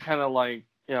Li is kind of like,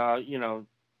 you know,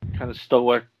 kind of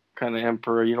stoic, kind of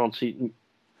emperor. You don't see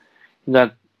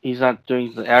he's not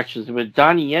doing the actions, but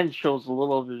Donnie Yen shows a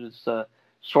little of his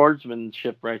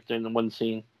swordsmanship right there in the one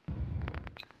scene.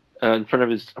 In front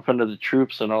of the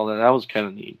troops and all that. That was kind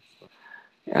of neat.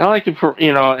 And I like it for,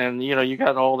 you know, and you know, you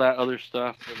got all that other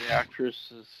stuff for the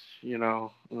actresses, you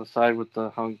know, on the side with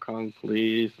the Hong Kong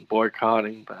police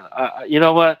boycotting. But you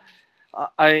know what,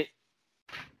 I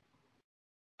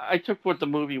took what the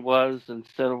movie was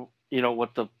instead of, you know,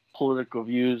 what the political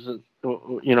views,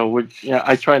 you know,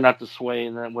 I try not to sway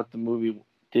in that what the movie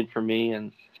did for me,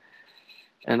 and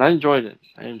I enjoyed it.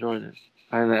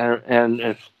 And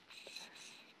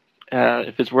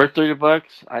if it's worth $30,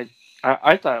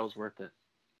 I thought it was worth it.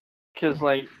 Because,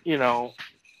 like, you know,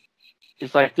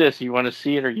 it's like this: you want to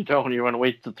see it or you don't. You want to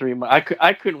wait till 3 months.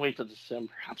 I couldn't wait till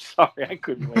December. I'm sorry, I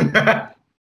couldn't wait.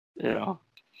 You know,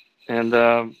 and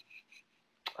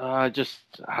I've just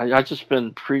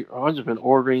been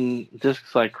ordering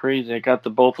discs like crazy. I got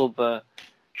both of the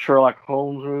Sherlock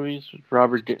Holmes movies with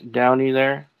Robert Downey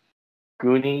there,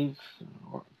 Goonies.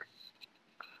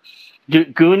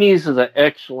 Goonies is an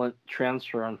excellent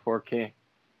transfer on 4K.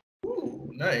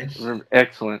 Ooh, nice.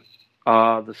 Excellent.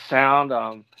 The sound.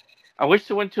 I wish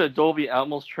they went to Dolby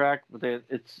Atmos track, but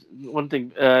it's one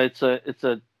thing. It's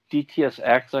a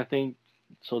DTS:X, I think,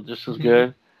 so just as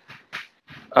good.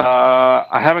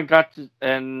 I haven't got to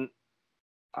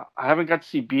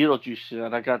see Beetlejuice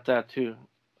yet. I got that too.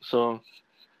 So.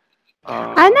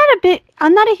 I'm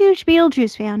not a huge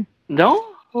Beetlejuice fan. No.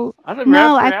 No,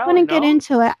 I couldn't get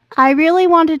into it. I really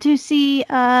wanted to see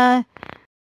the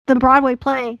Broadway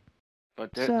play.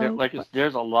 But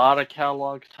there's a lot of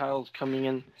catalog titles coming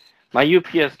in. My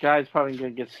UPS guy's probably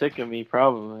gonna get sick of me,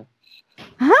 probably.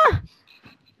 Huh?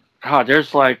 God,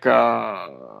 there's like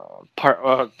the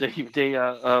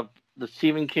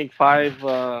Stephen King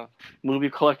 5 movie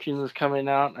collection is coming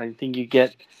out. I think you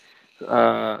get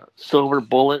Silver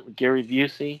Bullet with Gary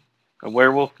Busey, a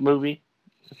werewolf movie.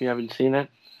 If you haven't seen it,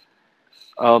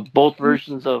 both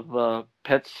versions of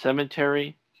Pet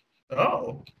Sematary.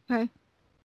 Oh. Okay.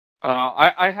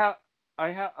 I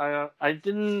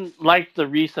didn't like the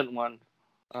recent one.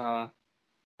 I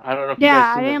don't know if you Yeah,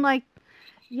 guys I seen didn't like.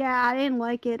 Yeah, I didn't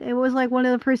like it. It was like one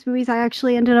of the first movies I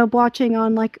actually ended up watching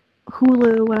on like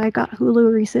Hulu when I got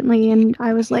Hulu recently, and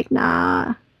I was like,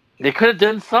 nah. They could have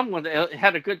done someone. It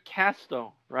had a good cast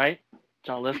though, right?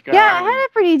 John Lithgow. Yeah, it had a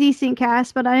pretty decent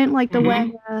cast, but I didn't like the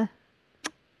way, how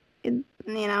it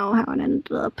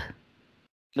ended up.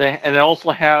 And it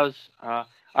also has.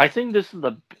 I think this is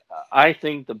the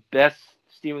best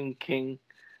Stephen King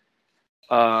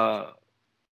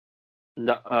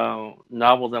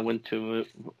novel that went to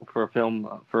for a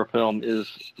film is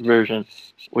version,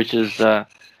 which is The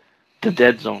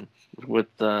Dead Zone with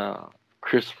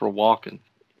Christopher Walken.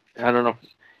 I don't know if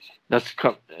that's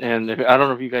I don't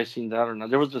know if you guys seen that or not.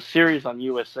 There was a series on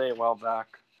USA a while back.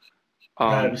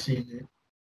 I haven't seen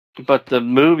it. But the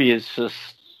movie is just,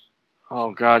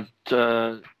 oh god,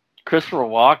 Christopher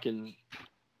Walken is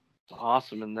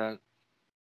awesome in that.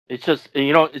 It's just,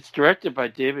 it's directed by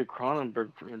David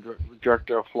Cronenberg,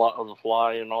 director of The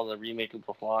Fly and all the remake of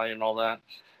The Fly and all that.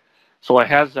 So it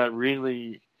has that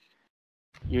really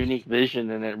unique vision,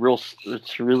 and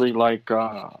it's really like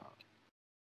a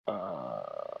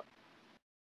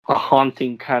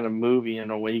haunting kind of movie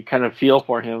in a way. You kind of feel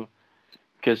for him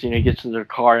because he gets into a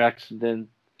car accident.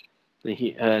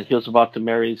 He was about to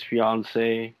marry his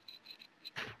fiancée.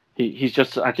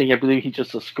 I believe he's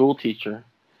just a school teacher.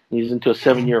 He's into a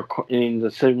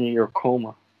 7-year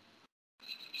coma.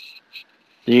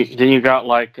 Then you got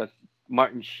like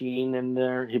Martin Sheen in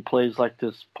there. He plays like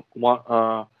this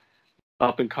up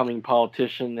and coming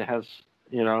politician that has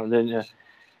then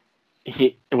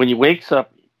when he wakes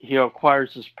up, he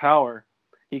acquires this power.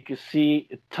 He could see,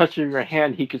 touching your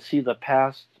hand, he could see the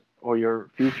past or your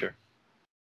future.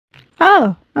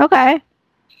 Oh, okay.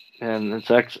 And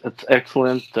it's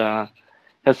excellent.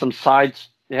 Has some sides.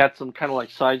 They had some kind of like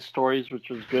side stories, which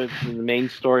was good. In the main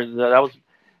story, that was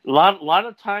a lot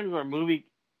of times where a movie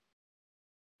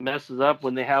messes up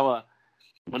when they have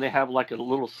like a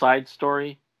little side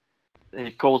story, and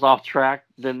it goes off track.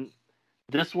 Then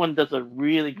this one does a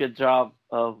really good job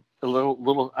of a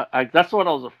little. That's what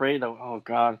I was afraid of. Oh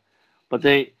god, but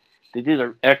they did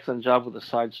an excellent job with the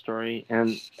side story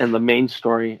and the main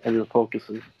story and the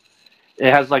focuses.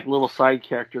 It has like little side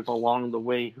characters along the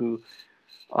way who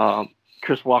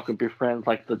Chris Walken befriends,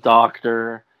 like the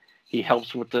doctor. He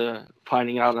helps with the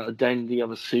finding out the identity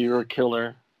of a serial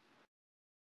killer.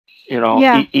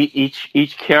 Yeah.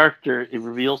 Each character, it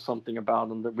reveals something about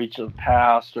them that reaches the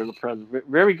past or the present.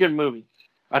 Very good movie.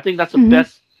 I think that's the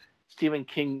best Stephen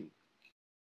King.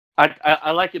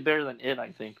 I like it better than It,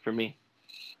 I think, for me.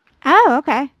 Oh,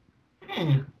 okay.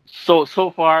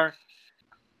 So far,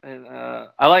 and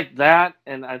I like that,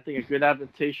 and I think a good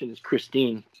adaptation is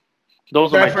Christine.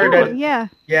 Those are my two. Yeah.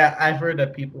 Yeah, I've heard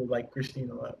that people like Christine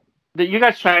a lot. You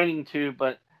got Shining too,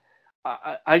 but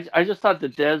I just thought The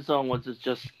Dead Zone was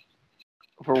just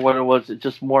for what it was. It's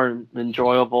just more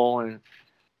enjoyable, and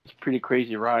it's a pretty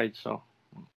crazy ride. So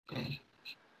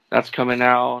that's coming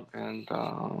out, and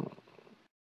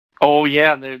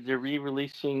they're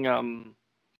re-releasing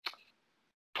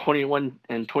 21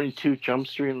 and 22 Jump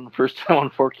Street on the first time on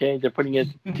 4K. They're putting it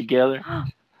together.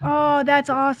 Oh, that's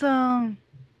awesome.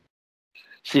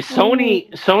 See,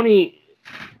 Sony.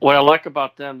 What I like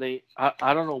about them,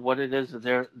 I don't know what it is.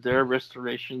 Their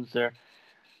restorations,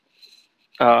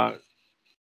 some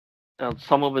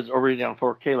of it's already on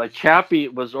 4K. Like Chappie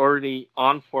was already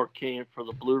on 4K for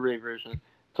the Blu-ray version.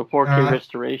 It's a 4K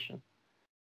restoration.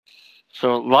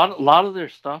 So a lot of their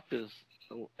stuff is,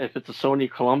 if it's a Sony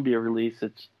Columbia release,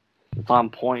 it's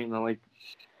on point. And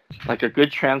like a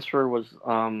good transfer was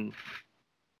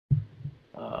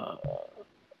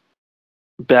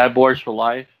Bad Boys for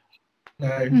Life.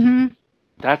 Nice. Mm-hmm.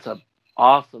 That's an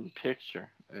awesome picture.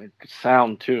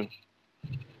 Sound too.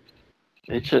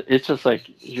 It's just like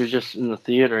you're just in the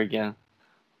theater again.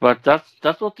 But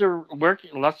that's what they're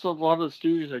working. That's what a lot of the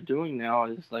studios are doing now.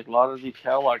 Is like a lot of these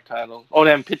catalog titles. Oh,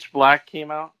 then Pitch Black came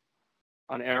out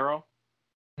on Arrow.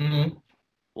 Mm-hmm.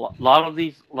 A lot of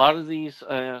these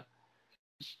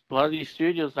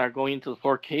studios are going into the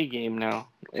 4K game now.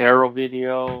 Arrow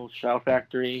Video, Shout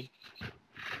Factory.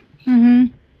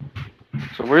 Mm-hmm.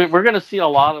 So we're gonna see a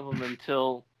lot of them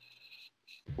until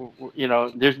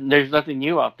there's nothing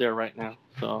new out there right now.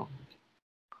 So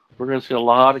we're gonna see a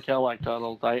lot of catalog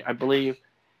titles. I believe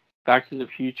Back to the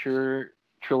Future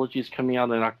trilogy is coming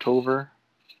out in October.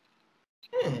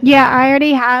 Yeah, I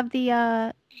already have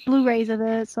the Blu-rays of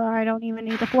it, so I don't even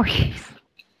need the 4Ks.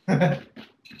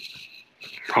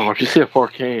 Oh, if you see a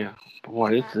 4K,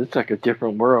 boy, it's like a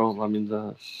different world. I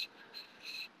mean,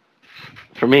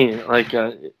 for me, like,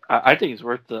 I think it's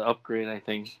worth the upgrade. I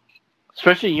think,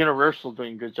 especially Universal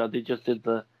doing a good job. They just did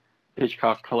the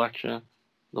Hitchcock collection,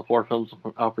 the 4 films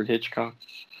of Alfred Hitchcock.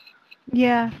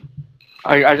 Yeah.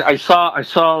 I saw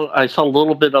a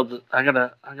little bit of the. I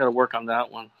gotta work on that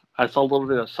one. I saw a little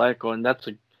bit of Psycho, and that's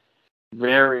a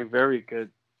very, very good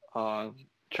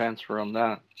transfer on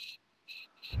that.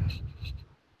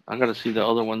 I gotta see the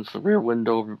other ones, the Rear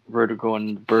Window, Vertigo,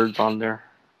 and Birds on there.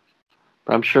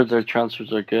 But I'm sure their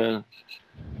transfers are good.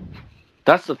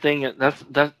 That's the thing. That's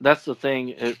the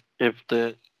thing. If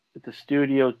the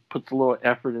studio puts a little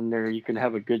effort in there, you can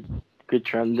have a good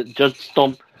trend. Just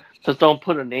don't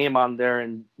put a name on there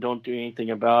and don't do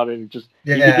anything about it. Just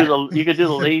you could do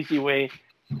the lazy way.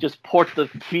 Just port the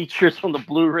features from the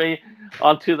Blu-ray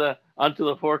onto the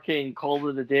 4K and call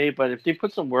it a day. But if they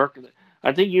put some work,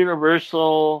 I think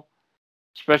Universal,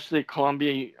 especially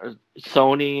Columbia,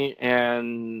 Sony,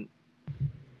 and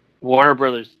Warner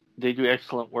Brothers, they do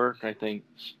excellent work. I think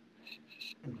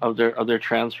of their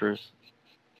transfers.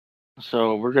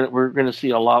 So we're gonna see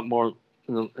a lot more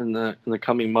in the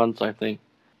coming months, I think.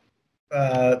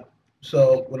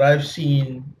 So what I've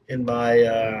seen in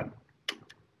my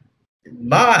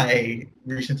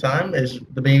recent time is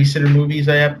the Babysitter movies,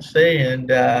 I have to say, and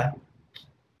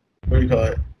what do you call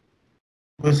it?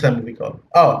 What's that movie called?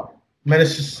 Oh,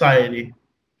 Menace to Society.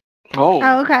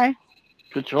 Oh, okay.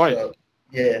 Good choice. So,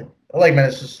 yeah, I like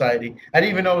Menace to Society. I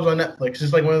didn't even know it was on Netflix.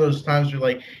 It's like one of those times where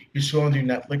like you're scrolling through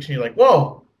Netflix and you're like,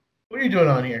 "Whoa, what are you doing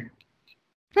on here?"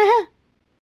 I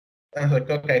was like,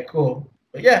 "Okay, cool."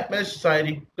 But yeah, Menace to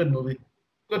Society, good movie,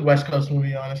 good West Coast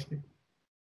movie, honestly.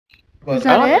 But, is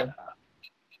that it?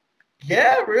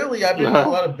 Yeah, really. I've been a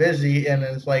lot of busy, and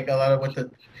it's like a lot of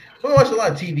we watch a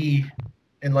lot of TV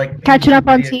and like Catching up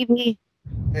on TV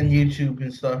and YouTube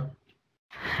and stuff.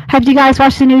 Have you guys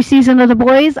watched the new season of The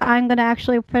Boys? I'm gonna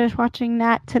actually finish watching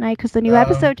that tonight because the new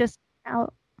episode just came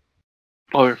out.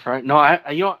 Oh, right. No,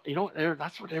 you know,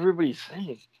 that's what everybody's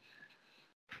saying.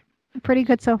 Pretty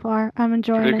good so far. I'm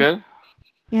enjoying Pretty it. good.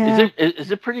 Yeah.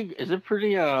 Is it pretty?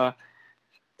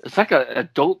 It's like an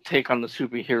adult take on the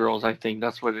superheroes. I think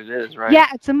that's what it is, right? Yeah,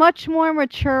 it's a much more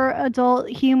mature adult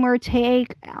humor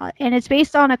take, and it's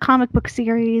based on a comic book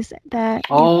series that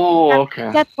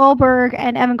okay. Seth Goldberg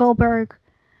and Evan Goldberg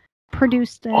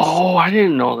produced this. Oh, I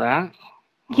didn't know that.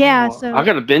 Yeah, so I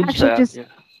gotta binge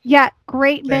that.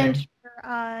 Great binge.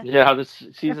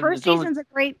 The first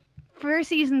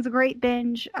season's a great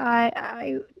binge.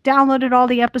 I downloaded all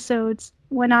the episodes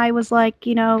when I was like,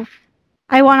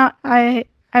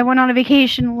 I went on a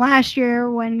vacation last year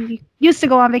when we used to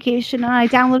go on vacation, and I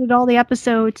downloaded all the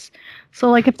episodes. So,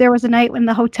 like, if there was a night in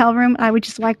the hotel room, I would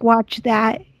just, like, watch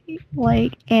that.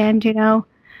 Like, and,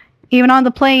 even on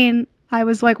the plane, I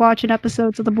was, like, watching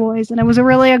episodes of The Boys, and it was a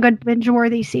good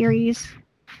binge-worthy series.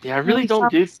 Yeah, I really don't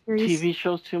do TV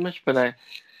shows too much, but I've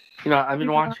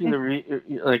been watching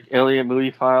the Elliott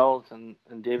Moody Files and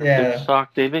David Finstock.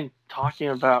 They've been talking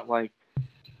about, like,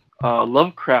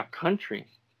 Lovecraft Country.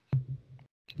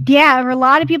 Yeah, a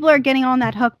lot of people are getting on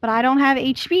that hook, but I don't have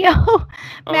HBO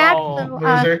Max.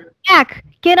 So, Jack,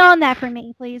 get on that for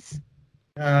me, please.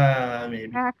 Maybe.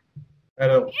 Jack. I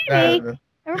don't know.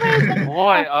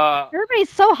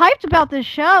 Everybody's so hyped about this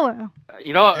show. I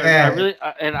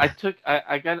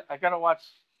gotta watch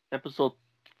episode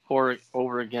 4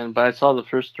 over again, but I saw the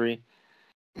first 3.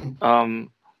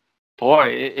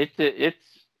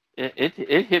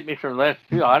 It hit me from left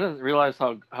field. I didn't realize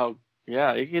how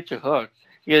it gets you hooked.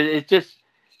 Yeah, it just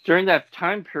during that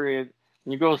time period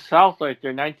when you go south, like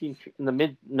they're in the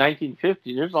mid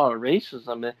 1950s. There's a lot of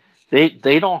racism.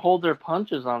 They don't hold their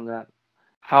punches on that.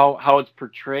 How it's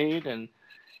portrayed and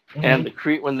when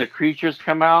the creatures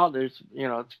come out, there's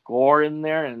it's gore in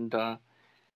there and I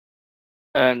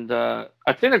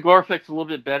think the gore effect's a little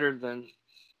bit better than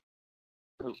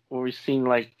what we've seen.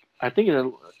 Like I think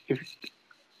it's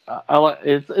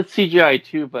CGI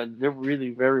too, but they're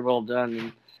really very well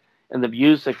done. And the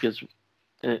music is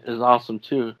awesome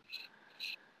too,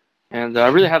 and I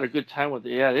really had a good time with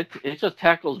it. Yeah, it just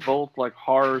tackles both like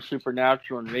horror,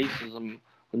 supernatural, and racism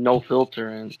with no filter.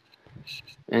 And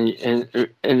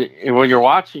when you're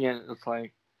watching it, it's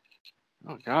like,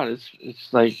 oh god,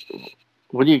 it's like,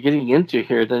 what are you getting into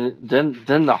here? Then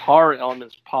the horror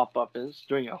elements pop up, and it's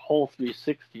doing a whole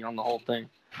 360 on the whole thing.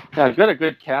 Yeah, I've got a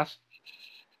good cast,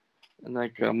 and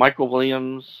like Michael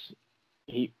Williams,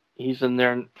 He's in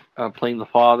there playing the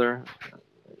father.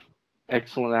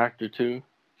 Excellent actor too.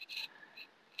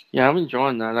 Yeah, I'm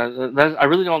enjoying that. I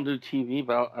really don't do TV,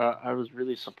 but I was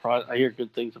really surprised. I hear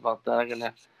good things about that.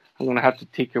 I'm gonna have to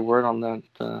take your word on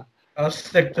that. I'll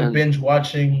stick to binge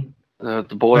watching. The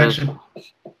Boys.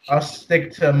 I'll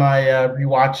stick to my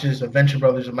rewatches of Venture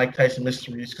Brothers and Mike Tyson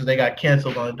Mysteries because they got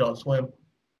canceled on Adult Swim.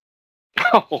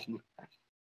 Oh.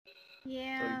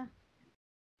 Yeah.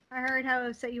 I heard how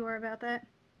upset you were about that.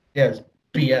 Yeah, it's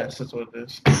BS. That's what it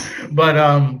is. But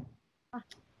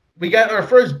we got our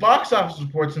first box office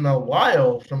reports in a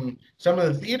while from some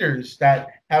of the theaters that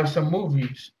have some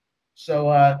movies.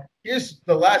 So here's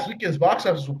the last weekend's box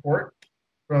office report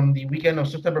from the weekend of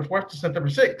September 4th to September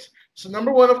 6th. So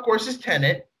number one, of course, is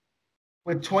Tenet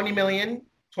with $20.2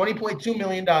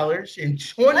 million in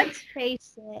 20. Let's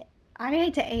face it. I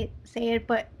hate to say it,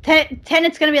 but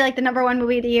Tenet's going to be like the number one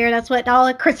movie of the year. That's what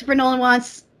all Christopher Nolan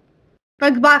wants.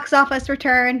 Big box office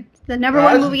return. The number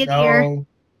one movie of the year.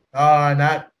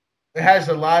 Not. It has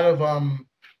a lot of no,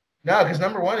 because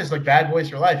number one is like Bad Boys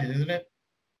for Life, isn't it?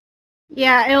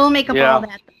 Yeah, it'll make up all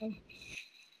that. Though.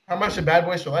 How much did Bad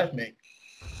Boys for Life make?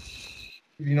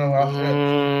 You know,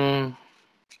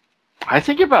 I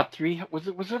think about was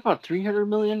it about 300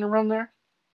 million around there?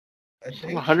 I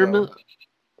think 100 so. million.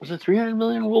 Was it 300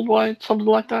 million worldwide? Something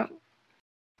like that.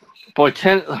 Boy,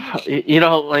 you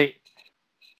know, like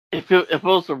if it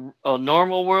was a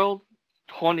normal world,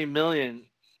 20 million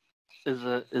is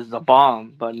a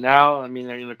bomb. But now, I mean,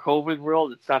 in the COVID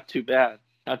world, it's not too bad,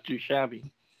 not too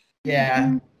shabby.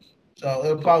 Yeah. So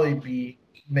it'll probably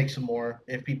make some more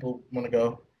if people want to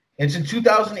go. It's in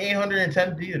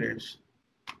 2,810 theaters.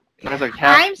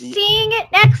 I'm seeing it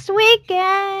next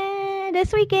weekend.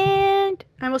 This weekend.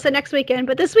 I almost said next weekend,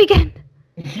 but this weekend.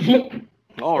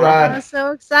 All right. I'm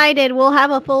so excited. We'll have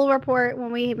a full report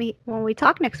when we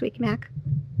talk next week, Mac.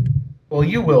 Well,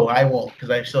 you will. I won't because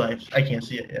I can't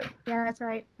see it yet. Yeah, that's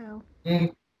right. So.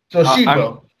 So she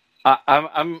will.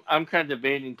 I'm kind of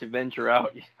debating to venture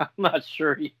out. I'm not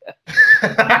sure yet.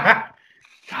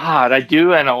 God, I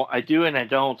do and I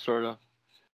don't sort of.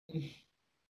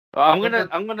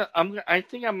 I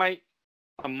think I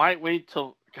might wait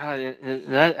till God.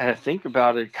 I think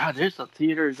about it. God, there's a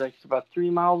theater that's about 3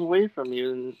 miles away from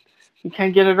you, and you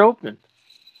can't get it open.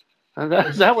 And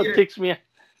that one takes me.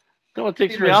 That one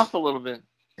takes me off a little bit.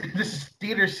 This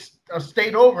theater's a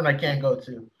state over, and I can't go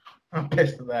to. I'm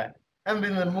pissed at that. I haven't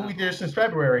been in the movie theater since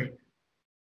February.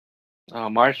 Oh,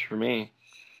 March for me.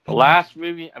 The last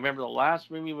movie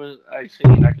was I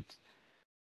seen.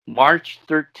 March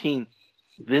 13th.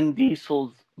 Vin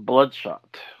Diesel's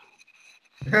Bloodshot.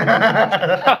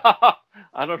 I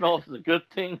don't know if it's a good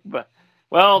thing, but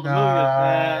the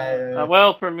movie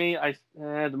is for me.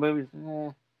 The movie's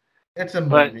it's a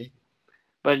movie.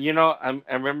 But you know, I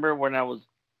remember when I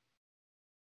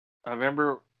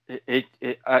remember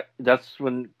that's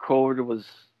when COVID was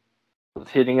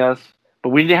hitting us, but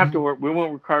we didn't have to wear. We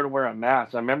weren't required to wear a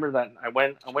mask. I remember that I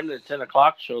went to the 10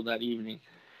 o'clock show that evening.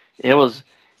 It was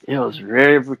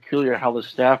very peculiar how the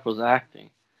staff was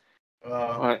acting.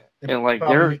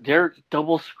 They're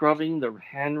double scrubbing the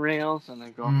handrails, and I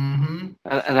go, and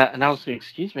I was saying,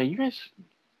 "Excuse me, you guys,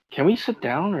 can we sit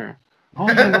down or?" Oh,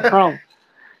 no problem.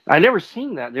 I never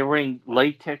seen that. They're wearing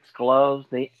latex gloves.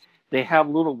 They have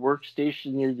a little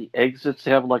workstation near the exits.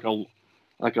 They have like a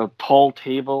tall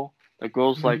table that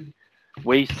goes like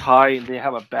waist high, and they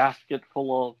have a basket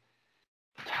full of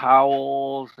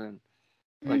towels and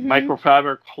like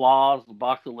microfiber cloths, a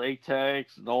box of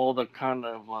latex, and all the kind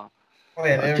of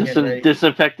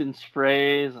disinfectant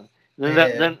sprays. And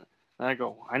then I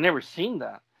go, I never seen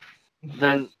that.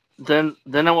 Then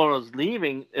when I was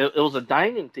leaving, it was a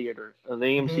dining theater, the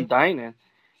AMC Dine-In,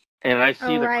 and I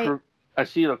see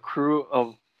the crew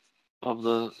of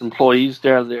the employees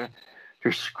there. They're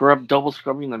double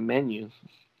scrubbing the menus.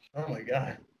 Oh my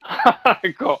god!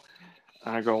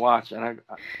 I go watch, and I go.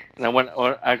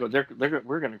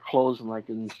 We're gonna close they're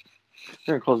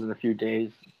gonna close in a few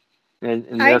days.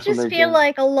 And I just feel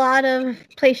like a lot of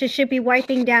places should be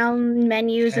wiping down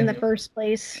menus in the first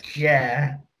place.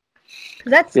 Yeah.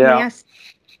 Cause that's nasty.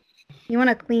 You want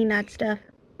to clean that stuff.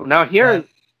 Now here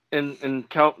in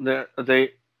Cal, they're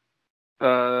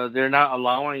not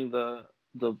allowing the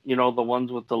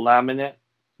ones with the laminate.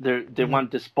 They want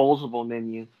disposable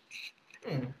menus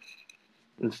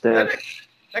instead.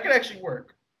 That could actually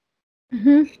work.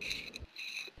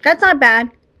 That's not bad.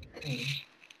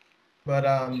 But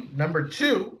number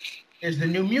 2 is the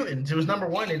New Mutants. It was number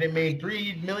 1 and it made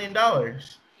 $3 million.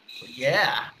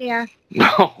 Yeah. Yeah.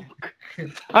 No.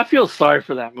 I feel sorry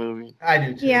for that movie. I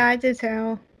do too. Yeah, I do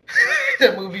too.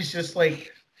 That movie's just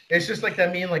like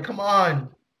that meme, like, come on,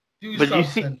 do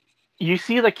something. You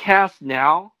see the cast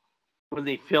now, when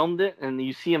they filmed it, and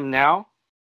you see them now.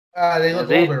 They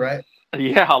look older, right?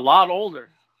 Yeah, a lot older.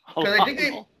 Because I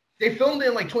think they filmed it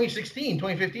in like 2016,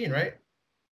 2015, right?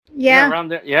 Yeah. Around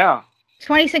there. Yeah.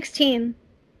 2016.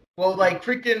 Well, like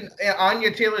freaking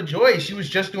Anya Taylor-Joy, she was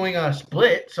just doing a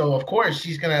Split, so of course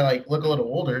she's gonna like look a little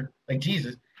older, like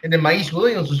Jesus. And then Maïs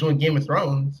Williams was doing Game of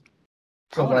Thrones.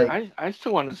 So I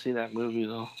still want to see that movie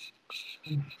though.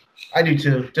 I do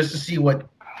too, just to see what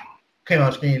came out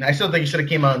on screen. I still think it should have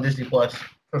came out on Disney Plus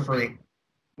for free.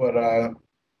 But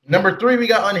number 3, we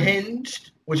got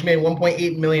Unhinged, which made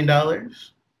 $1.8 million.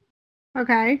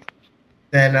 Okay.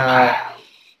 Then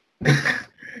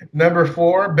number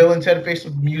 4, Bill and Ted Face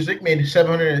with Music made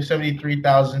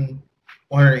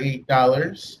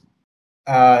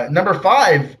 $773,108. Number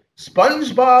 5,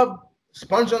 SpongeBob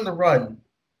Sponge on the Run,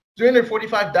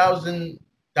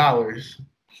 $345,000.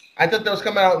 I thought that was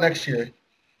coming out next year.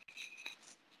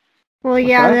 Well,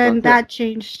 yeah, then that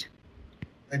changed.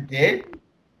 It did?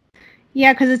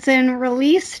 Yeah, because it's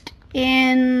released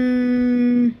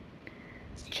in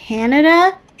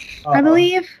Canada, I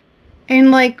believe, and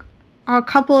like a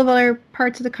couple of other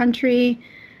parts of the country.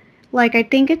 Like, I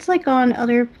think it's like on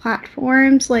other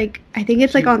platforms. Like, I think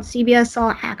it's like on CBS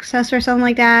All Access or something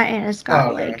like that, and it's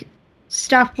got like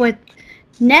stuff with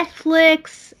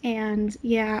Netflix, and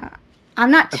yeah,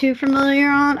 I'm not too familiar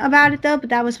about it though. But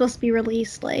that was supposed to be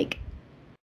released like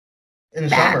in the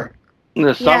summer. In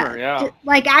the summer, yeah.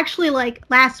 Like actually, like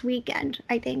last weekend,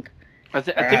 I think. I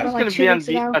think it's going to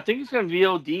be on. I think it's going to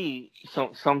VOD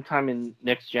sometime in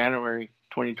next January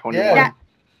 2021. Yeah.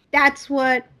 That's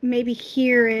what maybe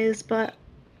here is, but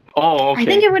okay. I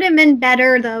think it would have been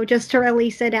better though just to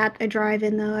release it at a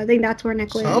drive-in though. I think that's where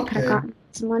Nickelodeon could have gotten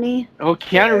some money. Oh,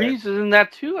 Keanu Reeves is in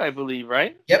that too, I believe,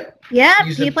 right? Yep. Yeah,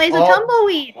 he plays a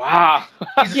tumbleweed. Wow.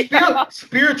 He's a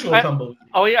spiritual tumbleweed.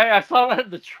 Oh yeah, I saw that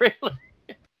in the trailer.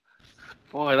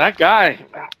 Boy, that guy.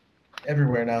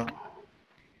 Everywhere now.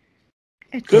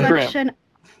 It's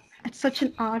such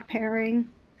an odd pairing.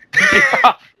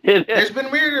 There's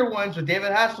been weirder ones with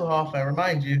David Hasselhoff, I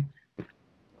remind you.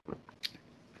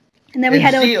 And then we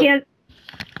had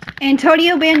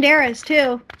Antonio Banderas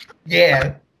too.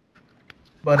 Yeah.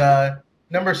 But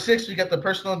number 6, we got The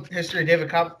Personal History of David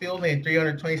Copperfield, made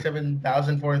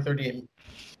 $327,438.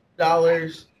 That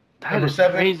is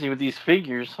crazy with these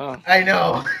figures, huh? I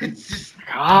know. It's just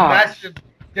massive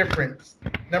difference.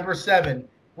 Number 7,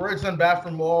 Words on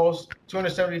Bathroom Walls,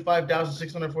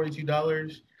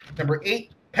 $275,642. Number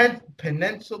 8,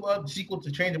 Peninsula, the sequel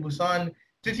to Train to Busan,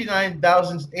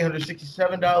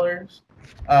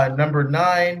 $59,867. Number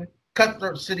 9,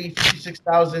 Cutthroat City,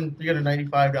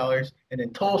 $56,395. And then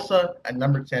Tulsa at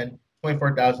number 10,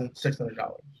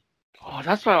 $24,600. Oh,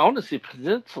 that's why I want to see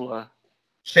Peninsula.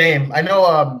 Same. I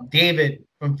know David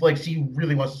from Flix, he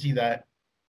really wants to see that.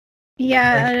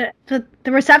 Yeah, the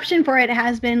reception for it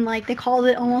has been like they called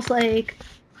it almost like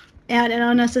an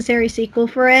unnecessary sequel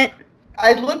for it.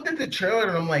 I looked at the trailer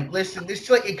and I'm like, listen, this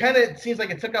like it kind of seems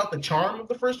like it took out the charm of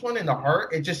the first one and the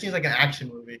heart. It just seems like an action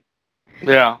movie.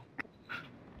 Yeah.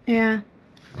 Yeah.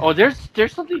 Oh, there's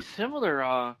something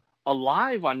similar,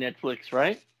 Alive on Netflix,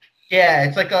 right? Yeah,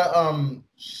 it's like a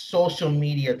social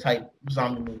media type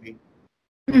zombie movie.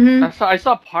 Mm-hmm. I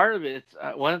saw part of it. It's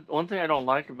one thing I don't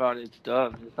like about it. It's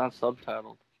dubbed. It's not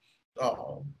subtitled.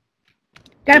 Oh.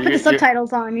 Gotta put the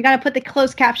subtitles on. You gotta put the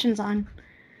closed captions on.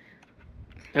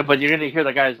 Yeah, but you're gonna hear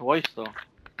the guy's voice though.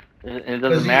 It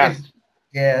doesn't match.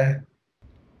 Yeah.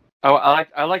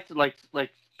 I like to like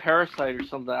Parasite or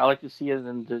something. I like to see it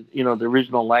in the the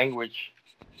original language.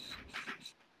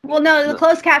 Well, no, the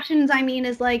closed captions I mean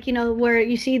is like where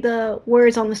you see the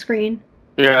words on the screen.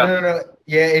 Yeah. No.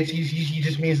 Yeah, he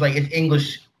just means like it's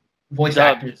English voice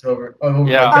actors over.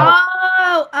 Yeah.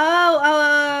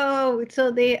 Oh. So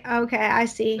okay, I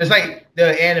see. It's like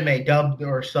the anime dubbed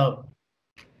or sub.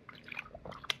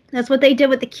 That's what they did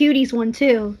with the Cuties one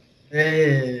too.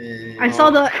 I saw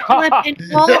the clip and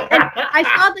I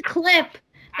saw the clip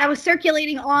that was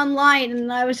circulating online,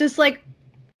 and I was just like,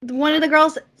 one of the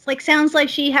girls sounds like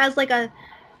she has like a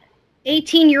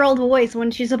 18-year-old voice when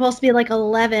she's supposed to be like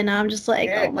 11. I'm just like,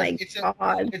 oh my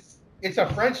god. It's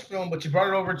a French film, but you brought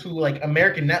it over to like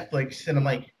American Netflix, and I'm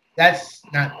like, that's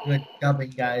not good dubbing,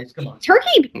 guys. Come on.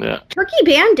 Turkey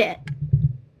banned it.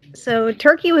 So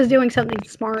Turkey was doing something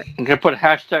smart. You can put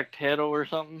 #Tedo or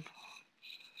something.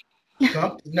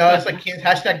 No, it's like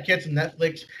hashtag kids on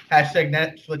Netflix, hashtag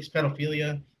Netflix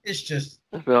pedophilia. It's just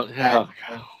but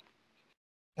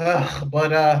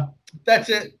that's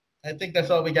it. I think that's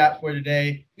all we got for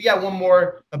today. We got one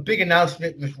more, a big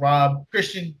announcement with Rob.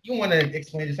 Christian, you want to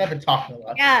explain this? I've been talking a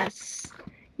lot. Yes.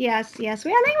 I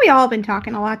think we all been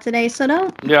talking a lot today, so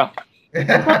don't. Yeah.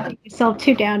 Don't put yourself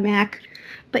too down, Mac.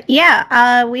 But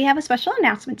yeah, we have a special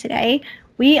announcement today.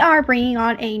 We are bringing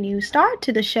on a new star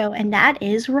to the show, and that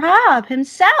is Rob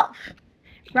himself.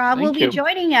 Rob will be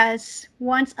joining us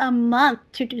once a month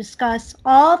to discuss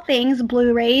all things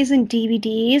Blu-rays and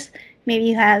DVDs.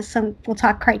 Maybe we'll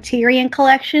talk Criterion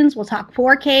collections, we'll talk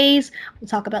 4Ks, we'll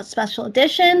talk about special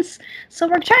editions. So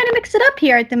we're trying to mix it up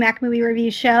here at the Mac Movie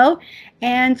Review Show.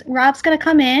 And Rob's going to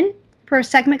come in for a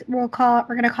segment we're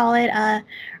going to call it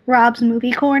Rob's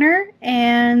Movie Corner.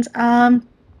 And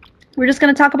we're just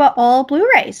going to talk about all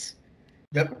Blu-rays.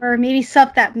 Yep. Or maybe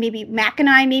stuff that maybe Mac and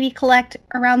I maybe collect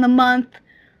around the month.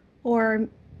 Or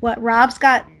what Rob's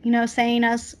got, saying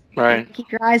us. Right.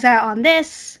 Keep your eyes out on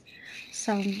this.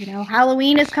 So,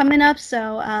 Halloween is coming up.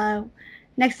 So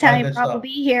next time Rob will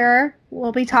be here,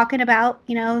 we'll be talking about,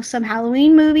 some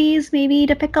Halloween movies maybe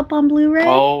to pick up on Blu-ray.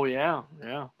 Oh, yeah.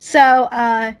 Yeah. So,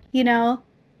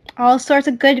 all sorts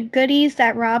of good goodies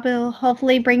that Rob will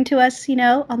hopefully bring to us,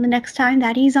 on the next time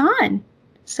that he's on.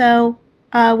 So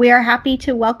we are happy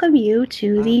to welcome you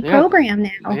to the program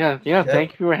now. Yeah.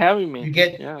 Thank you for having me. You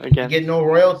get no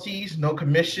royalties, no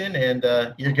commission, and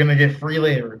you're gonna get free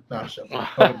labor. No,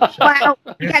 Wow,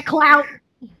 you got clout.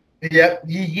 Yep,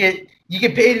 you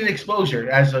get paid in exposure,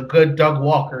 as a good Doug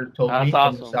Walker told me.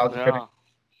 That's from awesome. South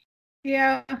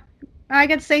Yeah, I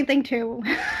get the same thing too.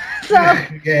 So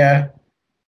yeah,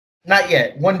 not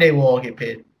yet. One day we'll all get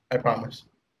paid. I promise.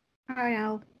 I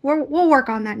know. We'll work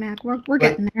on that, Mac. We're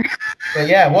getting there. But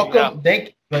yeah, welcome.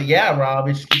 But yeah, Rob,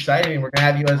 it's exciting. We're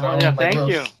gonna have you as our own. Thank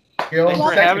you. Your own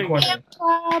Thanks for having me.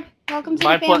 Rob. Welcome to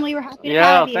the family. We're happy to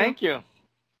have you. Yeah, thank you.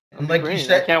 And like you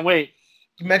said, I can't wait.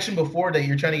 You mentioned before that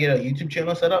you're trying to get a YouTube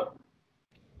channel set up.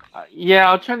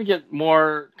 Yeah, I'm trying to get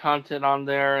more content on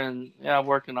there, and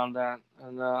working on that.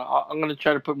 And I'm gonna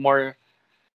try to put more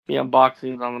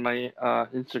unboxings on my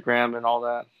Instagram and all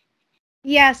that.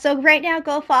 Yeah, so right now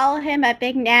go follow him at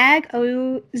BigNag007,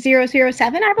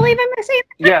 I believe I'm saying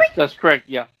that. Yes, that's correct,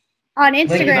 yeah. On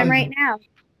Instagram right now.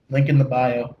 Link in the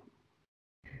bio.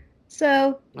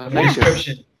 So,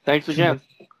 description. Thanks again.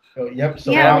 So, yep. So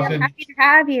yeah, we're happy to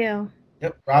have you.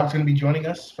 Yep, Rob's going to be joining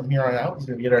us from here on out. He's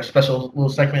going to get our special little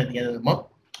segment at the end of the month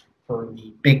for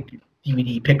the big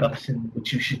DVD pickups,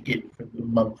 which you should get for the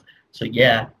month. So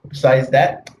yeah, besides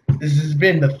that, this has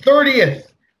been the 30th.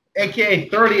 AKA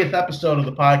 30th episode of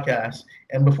the podcast.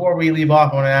 And before we leave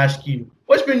off, I want to ask you,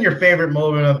 what's been your favorite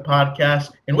moment of the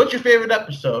podcast? And what's your favorite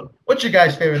episode? What's your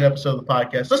guys' favorite episode of the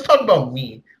podcast? Let's talk about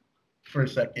me for a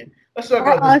second. Let's talk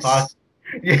about this podcast.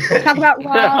 Yeah. Let's talk about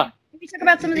Rob. Maybe talk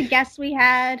about some of the guests we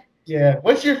had. Yeah.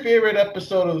 What's your favorite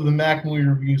episode of the Mac Movie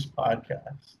Reviews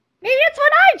podcast? Maybe it's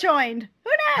when I joined.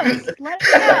 Who knows? Let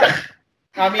us know.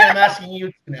 I mean, I'm asking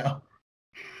you now.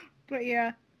 But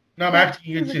yeah. No, I'm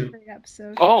asking you too.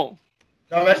 Oh.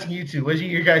 No, I'm asking you too. What's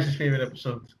your guys' favorite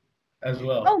episodes as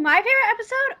well? Oh, my favorite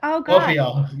episode? Oh, God. Both of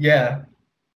y'all. Yeah.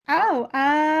 Oh,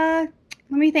 let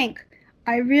me think.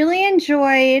 I really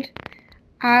enjoyed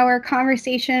our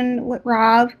conversation with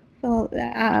Rob.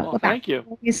 Thank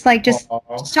you. It's like just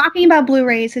talking about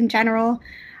Blu-rays in general.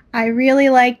 I really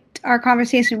liked our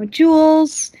conversation with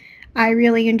Jules. I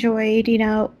really enjoyed,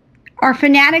 our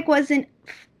Fanatic wasn't,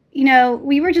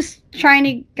 we were just trying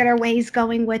to get our ways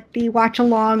going with the watch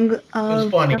along of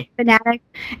Fanatic.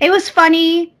 It was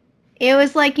funny. It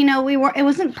was like, it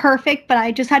wasn't perfect, but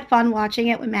I just had fun watching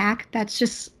it with Mac. That's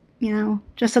just,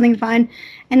 just something fun.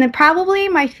 And then probably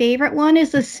my favorite one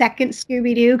is the second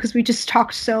Scooby-Doo, because we just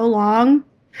talked so long.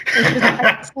 It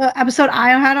was episode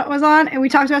I was on, and we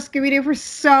talked about Scooby-Doo for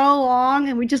so long,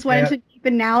 and we just went into deep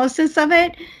analysis of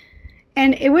it.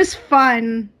 And it was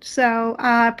fun. So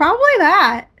probably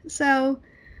that. So,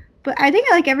 but I think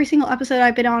I like every single episode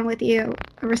I've been on with you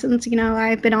ever since,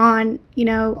 I've been on,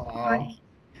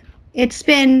 it's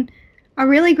been a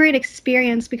really great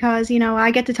experience because,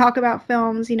 I get to talk about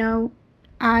films,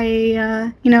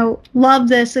 I, love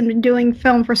this and been doing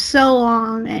film for so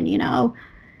long and,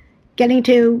 getting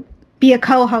to be a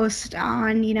co-host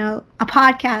on, a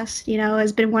podcast,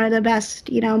 has been one of the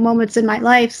best, moments in my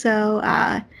life. So,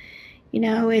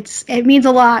 it means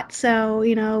a lot. So,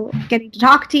 getting to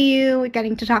talk to you,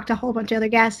 getting to talk to a whole bunch of other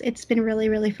guests, it's been really,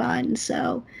 really fun.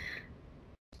 So,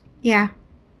 yeah.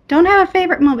 Don't have a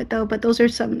favorite moment, though, but those are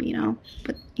some, do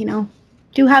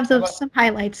have some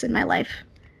highlights in my life.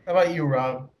 How about you,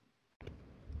 Rob?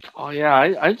 Oh, yeah.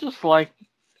 I just like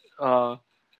the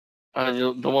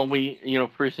one we,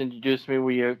 first introduced me.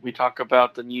 We talk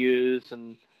about the news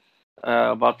and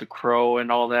about the Crow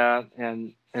and all that.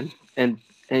 And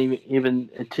even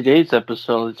in today's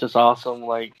episode, it's just awesome.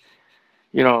 Like,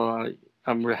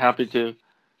 I'm happy to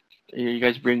you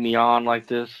guys bring me on like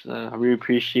this. I really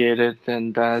appreciate it,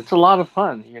 and it's a lot of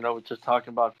fun. Just talking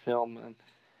about film,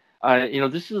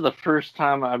 and this is the first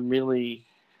time I'm really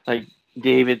like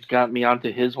David got me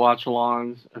onto his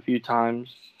watch-alongs a few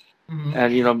times,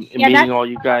 and meeting all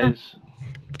you guys.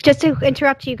 Just to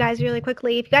interrupt you guys really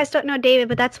quickly, if you guys don't know David,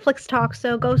 but that's Flix Talk,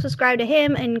 so go subscribe to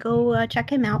him and go check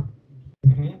him out.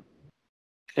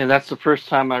 And that's the first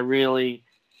time I really,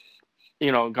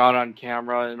 got on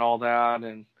camera and all that,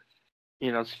 and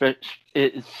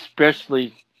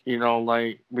especially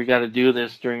like we got to do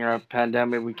this during our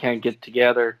pandemic. We can't get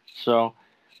together, so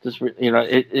this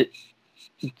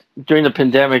during the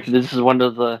pandemic, this is one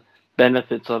of the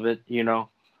benefits of it.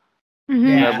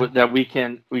 That we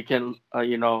can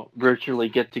virtually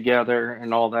get together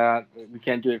and all that. We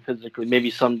can't do it physically. Maybe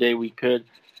someday we could.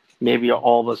 Maybe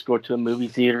all of us go to a movie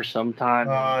theater sometime.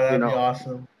 Oh, that'd be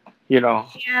awesome. Yeah.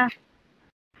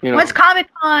 What's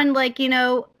Comic-Con like?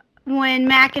 When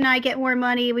Mac and I get more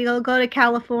money, we'll go to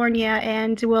California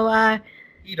and we'll go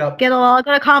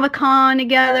to Comic-Con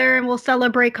together and we'll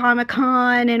celebrate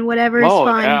Comic-Con and whatever is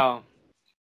fun. Yeah.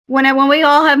 When we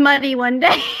all have money one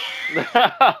day.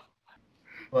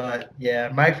 But yeah,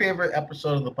 my favorite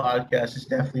episode of the podcast is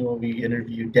definitely when we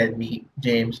interviewed Dead Meat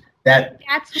James. That's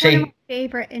one of my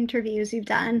favorite interviews you've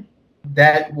done.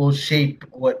 That will shape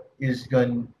what is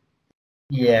going.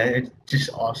 Yeah, it's just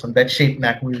awesome. That shaped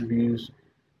Mac reviews.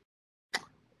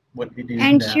 What it is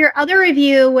and now. Your other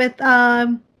review with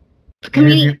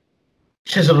comedian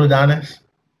Chisel Adonis.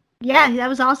 Yeah, that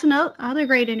was also another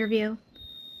great interview.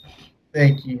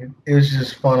 Thank you. It was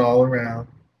just fun all around.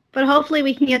 But hopefully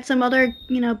we can get some other,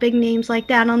 big names like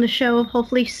that on the show.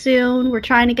 Hopefully soon. We're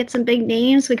trying to get some big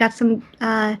names. We got some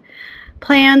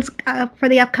plans for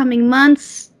the upcoming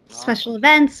months, special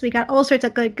events. We got all sorts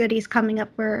of good goodies coming up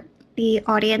for the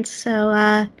audience.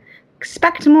 So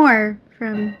expect more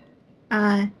from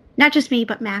not just me,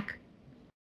 but Mac.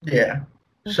 Yeah.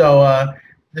 So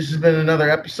this has been another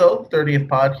episode, 30th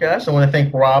podcast. I want to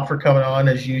thank Rob for coming on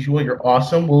as usual. You're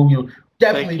awesome. We'll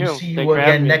definitely see you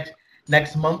again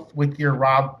next month with your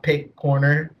Rob Pick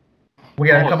Corner. We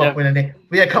gotta come up with a name.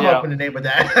 We gotta come up with a name with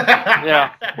that.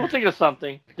 Yeah, we'll think of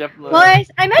something. Definitely. Well,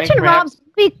 I mentioned Rob's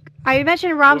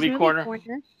movie corner.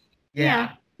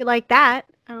 Yeah. You like that?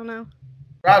 I don't know.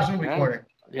 Rob's movie corner.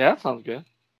 Yeah, that sounds good.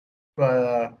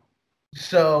 But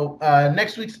so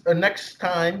next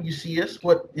time you see us,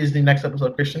 what is the next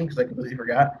episode, Christian? Because I completely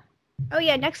forgot. Oh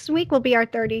yeah, next week will be our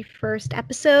 31st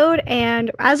episode, and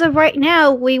as of right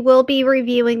now, we will be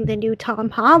reviewing the new Tom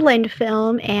Holland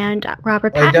film and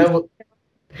Robert Pattinson.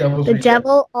 The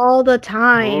Devil All the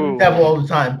Time. Devil All the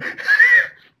Time.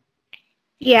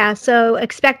 Yeah, so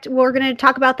we're going to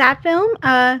talk about that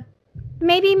film.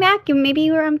 Maybe Mac,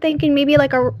 I'm thinking maybe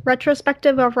like a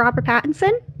retrospective of Robert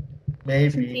Pattinson.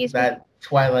 Maybe that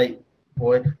Twilight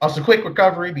boy. Also, quick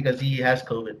recovery because he has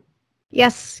COVID.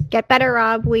 Yes, get better,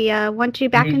 Rob. We want you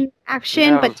back in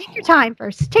action, but take your time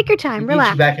first. Take your time.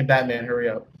 Relax. You back in Batman. Hurry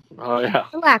up. Oh yeah.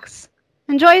 Relax.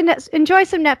 Enjoy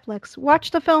some Netflix.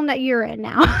 Watch the film that you're in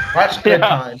now. Watch Good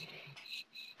Time.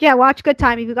 Yeah, watch Good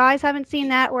Time. If you guys haven't seen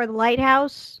that or The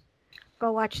Lighthouse,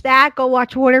 go watch that. Go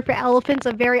watch Water for Elephants,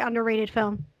 a very underrated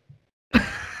film.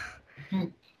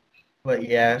 But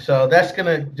yeah, so that's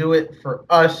gonna do it for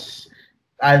us.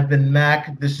 I've been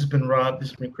Mac. This has been Rob.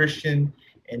 This has been Christian.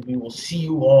 And we will see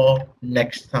you all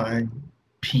next time.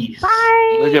 Peace.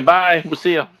 Bye. Okay, bye. We'll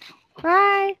see you.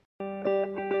 Bye.